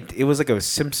 It was like a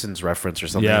Simpsons reference or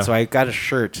something. Yeah. So I got a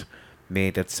shirt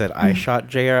made that said "I shot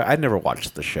Jr." I never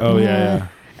watched the show. oh, yeah, Yeah. yeah.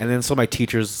 And then so my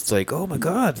teacher's like, "Oh my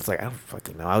god!" It's like I don't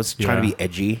fucking know. I was trying to Yeah. be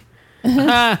edgy. You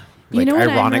Like, know what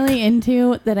ironic. I'm really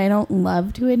into that I don't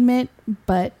love to admit,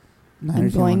 but I'm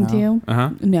going to?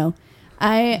 Uh-huh. No.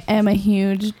 I am a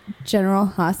huge General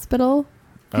Hospital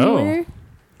Oh. viewer.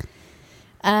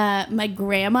 My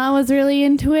grandma was really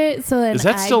into it, so then Is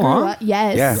that I still grew on? up-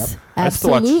 yes, Yeah. I still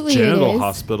watch absolutely. Genital it is.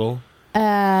 Hospital.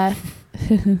 Oh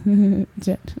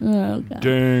god!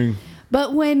 Dang.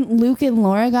 But when Luke and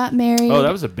Laura got married, Oh,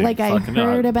 that was a big like I fucking-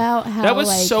 heard about how That was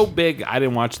like, so big. I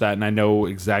didn't watch that, and I know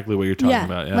exactly what you're talking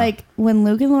about. Yeah. like when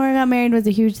Luke and Laura got married was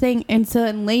a huge thing, and so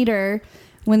then later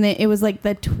when it was like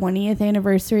the 20th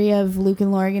anniversary of Luke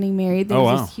and Laura getting married, there Oh,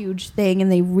 was wow. this huge thing, and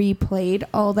they replayed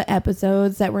all the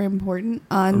episodes that were important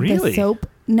on Really? the soap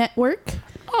network.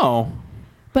 oh.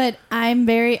 But I'm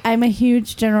a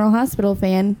huge General Hospital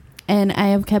fan, and I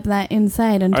have kept that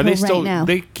inside until Are they right still, now.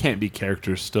 they can't be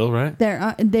characters still, right?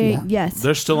 Yeah. Yes.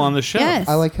 They're still on the show. Yes.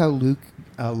 I like how Luke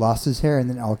lost his hair and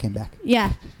then it all came back.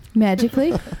 Yeah.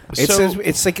 Magically.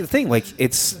 It's like a thing. Like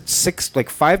it's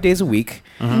 5 days a week,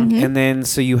 Mm-hmm. and then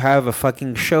so you have a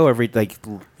fucking show every like.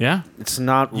 Yeah. It's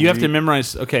not. You have to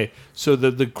memorize. Okay, so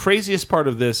the craziest part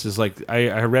of this is like I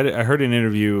heard an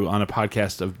interview on a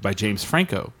podcast by James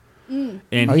Franco, and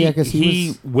Oh, he, yeah, 'cause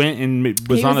he went and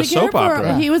was He on a the soap character.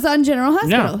 opera. He was on General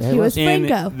Hospital. Yeah, he was and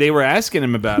Franco. they were asking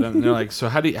him about it, and they're like, "So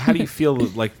how do you feel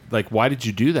like why did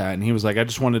you do that?" And he was like, "I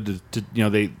just wanted to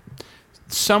they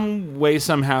some way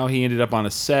somehow he ended up on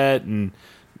a set, and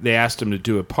they asked him to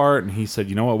do a part, and he said,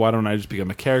 you know what, why don't I just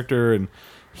become a character?" And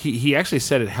he actually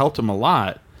said it helped him a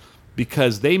lot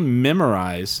because they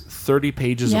memorize 30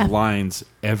 pages Yeah. of lines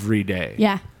every day.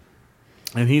 Yeah.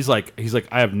 And he's like,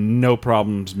 I have no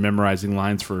problems memorizing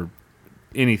lines for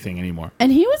anything anymore.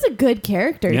 And he was a good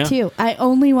character Yeah. too. I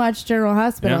only watched General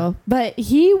Hospital, but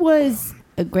he was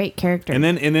a great character. And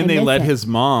then I they miss let it. his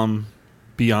mom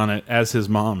be on it as his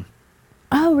mom.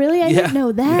 Oh, really? I Yeah. didn't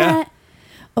know that.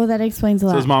 Oh, that explains a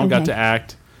lot. So his mom got Okay. to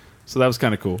act. So that was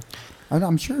kind of cool.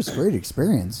 I'm sure it's a great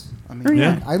experience. I mean,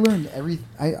 Yeah. I learned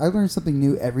I learned something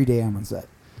new every day I'm on set,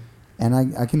 and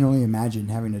I can only imagine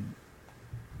having to.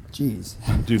 Jeez,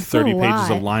 Do That's 30 a pages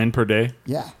lot. of line per day.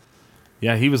 yeah.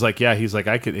 Yeah, he's like, I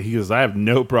have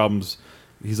no problems.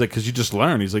 He's like, because you just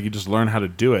learn. He's like, you just learn how to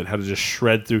do it, how to just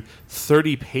shred through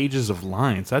 30 pages of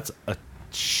lines. That's a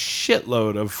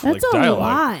shitload of That's like a dialogue.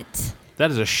 lot. That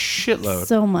is a shitload.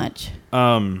 So much.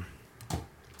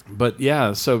 But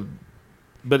yeah, so,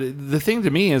 but the thing to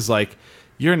me is like,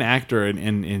 you're an actor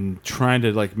and trying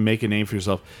to like make a name for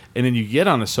yourself, and then you get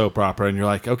on a soap opera and you're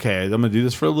like, okay, I'm gonna do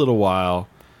this for a little while.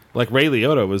 Like Ray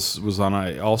Liotta was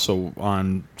also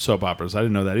on soap operas. I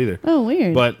didn't know that either. Oh,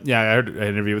 weird. But yeah, I heard an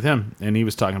interview with him, and he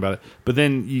was talking about it. But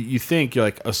then you think you're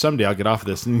like, oh, someday I'll get off of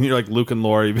this, and you're like Luke and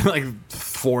Laura. You've been like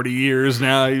 40 years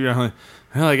now. You're like,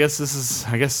 well, I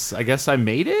guess I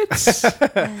made it. This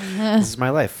is my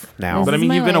life now. But I This is mean,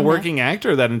 my you've been a life. working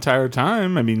actor that entire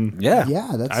time. I mean, Yeah.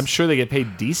 Yeah, that's. I'm sure they get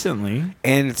paid decently.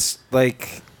 And it's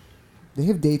like, They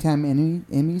have daytime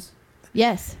Emmys.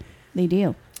 Yes, they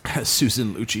do.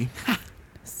 Susan Lucci.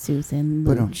 Susan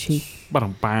But Lucci.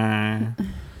 Ba-dum-ba.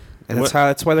 and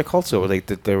that's why they're called so. Like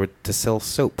they were to sell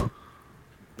soap.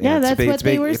 Yeah, it's a that's big- what it's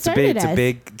they big- were it's a started big, it's as. a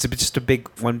big, it's just a big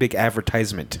one big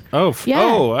advertisement. Oh, Yeah.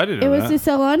 oh, I didn't It know was that. to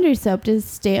sell laundry soap to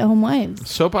stay-at-home wives.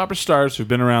 Soap opera stars who've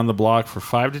been around the block for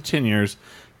 5 to 10 years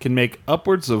can make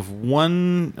upwards of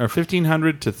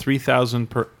 1,500 to 3,000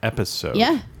 per episode.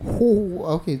 Yeah, Oh,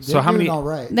 okay. They're So how doing many- all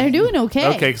right. they're doing okay.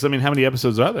 Okay, because I mean, how many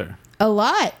episodes are there? A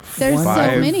lot. There's One so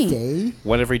Five. many. day?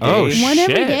 One every day. Oh, One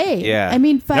every Shit. day. Yeah. I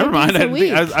mean, 5 Never mind. days a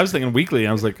week. I was thinking weekly.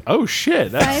 I was like, oh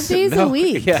shit, 5 that's days a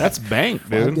week. Yeah. that's bank, 5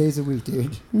 dude. days a week,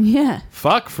 dude. Yeah.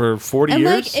 Fuck for 40 And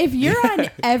years. like, if you're on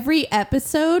every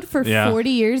episode for Yeah. 40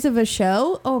 years of a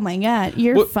show, oh my God,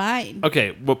 you're Well, fine.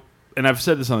 Okay, well, and I've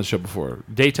said this on the show before.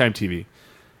 Daytime TV.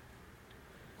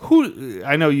 Who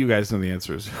I know you guys know the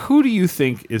answers. Who do you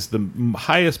think is the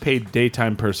highest paid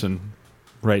daytime person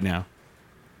right now?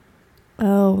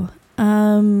 Oh,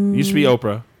 It used to be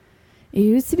Oprah. it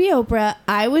used to be Oprah.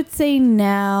 I would say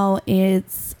now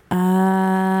it's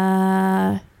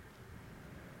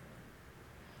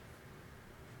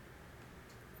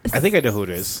I think I know who it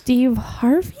is. Steve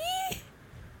Harvey.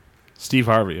 Steve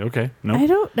Harvey. Okay, no. I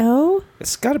don't know.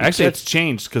 It's got to be. Actually, it's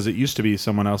changed because it used to be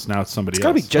someone else. Now it's somebody it's got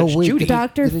to be else. Judge Oh, wait, Judy.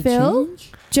 Dr. Did it Phil?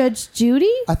 change? Judge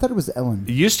Judy, I thought it was Ellen.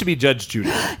 It used to be Judge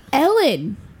Judy.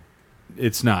 Ellen.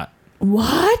 It's not.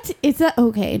 What? Is that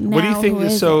okay? Now What do you who think?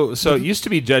 is So it used to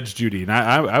be Judge Judy, and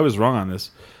I was wrong on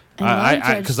this. I love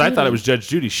Judge Because I thought it Judy. was Judge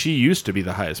Judy. She used to be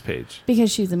the highest page.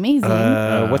 because she's amazing.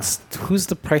 Who's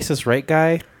the Price is Right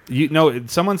guy? You know,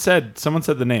 someone said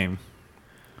the name.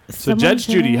 So Someone Judge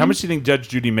Judy, said- how much do you think Judge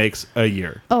Judy makes a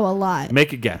year? Oh, a lot.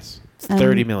 Make a guess.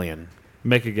 30 million.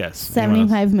 Make a guess. Anyone else?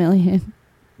 75 million.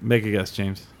 Make a guess,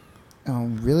 James. Oh,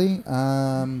 really?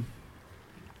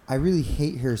 I really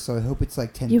hate her, so I hope it's like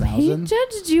You hate 10,000.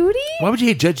 Judge Judy? Why would you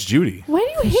hate Judge Judy? Why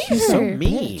do you hate her? She's so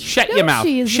mean. Shut No, your mouth.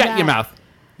 she is Shut your not. mouth.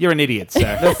 You're an idiot,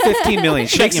 sir. No, 15 million.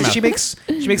 Shut your mouth.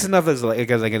 She makes enough as like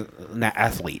an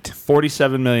athlete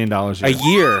 $47 million a a year.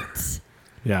 year.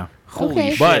 Yeah. Holy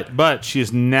Okay. shit! But she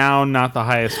is now not the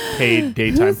highest paid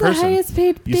daytime Who's person. the highest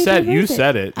paid You daytime said- you person?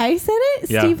 said it. I said it?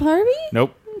 Yeah. Steve Harvey?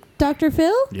 Nope. Dr.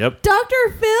 Phil? Yep.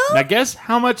 Dr. Phil? Now guess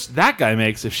how much that guy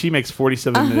makes if she makes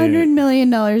 $47 $100 million.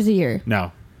 million a year.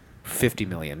 No. 50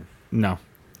 million. No.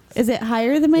 Is it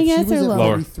higher than my If she guess was or at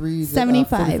lower? 43, 75.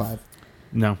 45.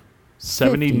 No.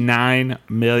 $79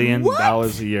 million a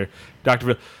year. Dr.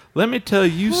 Phil, let me tell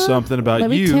you something about Let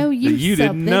me you tell that you you didn't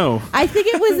something. know. I think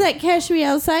it was that Cash Me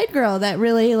Outside girl that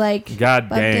really like God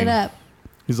bumped dang. it up.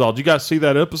 He's all, "Did you guys see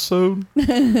that episode?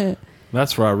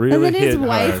 That's where I really And then hit his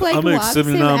wife hard." like I'm like walks him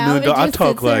 $79 out million. and just I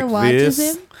talk sits there and like watches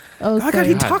this. him. Oh, Oh my God, sorry.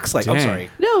 he talks like. I'm dang. sorry.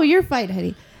 No, you're fine,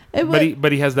 honey.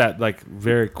 But he has that like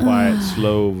very quiet,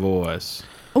 slow voice.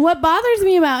 What bothers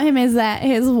me about him is that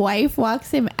his wife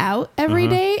walks him out every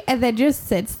Uh-huh. day and then just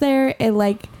sits there and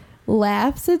like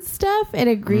laughs at stuff and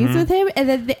agrees Mhm. with him. And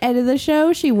then at the end of the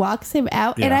show, she walks him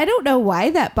out. And Yeah. I don't know why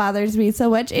that bothers me so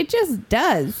much. It just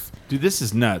does. Dude, this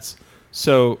is nuts.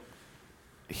 So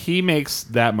he makes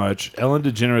that much. Ellen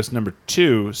DeGeneres, number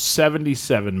 2,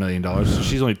 $77 million. So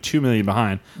she's only $2 million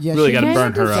behind. Yeah, Really she got to Yeah,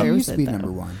 burn her she up. She used to be Though.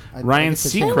 number one. Ryan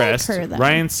guess it's- Seacrest. I like her, though.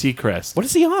 Ryan Seacrest. What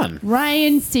is he on?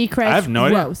 Ryan Seacrest. I have no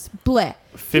idea. Gross. Bleh.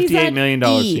 $58 million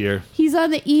a year. He's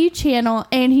on the E channel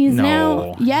and he's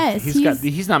now yes.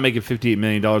 He's not making $58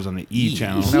 million on the E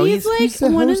channel. No, he's like He's the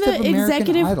one of host the of American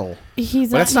executive. Idol.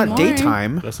 He's But that's not anymore.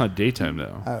 daytime. That's not daytime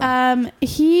though.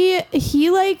 He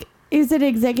like is an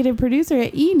executive producer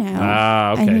at E now.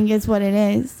 Ah, okay. I think is what it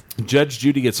is. Judge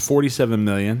Judy gets $47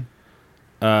 million.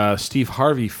 Steve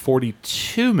Harvey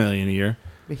 $42 million a year.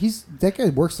 But that guy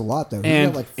works a lot though. He's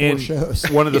And, got like 4 and shows.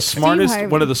 one of the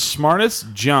Harvey.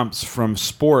 smartest jumps from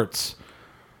sports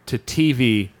to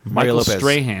TV, Michael Lopez.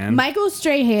 Strahan, Michael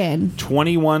Strahan,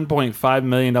 $21.5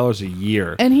 million a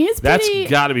year. and he's That's pretty.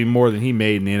 got to be more than he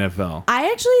made in the NFL. I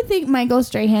actually think Michael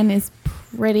Strahan is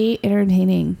pretty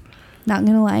entertaining. Not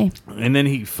gonna lie. And then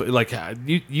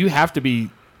you have to be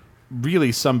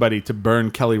really somebody to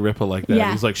burn Kelly Ripa like that.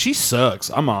 Yeah. He's like, she sucks.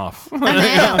 I'm off. I'm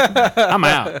out. I'm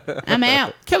out. I'm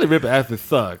out. Kelly Ripa actually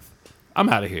sucks. I'm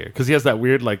out of here because he has that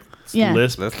weird like Yeah.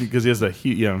 lisp because he has the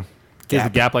he has a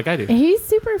gap like I do. He's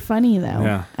super funny though.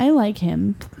 Yeah. I like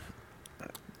him.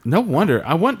 No wonder.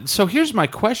 So here's my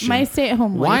question. My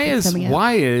stay-at-home wife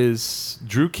why is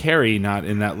Drew Carey not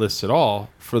in that list at all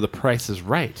for The Price is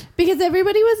Right? because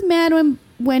everybody was mad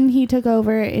when he took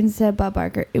over instead of Bob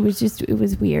Barker. It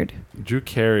was weird. Drew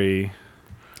Carey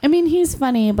I mean, he's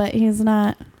funny, but he's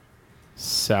not.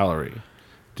 salary.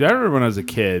 Dude, I remember when I was a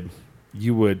kid,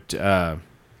 you would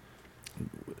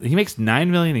he makes $9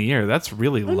 million a year. That's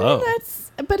really low.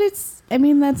 That's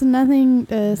nothing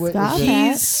to What, scoff is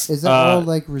at. Is that all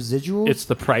like residuals? It's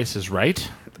The Price is Right.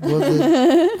 Well,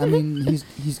 I mean,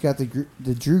 he's got the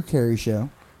Drew Carey show.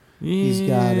 He's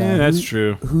got. Yeah, that's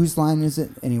true. Whose line is it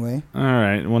anyway? All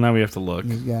right. Well, now we have to look.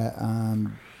 He's got.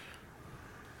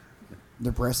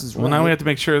 The Price is Right. Well, now we have to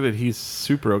make sure that he's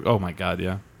super. Oh my God,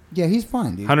 yeah. Yeah, he's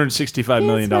fine, dude. $165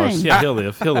 million. fine. Yeah, he'll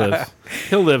live. He'll live.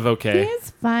 He'll live okay. He's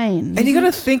fine. And you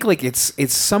gotta think like it's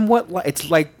somewhat it's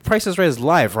like Price is Right is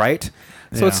live, right?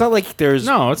 So Yeah. it's not like there's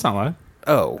No, it's not live.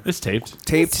 oh It's taped.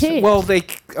 taped. It's taped. Well,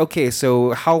 okay.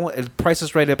 So Price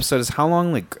is Right episode is how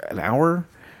long? Like an hour?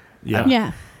 Yeah.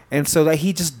 Yeah. And so that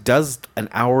he just does an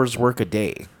hour's work a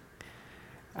day.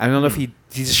 I don't know if he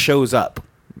just shows up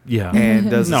Yeah. and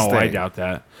does. No, his I thing. doubt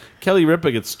that. Kelly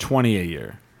Ripa gets 20 a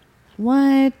year.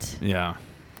 What? Yeah.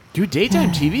 Do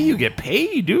daytime TV? You get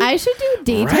paid, dude. I should do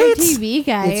daytime Right? TV,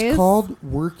 guys. It's called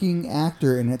working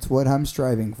actor, and it's what I'm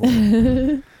striving for.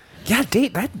 Yeah,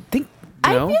 date. I think.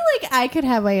 I feel like I could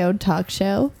have my own talk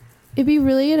show. It'd be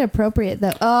really inappropriate,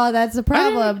 though. Oh, that's the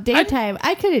problem. Daytime.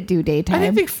 I couldn't do I daytime.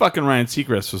 didn't think fucking Ryan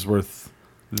Seacrest was worth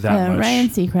that much. Ryan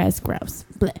Seacrest, gross.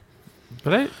 Blech.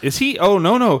 But is he? Oh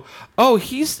no. Oh,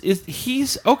 he's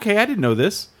okay. I didn't know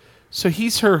this. So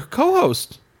he's her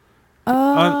co-host.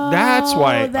 Oh, that's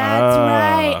why. That's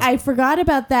right. I forgot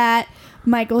about that.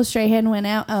 Michael Strahan went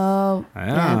out. Oh,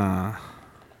 yeah. Ah.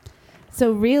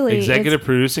 So really, Executive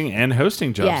producing and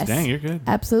hosting jobs. Yes. Dang, you're good.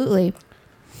 absolutely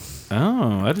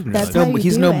Oh, I didn't know That's that. how No, you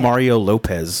he's do no it. Mario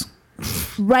Lopez.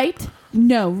 right.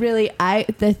 No, really,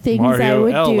 the things I Mario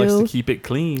would L likes do, to keep it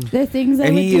clean. the things I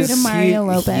And would he do is to Mario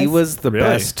Lopez. he was the Really?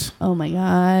 best. Oh my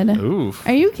god. Oof.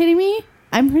 Are you kidding me?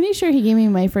 I'm pretty sure he gave me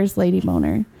my first lady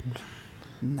boner.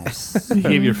 Nice. He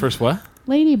gave you your first what?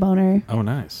 Lady boner. Oh,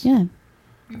 nice. Yeah.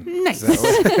 Is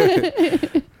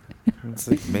that what- It's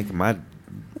like making my.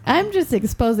 I'm just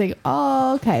exposing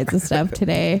all kinds of stuff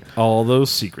today. All those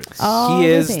secrets. All He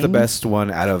the is the things. best one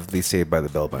out of the Saved by the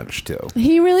Bell bunch too.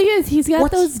 He really is. He's got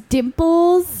What? those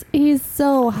dimples. He's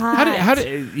so hot. How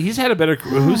did he's had a better?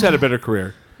 Who's had a better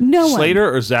career? no one.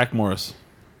 Slater or Zach Morris?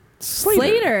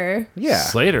 Slater. Yeah.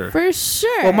 Slater. For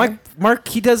sure. Well, Mark,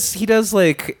 he does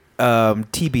like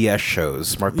TBS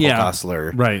shows. Mark Paul Yeah.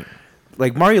 Gosselaar. Right.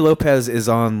 Like Mario Lopez is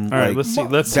on. All right. like, Let's see.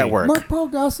 Let's that see. work. Mark Paul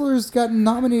Gosselaar's gotten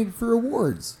nominated for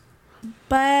awards.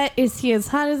 But is he as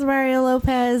hot as Mario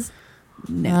Lopez?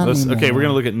 No. Okay, we're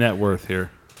gonna look at net worth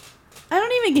here. I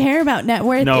don't even care about net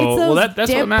worth. No, it's well, those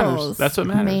that's what matters. dimples, That's what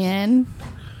matters. Man.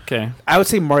 Okay. I would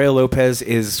say Mario Lopez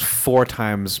is 4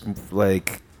 times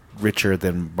like richer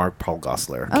than Mark Paul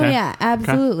Gosselaar. Oh, Okay. yeah,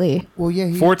 absolutely. Well,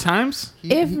 yeah. 4 times.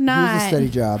 If he not- was a steady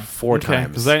job. 4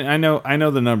 times. Because I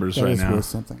know the numbers That right is now. worth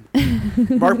something.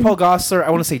 Mark Paul Gosselaar, I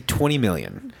want to say 20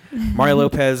 million. Mario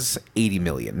Lopez, 80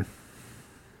 million.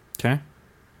 Okay.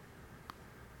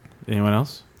 Anyone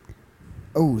else?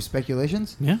 Oh,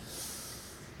 speculations? Yeah.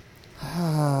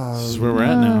 Oh, This is where we're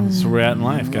at now. This is where we're at in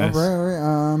life, guys. All right.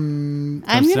 I'm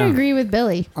Thumbs going to down. agree with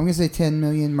Billy. I'm gonna say 10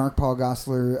 million. Mark Paul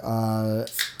Gosselaar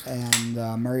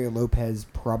and Mario Lopez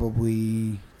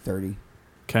probably 30.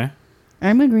 Okay.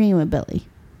 I'm agreeing with Billy.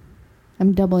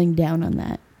 I'm doubling down on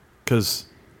that. Because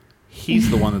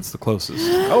he's the one that's the closest.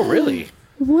 Oh, really?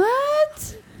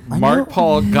 What? I Mark know.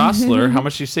 Paul Gosselaar. How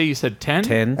much did you say? You said 10?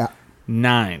 10.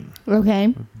 9.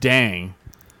 Okay. Dang.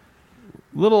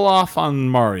 Little off on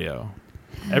Mario.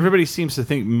 Everybody seems to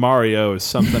think Mario is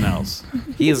something else.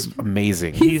 He is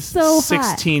amazing. He's so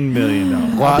hot. $16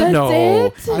 million. Well, That's no.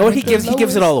 it? You know what he gives? He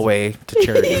gives it all away to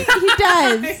charity. He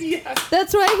does.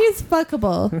 That's why he's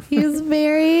fuckable.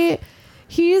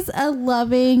 He's a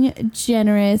loving,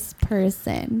 generous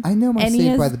person. I know my and he Saved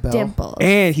has by the Bell. dimples.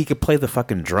 And he could play the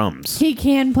fucking drums. He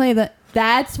can play the.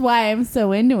 That's why I'm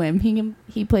so into him.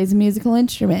 He plays a musical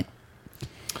instrument.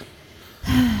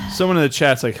 Someone in the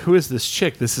chat's like, who is this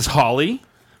chick? This is Holly.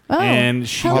 Oh, And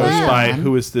she hello. goes by,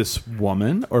 who is this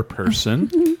woman or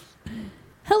person?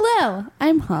 Hello,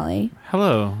 I'm Holly.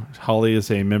 Hello. Holly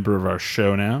is a member of our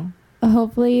show now.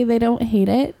 Hopefully they don't hate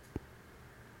it.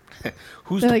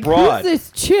 Who's They're the like, broad? who's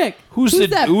this chick? Who's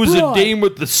that the broad? dame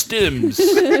with the stims?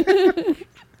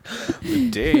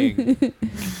 Dang.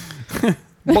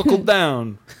 Buckle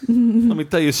down. Let me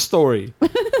tell you a story.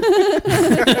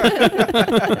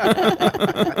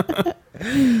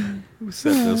 Who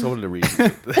said this? I wanted to read.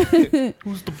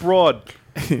 Who's the broad?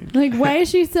 Like, why is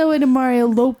she so into Mario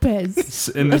Lopez?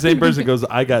 And the same person goes,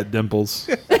 I got dimples.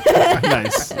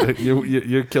 Nice.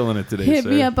 You're killing it today, Hit sir.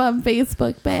 me up on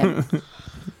Facebook, babe.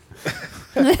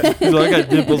 So I got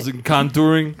dimples in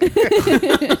contouring.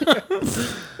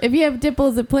 If you have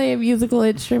dimples that play a musical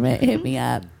instrument, hit me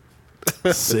up.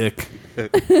 Sick.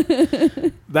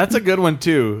 That's a good one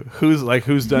too.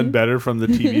 Who's done better from the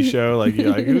TV show? Like,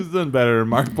 you're like, who's done better,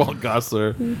 Mark Paul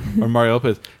Gosselaar or Mario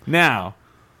Lopez? Now,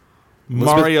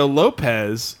 Mario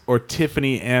Lopez or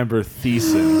Tiffany Amber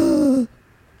Thiessen?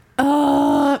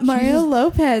 Mario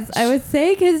Lopez, I would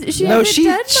say, because she hasn't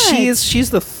done much. she's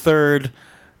the third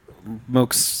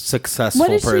most successful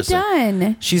What has person. she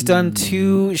done? She's done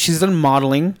She's done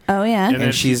modeling, Oh yeah, And then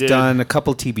and she's she did- done a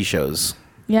couple TV shows.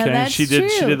 yeah, Okay, that's she did. true.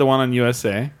 She did the one on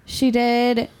USA. She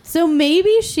did. So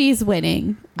maybe she's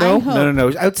winning. No, I hope.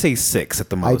 no. I would say 6 at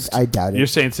the most. I doubt it. You're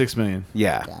saying 6 million.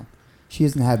 yeah. Yeah. She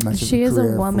hasn't had much of She a is a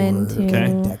career woman, for too.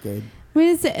 Okay. a decade.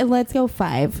 Let's go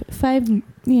 5. 5.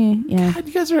 Yeah. God,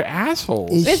 you guys are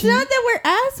assholes. Is It's she- not that we're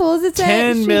assholes. It's that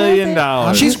 $10 she million.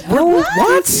 hasn't- She's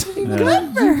what?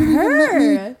 Good for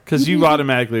her. Because you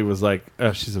automatically was like,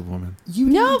 oh, she's a woman. You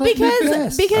No, didn't let me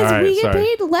because guess. All right, we get sorry.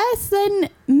 paid less than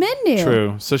men do.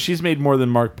 True. So she's made more than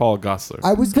Mark Paul Gosselaar.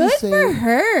 I was gonna Good say, for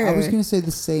her. I was going to say the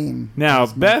same. Now, as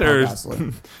Mark better Paul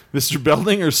Gosselaar. Mr.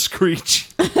 Belding or Screech?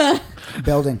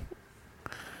 Belding.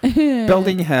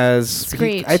 Belding has.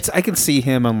 Screech. I can see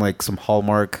him on like some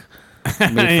Hallmark made for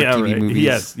Yeah, TV right.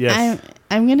 movies. Yes.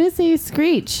 I'm gonna say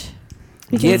Screech.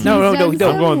 Because Yeah, no, he's no, done no,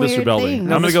 I'm going with some Mr. weird Belding.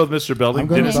 things. I'm going to go with Mr. Belding. I'm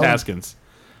going Dennis with Belding. Haskins.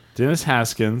 Dennis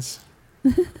Haskins.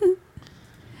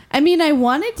 I mean, I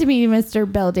wanted to be Mr.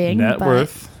 Belding. Net but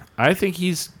worth. I think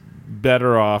he's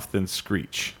better off than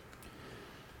Screech.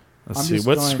 Let's I'm see. just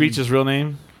What's going- Screech's real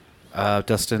name?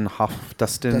 Dustin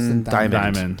Dustin Diamond.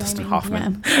 Diamond. Dustin Yeah.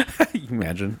 Hoffman. You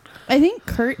imagine. I think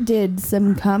Kurt did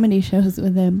some comedy shows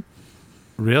with him.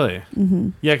 Really? Mm-hmm.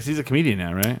 Yeah, because he's a comedian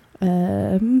now, right?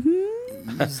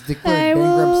 He's declared I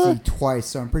will- bankruptcy twice,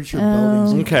 so I'm pretty sure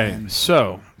Belding's gonna Okay, win.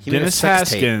 so He made a Dennis sex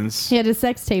tape. Haskins, He had a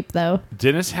sex tape, though.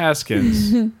 Dennis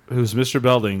Haskins, who's Mr.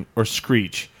 Belding, or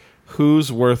Screech,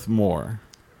 who's worth more?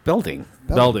 Belding.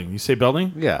 Belding. You say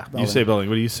Belding? Yeah. You say Belding.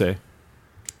 What do you say?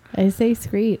 I say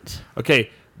Screech. Okay,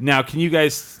 now can you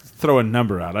guys throw a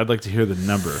number out? I'd like to hear the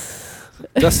number.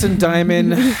 Dustin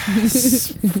Diamond.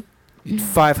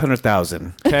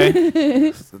 500,000. Okay?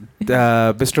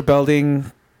 Mr.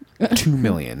 Belding. 2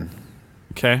 million.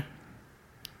 Okay.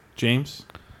 James?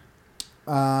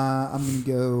 I'm going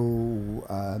to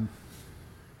go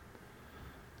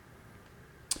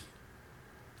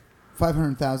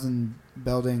 500,000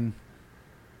 Belding.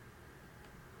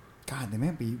 God, they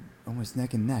might be almost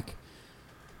neck and neck.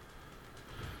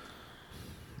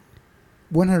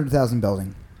 100,000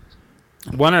 Belding.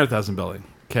 100,000 Belding.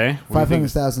 Okay. What do you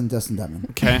think? 500,000 Dustin Diamond.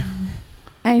 Okay.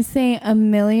 I say $1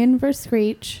 million for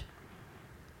Screech.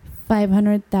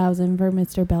 500,000 for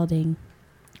Mr. Belding.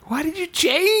 Why did you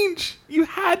change? You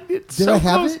had it Did so I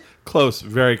have close. it? Close.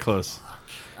 Very close.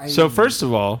 So first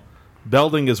of all,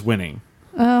 Belding is winning.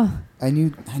 Oh, I knew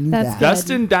That's that. good.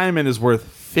 Dustin Diamond is worth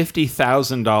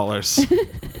 $50,000.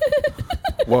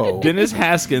 Whoa. Dennis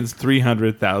Haskins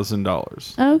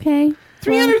 $300,000. okay.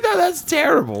 $300,000. That's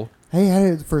terrible. Hey, I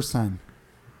had it the first time.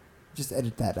 Just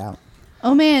edit that out.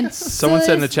 Oh, man. Someone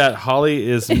said in the chat, Holly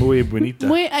is muy bonita.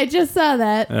 Wait, I just saw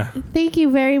that. Yeah. Thank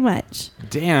you very much.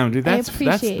 Damn, dude, I that's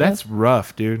appreciate that's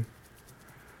rough, dude.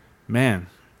 Man,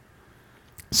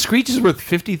 Screech is worth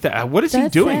 50,000. What is he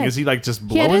That's doing? sad. Is he like just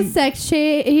He had blowing?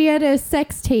 a he had a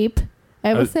sex tape.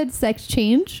 I almost said sex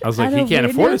change. I was like, out he of can't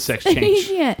afford a weirdness. sex change.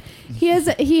 Yeah. He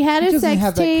had He a doesn't sex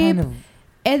have that tape, kind of.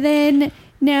 and then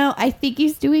now I think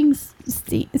he's doing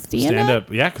stand Stand up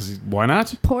up, yeah, because why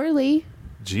not? poorly.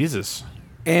 Jesus,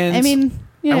 And I mean,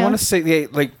 you know. I want to say, he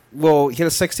had a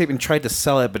sex tape and tried to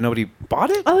sell it, but nobody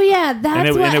bought it? Oh yeah, that's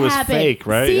what and it was happened. fake,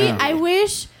 right? See, Yeah. I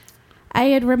wish I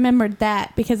had remembered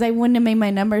that because I wouldn't have made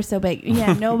my number so big.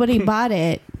 Yeah, nobody bought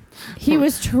it. He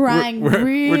was trying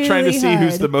really we're trying to see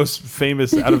who's hard. the most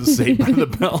famous out of the Saved by the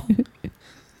Bell.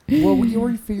 Well, we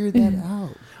already figured that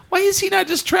out. Why is he not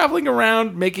just traveling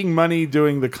around making money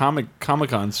doing the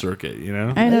Comic-Con circuit? You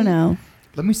know, I don't know.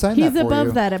 Let me sign He's that for above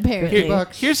you. that apparently. Here-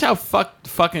 $50. here's how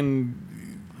fucking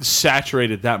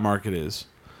saturated that market is.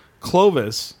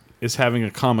 Clovis is having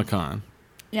a Comic-Con.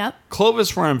 Yep.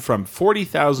 Clovis, where I'm from,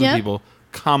 40,000 Yep. people,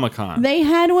 Comic-Con. They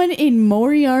had one in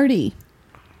Moriarty.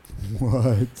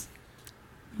 What?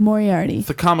 Moriarty.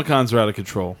 The Comic-Cons are out of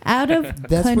control. Out of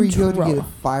That's control. where you go to get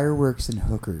fireworks and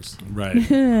hookers. Right.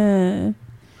 Hey,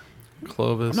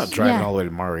 Clovis. I'm not driving Yeah. all the way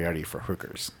to Moriarty for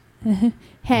hookers.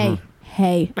 hey,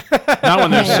 Not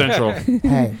when they're central.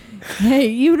 Hey, hey!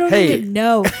 You don't Hey. even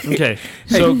know. Okay.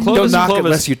 So Don't Clovis and knock it Clovis.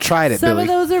 unless you tried it, Some Billy. of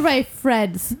those are my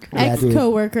friends, Yeah, dude.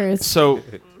 ex-coworkers. So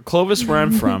Clovis, where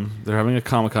I'm from, they're having a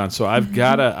Comic-Con. So I've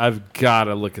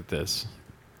gotta look at this.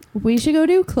 We should go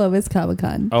to Clovis Comic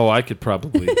Con. Oh, I could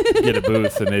probably get a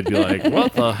booth, and they'd be like,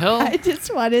 "What the hell? I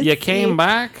just want to. You came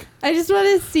back?" I just want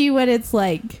to see what it's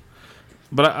like.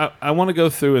 But I want to go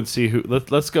through and see who.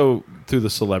 Let's go through the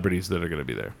celebrities that are going to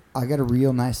be there. I got a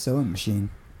real nice sewing machine.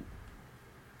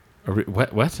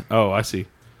 What? Oh, I see.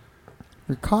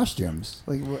 For costumes.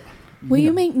 Like what? Will you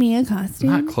know, make me a costume?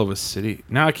 Not Clovis City.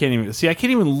 Now I can't even see. I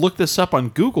can't even look this up on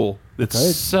Google. It's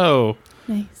Good. so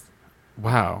Nice.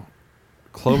 wow.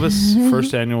 Clovis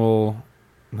first annual.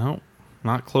 No,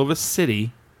 not Clovis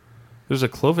City. There's a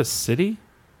Clovis City.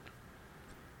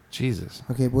 Jesus.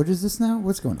 Okay, what is this now?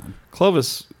 What's going on?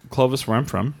 Clovis, where I'm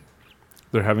from,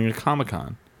 they're having a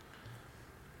Comic-Con.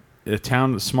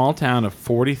 A small town of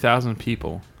 40,000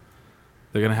 people.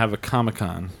 They're going to have a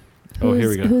Comic-Con. Oh, here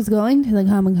we go. Who's going to the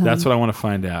Comic Con? That's what I want to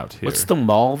find out here. What's the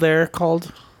mall there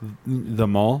called? The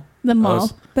mall? The mall.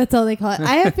 s- That's all they call it.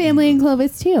 I have family in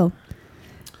Clovis too.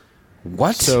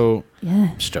 What? So, Yeah.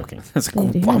 I'm just joking. That's They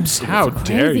do. bumps. how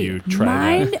dare Crazy. you try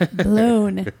Mind that?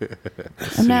 blown.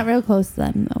 I'm not see. real close to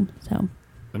them though, so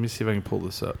Let me see if I can pull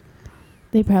this up.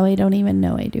 they probably don't even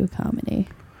know I do comedy.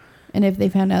 And if they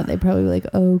found out, they'd probably be like,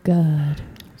 "Oh God."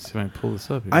 See if I can pull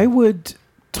this up here. I would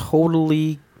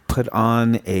totally put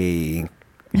on a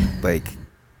like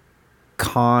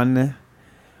con,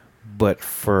 but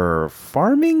for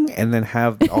farming, and then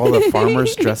have all the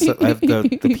farmers dress up, have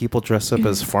the people dress up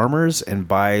as farmers and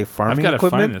buy I've farming got to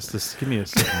find equipment. this. Just give me a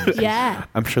second. Yeah.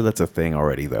 I'm sure that's a thing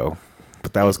already, though.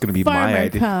 But that was going to be my Farmer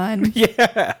idea. Con.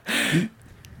 Yeah.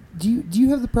 Do you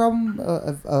have the problem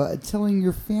of telling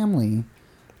your family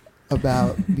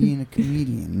about being a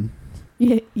comedian?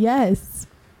 Yes.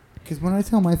 Because when I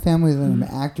tell my family that I'm an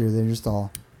actor, they're just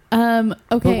all, Okay.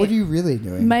 but what are you really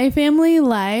doing? My family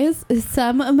lies.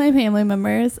 Some of my family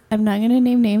members, I'm not going to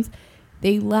name names,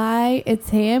 they lie and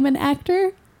say I'm an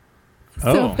actor. So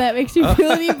Oh. if that makes you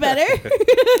feel any better.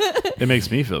 It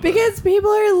makes me feel better. Because people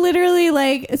are literally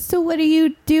like, so what are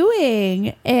you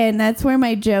doing? And that's where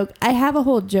my joke, I have a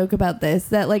whole joke about this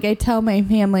that like I tell my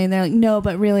family and they're like, no,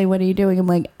 but really, what are you doing? I'm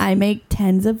like, I make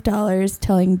tens of dollars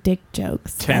telling dick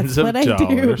jokes. Tens That's of what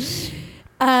dollars.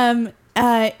 I do.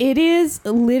 It is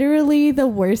literally the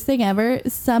worst thing ever.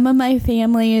 Some of my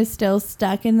family is still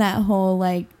stuck in that whole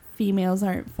like females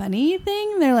aren't funny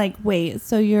thing. They're like, wait,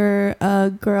 so you're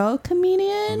a girl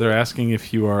comedian? They're asking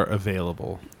if you are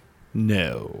available.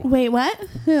 No. Wait, what?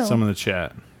 Who? Some in the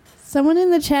chat. Someone in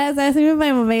the chat is asking if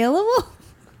I'm available.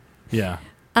 Yeah.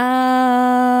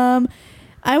 I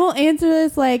will answer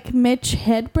this like Mitch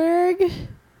Hedberg.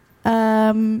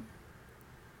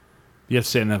 You have to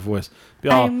say it in that voice. Be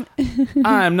all, I'm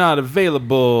I'm not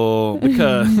available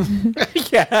because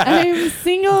I'm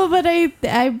single, but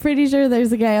I'm pretty sure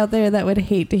there's a guy out there that would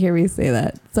hate to hear me say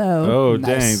that. So oh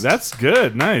Nice. dang, that's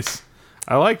good, nice.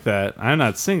 I like that. I'm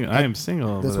not single. I am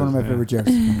single. That's but one of my yeah. favorite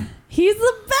jokes. he's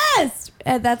the best,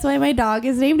 and that's why my dog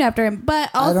is named after him.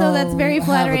 But also, that's don't very have a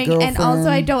flattering, and also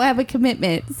I girlfriend. don't have a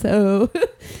commitment. So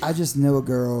I just know a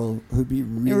girl who'd be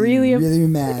Really really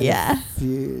mad yeah.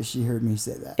 if she heard me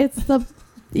say that. it's the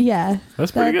yeah.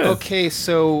 That's pretty good. Okay,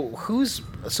 so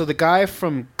the guy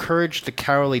from Courage the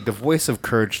Cowardly, the voice of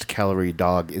Courage the Cowardly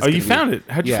Dog is. Oh, you found it.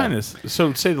 How'd you Yeah. find this?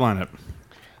 So say the lineup.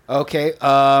 Okay,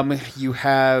 you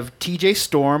have T.J.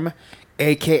 Storm,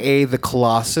 aka the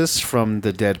Colossus from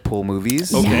the Deadpool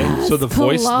movies. Okay, Yes, so the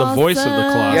voice of the Colossus.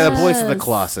 Yeah, the voice of the Yes.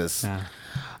 Colossus. Yeah.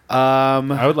 I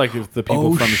I would like if the people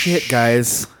oh from the shit,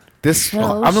 guys! This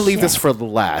Oh, I'm gonna leave this shit. for the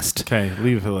last Okay,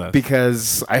 leave it for that.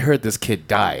 because I heard this kid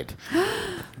died.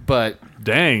 But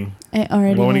Dang. I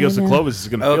already. Well, when he wanna goes to know. Clovis, he's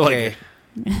gonna feel like okay,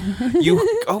 it. you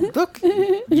look,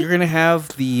 you're gonna have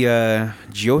the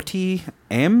Jyoti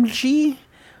Amji,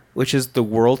 which is the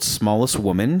world's smallest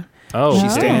woman. Oh, She Oh.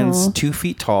 stands 2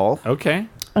 feet tall. okay.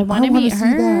 I want to wanna meet see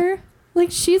her. Like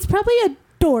she's probably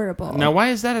adorable. Now, why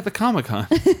is that at the Comic Con?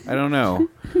 I don't know.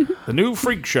 The new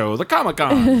freak show, the Comic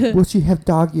Con. Will she have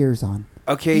dog ears on?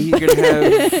 Okay, you're gonna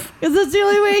have. Because that's the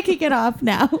only way I can get off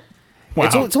now. Wow.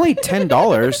 It's only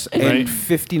 $10 and Right.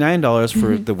 $59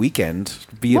 for the weekend,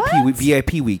 What?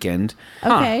 VIP weekend.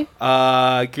 Okay.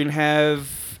 You're gonna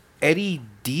have Eddie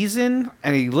Deason,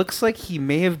 and he looks like he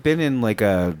may have been in like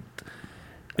a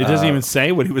It doesn't even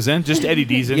say what he was in. Just Eddie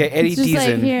Deason. Yeah, Eddie It's just like,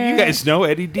 Deason. here, You guys know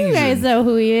Eddie Deason. you guys know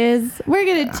who he is. We're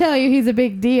gonna tell you he's a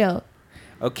big deal.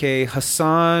 Okay,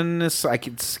 Hassan. I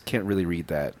can't really read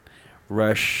that.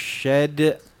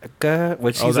 Rashid,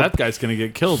 which Oh, that guy's gonna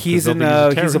get killed. 'cause he's they'll in.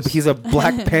 think he's a terrorist. He's a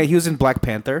Black. He was in Black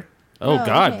Panther. Oh, Oh,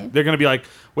 God. okay. They're going to be like,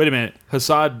 wait a minute.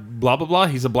 Hassad blah, blah, blah.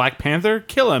 He's a Black Panther.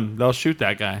 Kill him. They'll shoot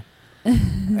that guy.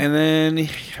 And then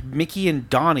Mickey and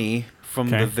Donnie from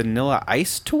Okay. the Vanilla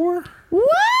Ice tour. What?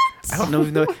 I don't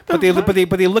know, but they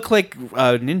look like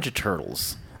Ninja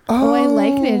Turtles. Oh, I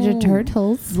like Ninja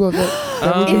Turtles. Well,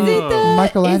 that would Is be it the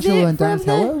Michelangelo is it and from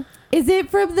Donatello? Is it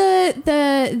from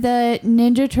the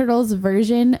Ninja Turtles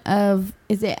version of?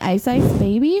 Is it Ice Ice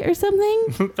Baby or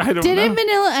something? I don't Didn't know.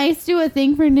 Vanilla Ice do a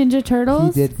thing for Ninja He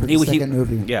Turtles? did for the second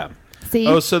movie. Yeah. See,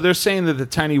 Oh, so they're saying that the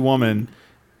tiny woman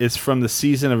is from the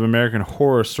season of American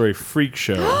Horror Story Freak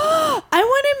Show. I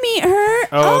want to meet her.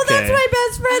 Oh, that's okay. my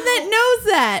best friend that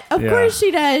knows that. Of Yeah. course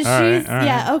she does. All right, She's all right.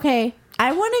 yeah. Okay,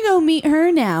 I want to go meet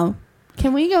her now.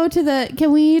 Can we go to the?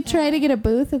 Can we try to get a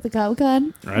booth at the Comic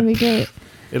Con? That'd be great.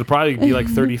 It'll probably be like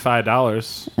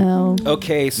 $35. Oh,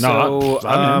 Okay, so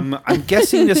I'm in. I'm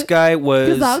guessing this guy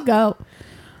because I'll was go.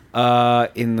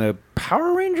 in the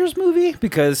Power Rangers movie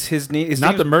because his name is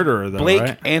Not the murderer, though, Blake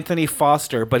right? Anthony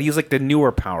Foster, but he's like the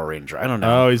newer Power Ranger. I don't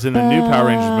know. Oh, he's in the new Power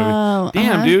Rangers Oh, movie.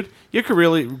 Damn, dude. Your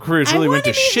career's really I went want to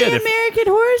meet shit the if American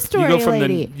Horror Story you go from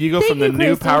lady. from the new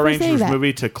Crystal, Power for saying Rangers that.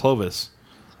 movie to Clovis.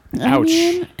 I Ouch.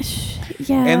 mean,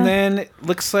 yeah. And then it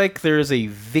looks like there's a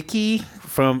Vicky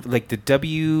from like the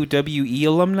WWE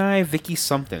alumni, Vicky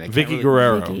something. I can't Vicky really-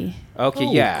 Guerrero. Vicky. Okay,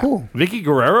 Oh, yeah, Cool. Vicky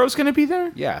Guerrero's going to be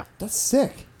there? yeah. That's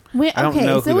sick. Wait, I don't okay,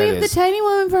 know so who we that have is. the tiny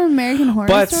woman from American Horror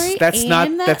But Story. that's not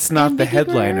and that's and not the Vicky Guerrero?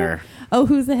 headliner. Oh,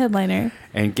 who's the headliner?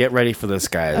 And get ready for this,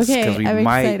 guys, Okay, because we I'm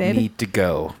might excited. need to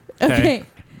go. Okay.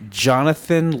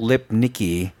 Jonathan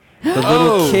Lipnicki, the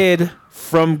Oh. little kid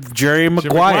from Jerry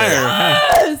Maguire.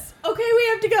 Yes. Okay, we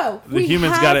have to go. The the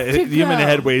human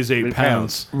head weighs 8 8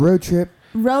 pounds. Road trip.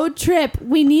 Road trip.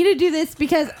 We need to do this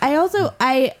because I also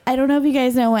I don't know if you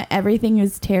guys know what Everything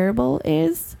Is Terrible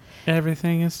is.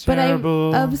 Everything is But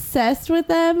terrible. I'm obsessed with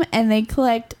them, and they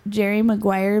collect Jerry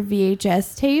Maguire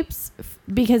VHS tapes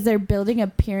because they're building a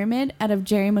pyramid out of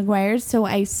Jerry Maguire's. So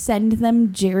I send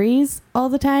them Jerry's all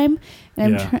the time,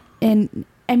 and Yeah. and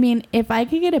I mean, if I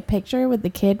could get a picture with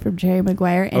the kid from Jerry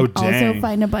Maguire and Oh, also dang.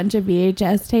 find a bunch of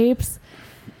VHS tapes,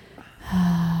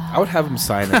 I would have him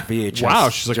sign a VHS. Wow,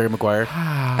 she's like, Jerry Maguire.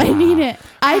 I need it.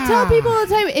 I tell people all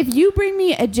the time, if you bring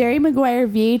me a Jerry Maguire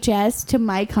VHS to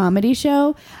my comedy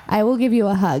show, I will give you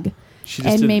a hug She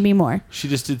just and did, maybe more. She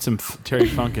just did some Terry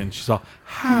Funkin. She's all,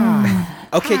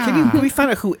 Okay, can we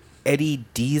find out who Eddie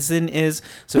Deason is?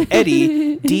 So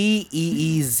Eddie,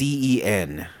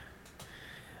 Deezen.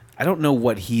 I don't know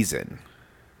what he's in.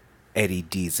 Eddie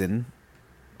Deason.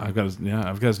 I've got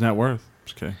his net worth.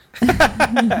 Just kidding.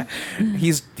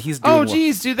 He's doing Oh, well.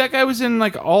 geez, dude, that guy was in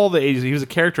like all the 80s. He was a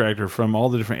character actor from all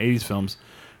the different 80s films.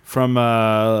 From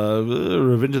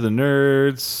Revenge of the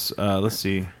Nerds. Let's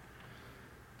see.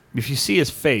 If you see his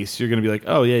face, you're going to be like,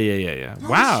 oh, yeah.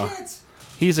 Wow.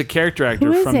 He's a character actor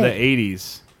Who is from it? the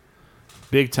 80s.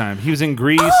 Big time. He was in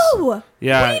Grease. Oh,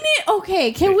 Yeah. we need.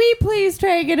 Okay, can we please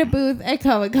try and get a booth at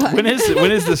Comic Con? When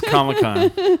is this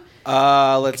Comic-Con?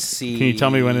 Let's see. Can you tell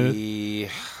me when it is?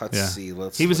 Let's Yeah. see.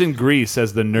 He was in Grease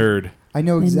as the nerd. I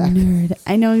know The exactly. nerd.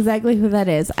 I know exactly who that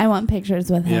is. I want pictures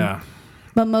with him. Yeah.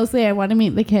 But mostly, I want to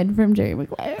meet the kid from Jerry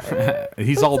Maguire.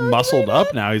 He's all muscled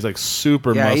up now. He's like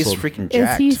super Yeah, he's muscled. freaking Is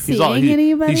jacked. he He's seeing all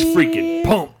anybody? he's freaking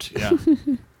pumped. Yeah.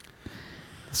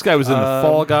 This guy was in the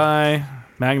Fall Guy,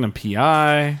 Magnum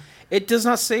PI. It does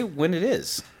not say when it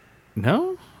is.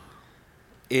 No?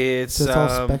 It's So it's all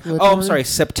oh, I'm speculatory? sorry,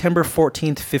 September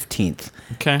 14th, 15th,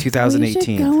 Okay. We should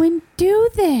 2018. go and do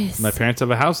this. My parents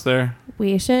have a house there.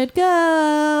 We should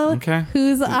go. Okay.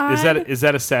 Who's on? Is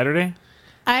that a Saturday?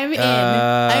 I'm in.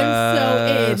 I'm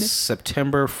so in.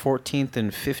 September 14th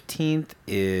and 15th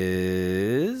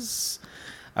is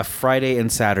a Friday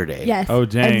and Saturday. Yes. Oh,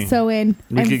 dang. I'm so in.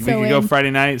 We could go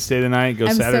Friday night, stay the night, go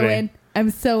I'm Saturday. so in. I'm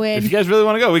so in. If you guys really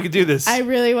want to go, we could do this. I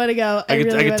really want to go. I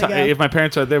really want to go. If my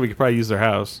parents are there, we could probably use their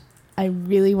house. I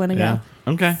really want to Yeah.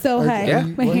 go. Okay. So Are- high. Yeah.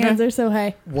 My hands are so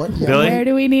high. What? Yeah. Billy? Where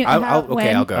do we need? I'll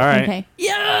when? go. All right. Okay.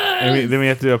 Then we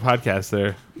have to do a podcast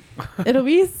there. It'll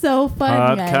be so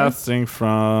fun, guys. Podcasting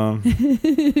from.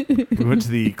 We went to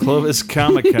the Clovis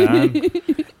Comic Con.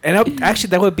 And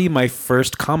actually, that would be my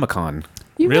first Comic-Con.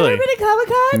 You've Really? never been to Comic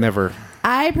Con? Never.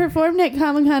 I performed at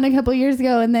Comic Con a couple years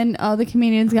ago, and then all the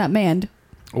comedians got banned.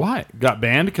 Why? Got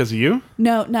banned because of you?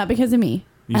 No, not because of me.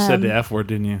 You said the F word,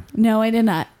 didn't you? No, I did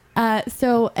not.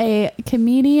 So a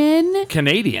comedian,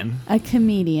 Canadian.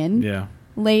 Yeah.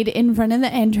 laid in front of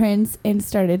the entrance and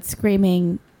started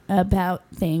screaming about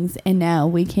things, and now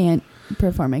we can't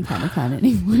perform at Comic-Con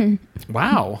anymore.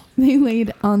 Wow. They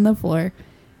laid on the floor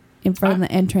in front of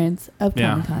the entrance of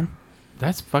Yeah. Comic-Con.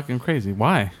 That's fucking crazy.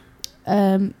 Why?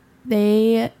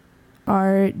 They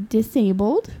are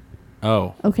disabled,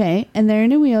 Oh. okay, and they're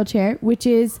in a wheelchair, which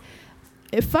is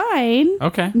fine.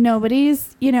 Okay.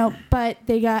 Nobody's, but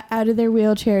they got out of their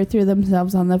wheelchair, threw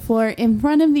themselves on the floor in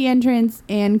front of the entrance,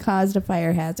 and caused a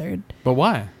fire hazard. But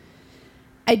why?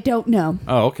 I don't know.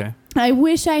 Oh, okay. I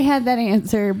wish I had that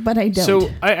answer, but I don't. So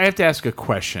I have to ask a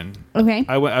question. Okay.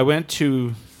 I went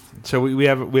to. So we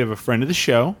have a friend of the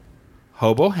show,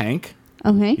 Hobo Hank.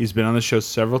 Okay. He's been on the show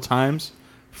several times.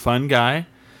 Fun guy.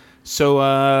 So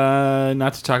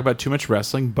not to talk about too much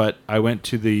wrestling, but I went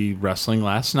to the wrestling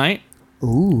last night,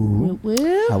 Ooh.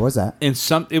 Woo. How was that? and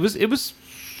it was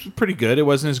pretty good. It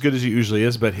wasn't as good as it usually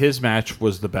is, but his match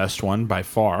was the best one by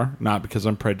far. Not because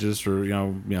I'm prejudiced or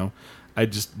I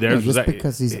just No, there's just that-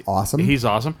 because he's awesome. He's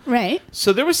awesome. Right.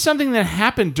 So there was something that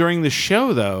happened during the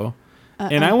show though,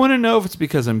 and I want to know if it's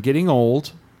because I'm getting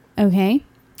old Okay.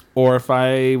 or if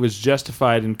I was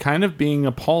justified in kind of being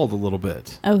appalled a little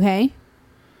bit. Okay.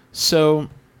 So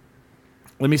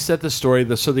let me set the story.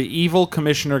 So the evil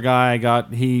commissioner guy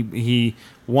he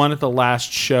won at the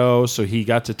last show, so he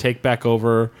got to take back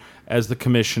over as the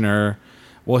commissioner.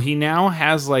 Well, he now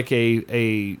has like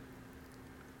a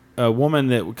woman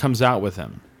that comes out with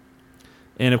him.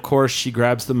 And of course, she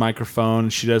grabs the microphone.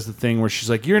 She does the thing where she's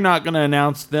like, "You're not going to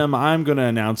announce them. I'm going to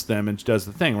announce them." And she does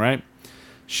the thing, right?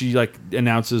 She like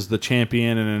announces the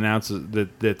champion and announces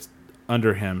that's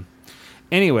under him.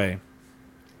 Anyway,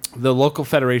 the local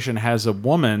federation has a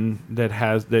woman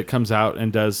that comes out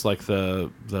and does like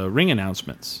the ring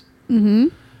announcements. Mm-hmm.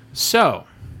 So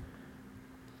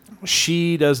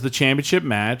she does the championship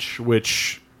match,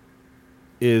 which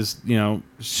is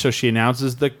so she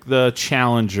announces the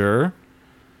challenger.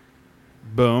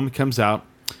 Boom, comes out.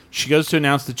 She goes to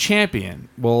announce the champion.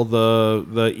 Well,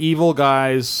 the evil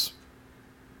guy's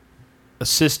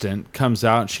assistant comes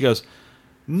out and she goes,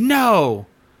 "No,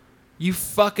 you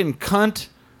fucking cunt.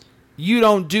 You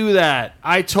don't do that.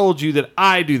 I told you that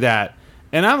I do that."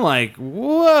 And I'm like,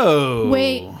 whoa.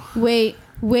 Wait.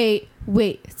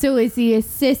 So is the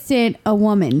assistant a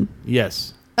woman?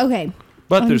 Yes. Okay.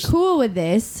 But I'm there's... cool with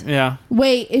this. Yeah.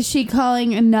 Wait, is she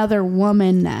calling another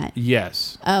woman that?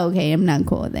 Yes. Oh, okay. I'm not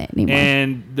cool with it anymore.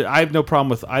 And I have no problem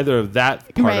with either of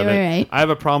that part of it. Right. I have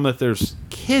a problem that there's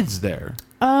kids there.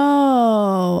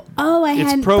 Oh, I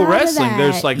hadn't It's pro thought of wrestling. that.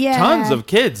 There's like Yeah. tons of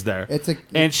kids there. It's a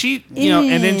And she,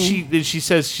 and then she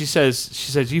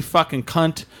says, "You fucking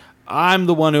cunt. I'm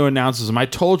the one who announces them. I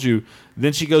told you."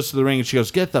 Then she goes to the ring and she goes,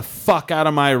 "Get the fuck out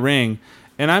of my ring."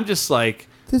 And I'm just like,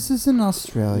 This is in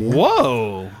Australia.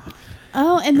 whoa.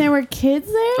 Oh, and there were kids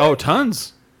there? Oh,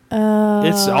 tons.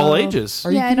 It's all ages.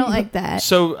 Are you Yeah, I kidding? don't like that.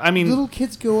 So, I mean, Little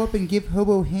kids go up and give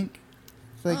Hobo Hank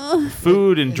like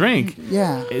food and drink.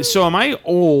 yeah. So am I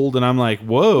old and I'm like,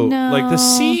 whoa. No. Like the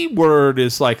C word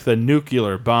is like the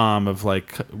nuclear bomb of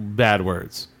like bad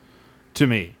words to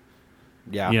me.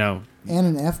 Yeah. And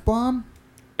an F bomb?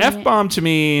 F-bomb to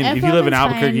me, if you F-bomb live in is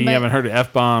Albuquerque, fine, you but- haven't heard of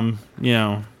F-bomb,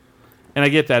 and I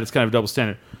get that. It's kind of a double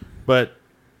standard. But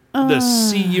the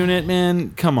C unit,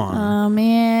 man, come on. Oh,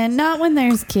 man. Not when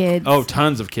there's kids. Oh,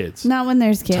 tons of kids. Not when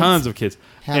there's kids. Tons of kids.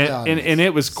 Have the And audience.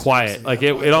 it was quiet. Like,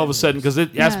 it all of a sudden, because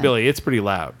ask Yeah. Billy, it's pretty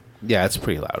loud. Yeah, it's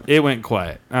pretty loud. It went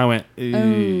quiet. I went, yeah.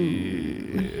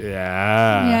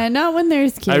 Yeah, not when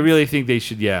there's kids. I really think they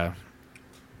should, yeah.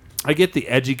 I get the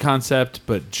edgy concept,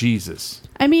 but Jesus.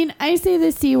 I mean, I say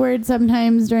the C word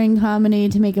sometimes during comedy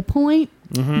to make a point,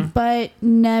 but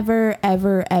never,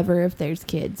 ever, ever if there's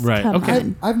kids. Right, Come okay.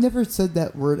 on. I've never said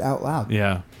that word out loud.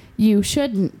 Yeah. You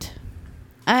shouldn't.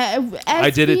 As I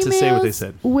did it to say what they females,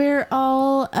 said. We're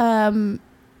all.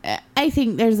 I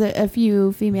think there's a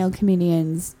few female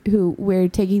comedians who we're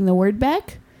taking the word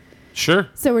back, Sure.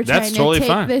 so we're That's trying totally to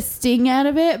take fine. the sting out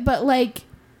of it. But like,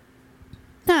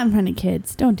 not in front of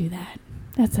kids. Don't do that.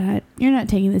 That's not. You're not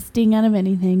taking the sting out of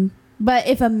anything. But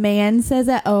if a man says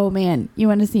that, oh man, you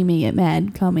want to see me get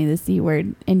mad? Call me the C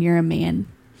word, and you're a man.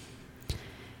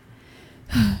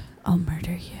 I'll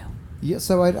murder you. Yeah,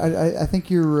 so I think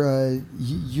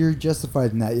you're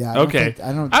justified in that. Yeah. Okay.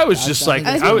 I was just like-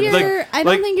 I I think would, you're. I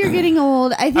don't think you're getting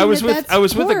old. I think I was that's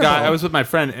with a guy. horrible. I was with my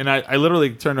friend, and I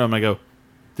literally turned to him. I go,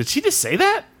 "Did she just say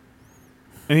that?"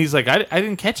 And he's like, "I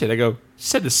didn't catch it." I go, "She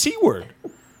said the C word,"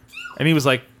 and he was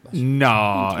like,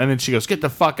 "No." And then she goes, "Get the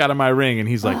fuck out of my ring," and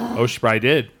he's like, "Oh, she probably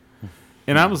did."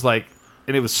 And I was like,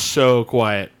 and it was so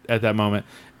quiet at that moment.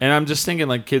 And I'm just thinking,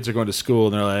 like, kids are going to school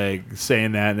and they're like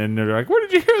saying that, and then they're like, "Where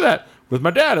did you hear that?" With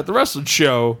my dad at the wrestling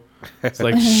show. It's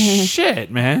like,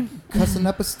 shit, man. Cussing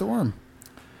up a storm.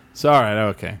 So, all right,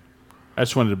 okay. I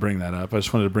just wanted to bring that up. I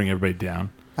just wanted to bring everybody down.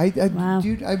 Wow.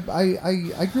 Dude, I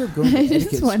grew up going to I just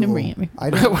etiquette wanted to school. bring it.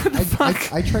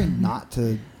 I try not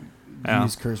to Yeah.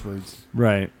 use curse words.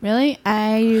 Right. Really?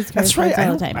 I use curse That's right. words I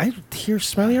all the don't. time. I hear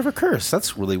Smiley ever curse.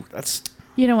 That's You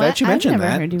know what? Glad you mentioned I've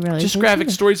never that. heard you really Just curse graphic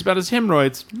either. stories about his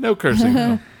hemorrhoids. No cursing.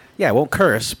 yeah. I won't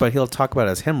curse, but he'll talk about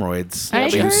his hemorrhoids. I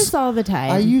Yes. curse all the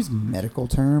time. I use medical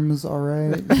terms, all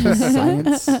right? It's just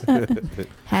science.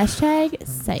 Hashtag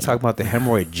science. Talk about the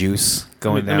hemorrhoid juice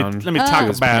going down. Let me talk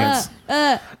his about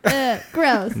pants.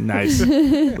 Gross. it. Nice.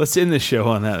 Let's end the show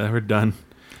on that. We're done.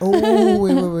 Oh,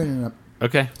 wait, no.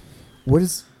 Okay. What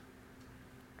is...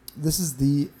 This is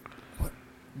the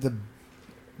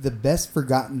best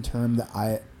forgotten term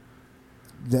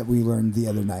that we learned the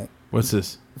other night. What's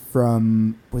this?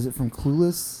 Was it from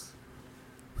Clueless?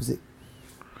 Was it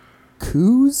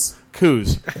coos?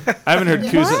 Coos. I haven't heard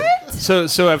coos. What?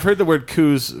 So I've heard the word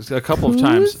coos a couple of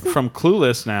times from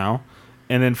Clueless now,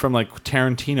 and then from like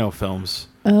Tarantino films.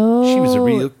 Oh. She was a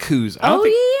real coos. I don't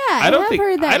think, yeah. I have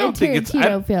heard that I don't in think it's.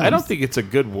 Tarantino films. I don't think it's a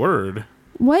good word.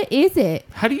 What is it?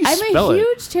 How do you I'm spell a it?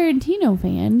 huge Tarantino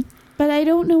fan, but I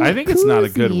don't know what I think it's not a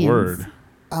coos good means. word.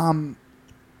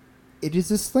 It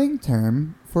is a slang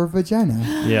term for vagina.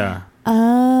 Yeah.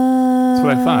 That's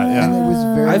what I thought. Yeah. And it was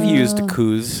very... I've used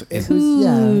coos. It in- was,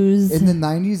 yeah. Coos. In the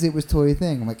 90s, it was totally a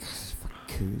thing. I'm like, fuck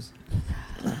coos.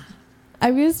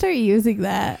 I'm going to start using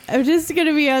that. I'm just going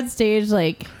to be on stage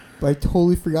like, But I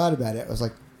totally forgot about it. I was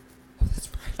like, oh, that's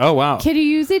right. Oh wow. can you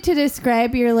use it to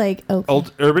describe your like, okay.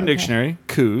 Old Urban Okay. Dictionary,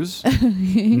 coos,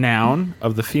 noun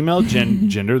of the female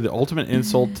gender, the ultimate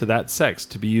insult to that sex,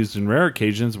 to be used in rare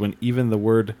occasions when even the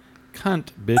word cunt,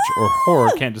 bitch, or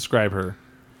whore can't describe her.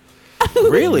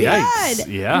 Really? Yikes.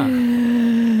 Yeah.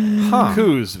 Huh.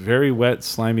 Coos, very wet,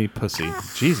 slimy pussy.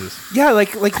 Jesus. Yeah,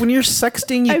 like when you're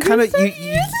sexting, you I'm kind of gonna you, start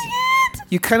using it.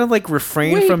 you kind of like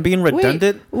refrain from being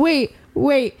redundant. Wait.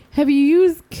 Have you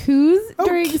used coos Oh,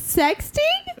 during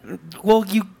sexting? Well,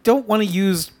 you don't want to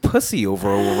use pussy over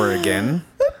and over again.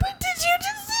 But did you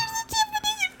just use the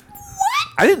definition? What?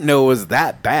 I didn't know it was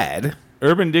that bad.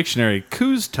 Urban Dictionary,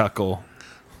 coos tuckle,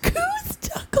 Coos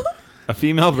tuckle? a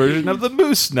female version of the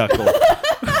moose knuckle.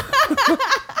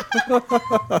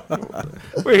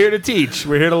 We're here to teach.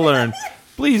 We're here to learn.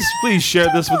 Please share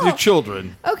this with your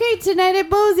children. Okay, tonight at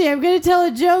Bosie, I'm going to tell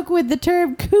a joke with the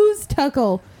term coos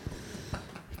tuckle.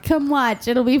 Come watch.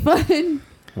 It'll be fun.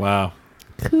 Wow.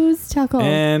 Coos tuckle.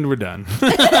 And we're done.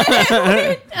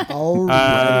 All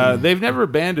right. They've never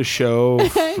banned a show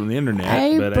from the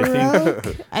internet, but I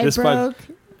think I this broke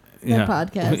the yeah.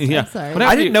 podcast. Yeah. I'm sorry. What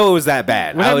I didn't know it was that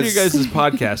bad. What I happened was, to you guys'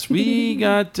 podcast? We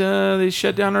got they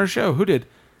shut down our show. Who did?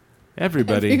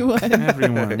 Everybody.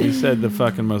 Everyone. You said the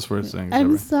fucking most worst things I'm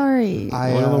ever. sorry.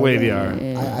 What on the way they are.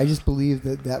 I just believe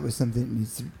that was something that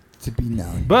needs to be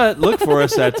known. But look for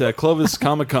us at Clovis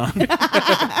Comic Con.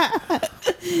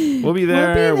 We'll be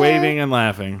there, waving and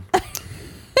laughing.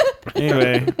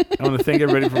 Anyway, I want to thank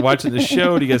everybody for watching the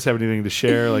show. Do you guys have anything to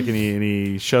share? Like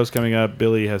any shows coming up?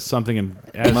 Billy has something in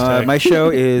Aztec. my show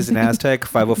is in Aztec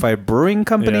 505 Brewing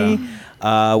Company,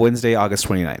 Wednesday, August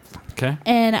 29th. Okay.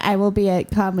 And I will be at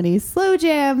Comedy Slow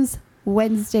Jams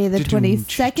Wednesday the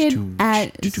 22nd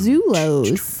at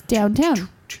Zulo's downtown.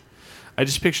 I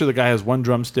just picture the guy has one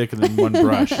drumstick and then one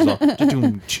brush. It's all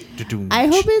I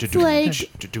hope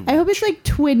it's like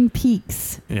Twin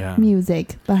Peaks yeah.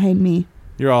 music behind me.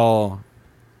 You're all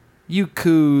you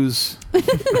coos. I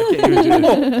can't even do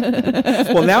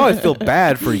it. Well, now I feel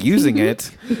bad for using it,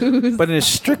 but it's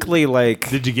strictly like,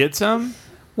 Did you get some?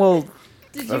 well,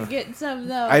 Did you get some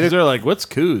though? They're like, what's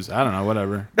coos? I don't know.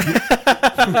 Whatever.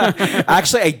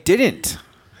 actually, I didn't.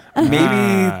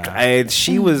 Maybe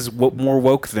she was more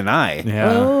woke than I.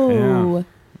 Yeah. Oh.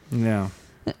 Yeah.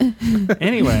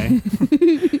 Anyway,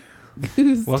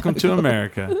 welcome to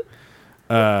America.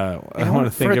 I want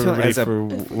to thank everybody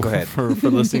for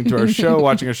listening to our show,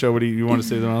 watching our show. What do you want to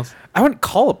say? Something else? I wouldn't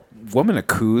call a woman a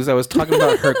coos. I was talking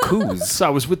about her coos. So I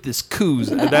was with this coos.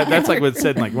 That's like what it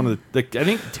said in like one of the I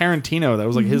think Tarantino. That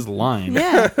was like his line.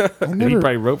 Yeah. That he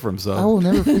probably wrote for I himself. will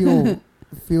never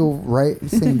feel right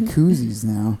saying koozies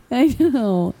now. I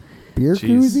know. Beer Jeez.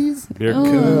 koozies? Beer Oh.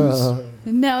 coos.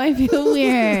 Now I feel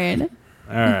weird.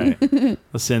 All right.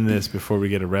 Let's end this before we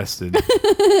get arrested.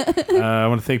 I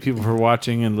want to thank people for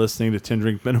watching and listening to 10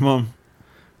 Drink Minimum.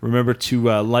 Remember to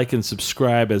like and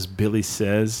subscribe, as Billy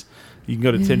says. You can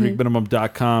go to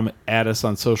 10drinkminimum.com, add us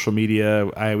on social media.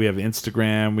 We have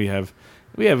Instagram. We have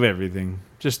We have everything.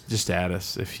 Just add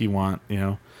us if you want.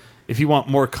 If you want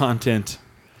more content.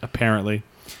 Apparently.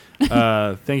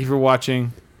 Thank you for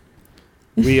watching.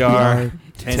 We are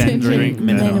 10 drink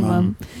minimum.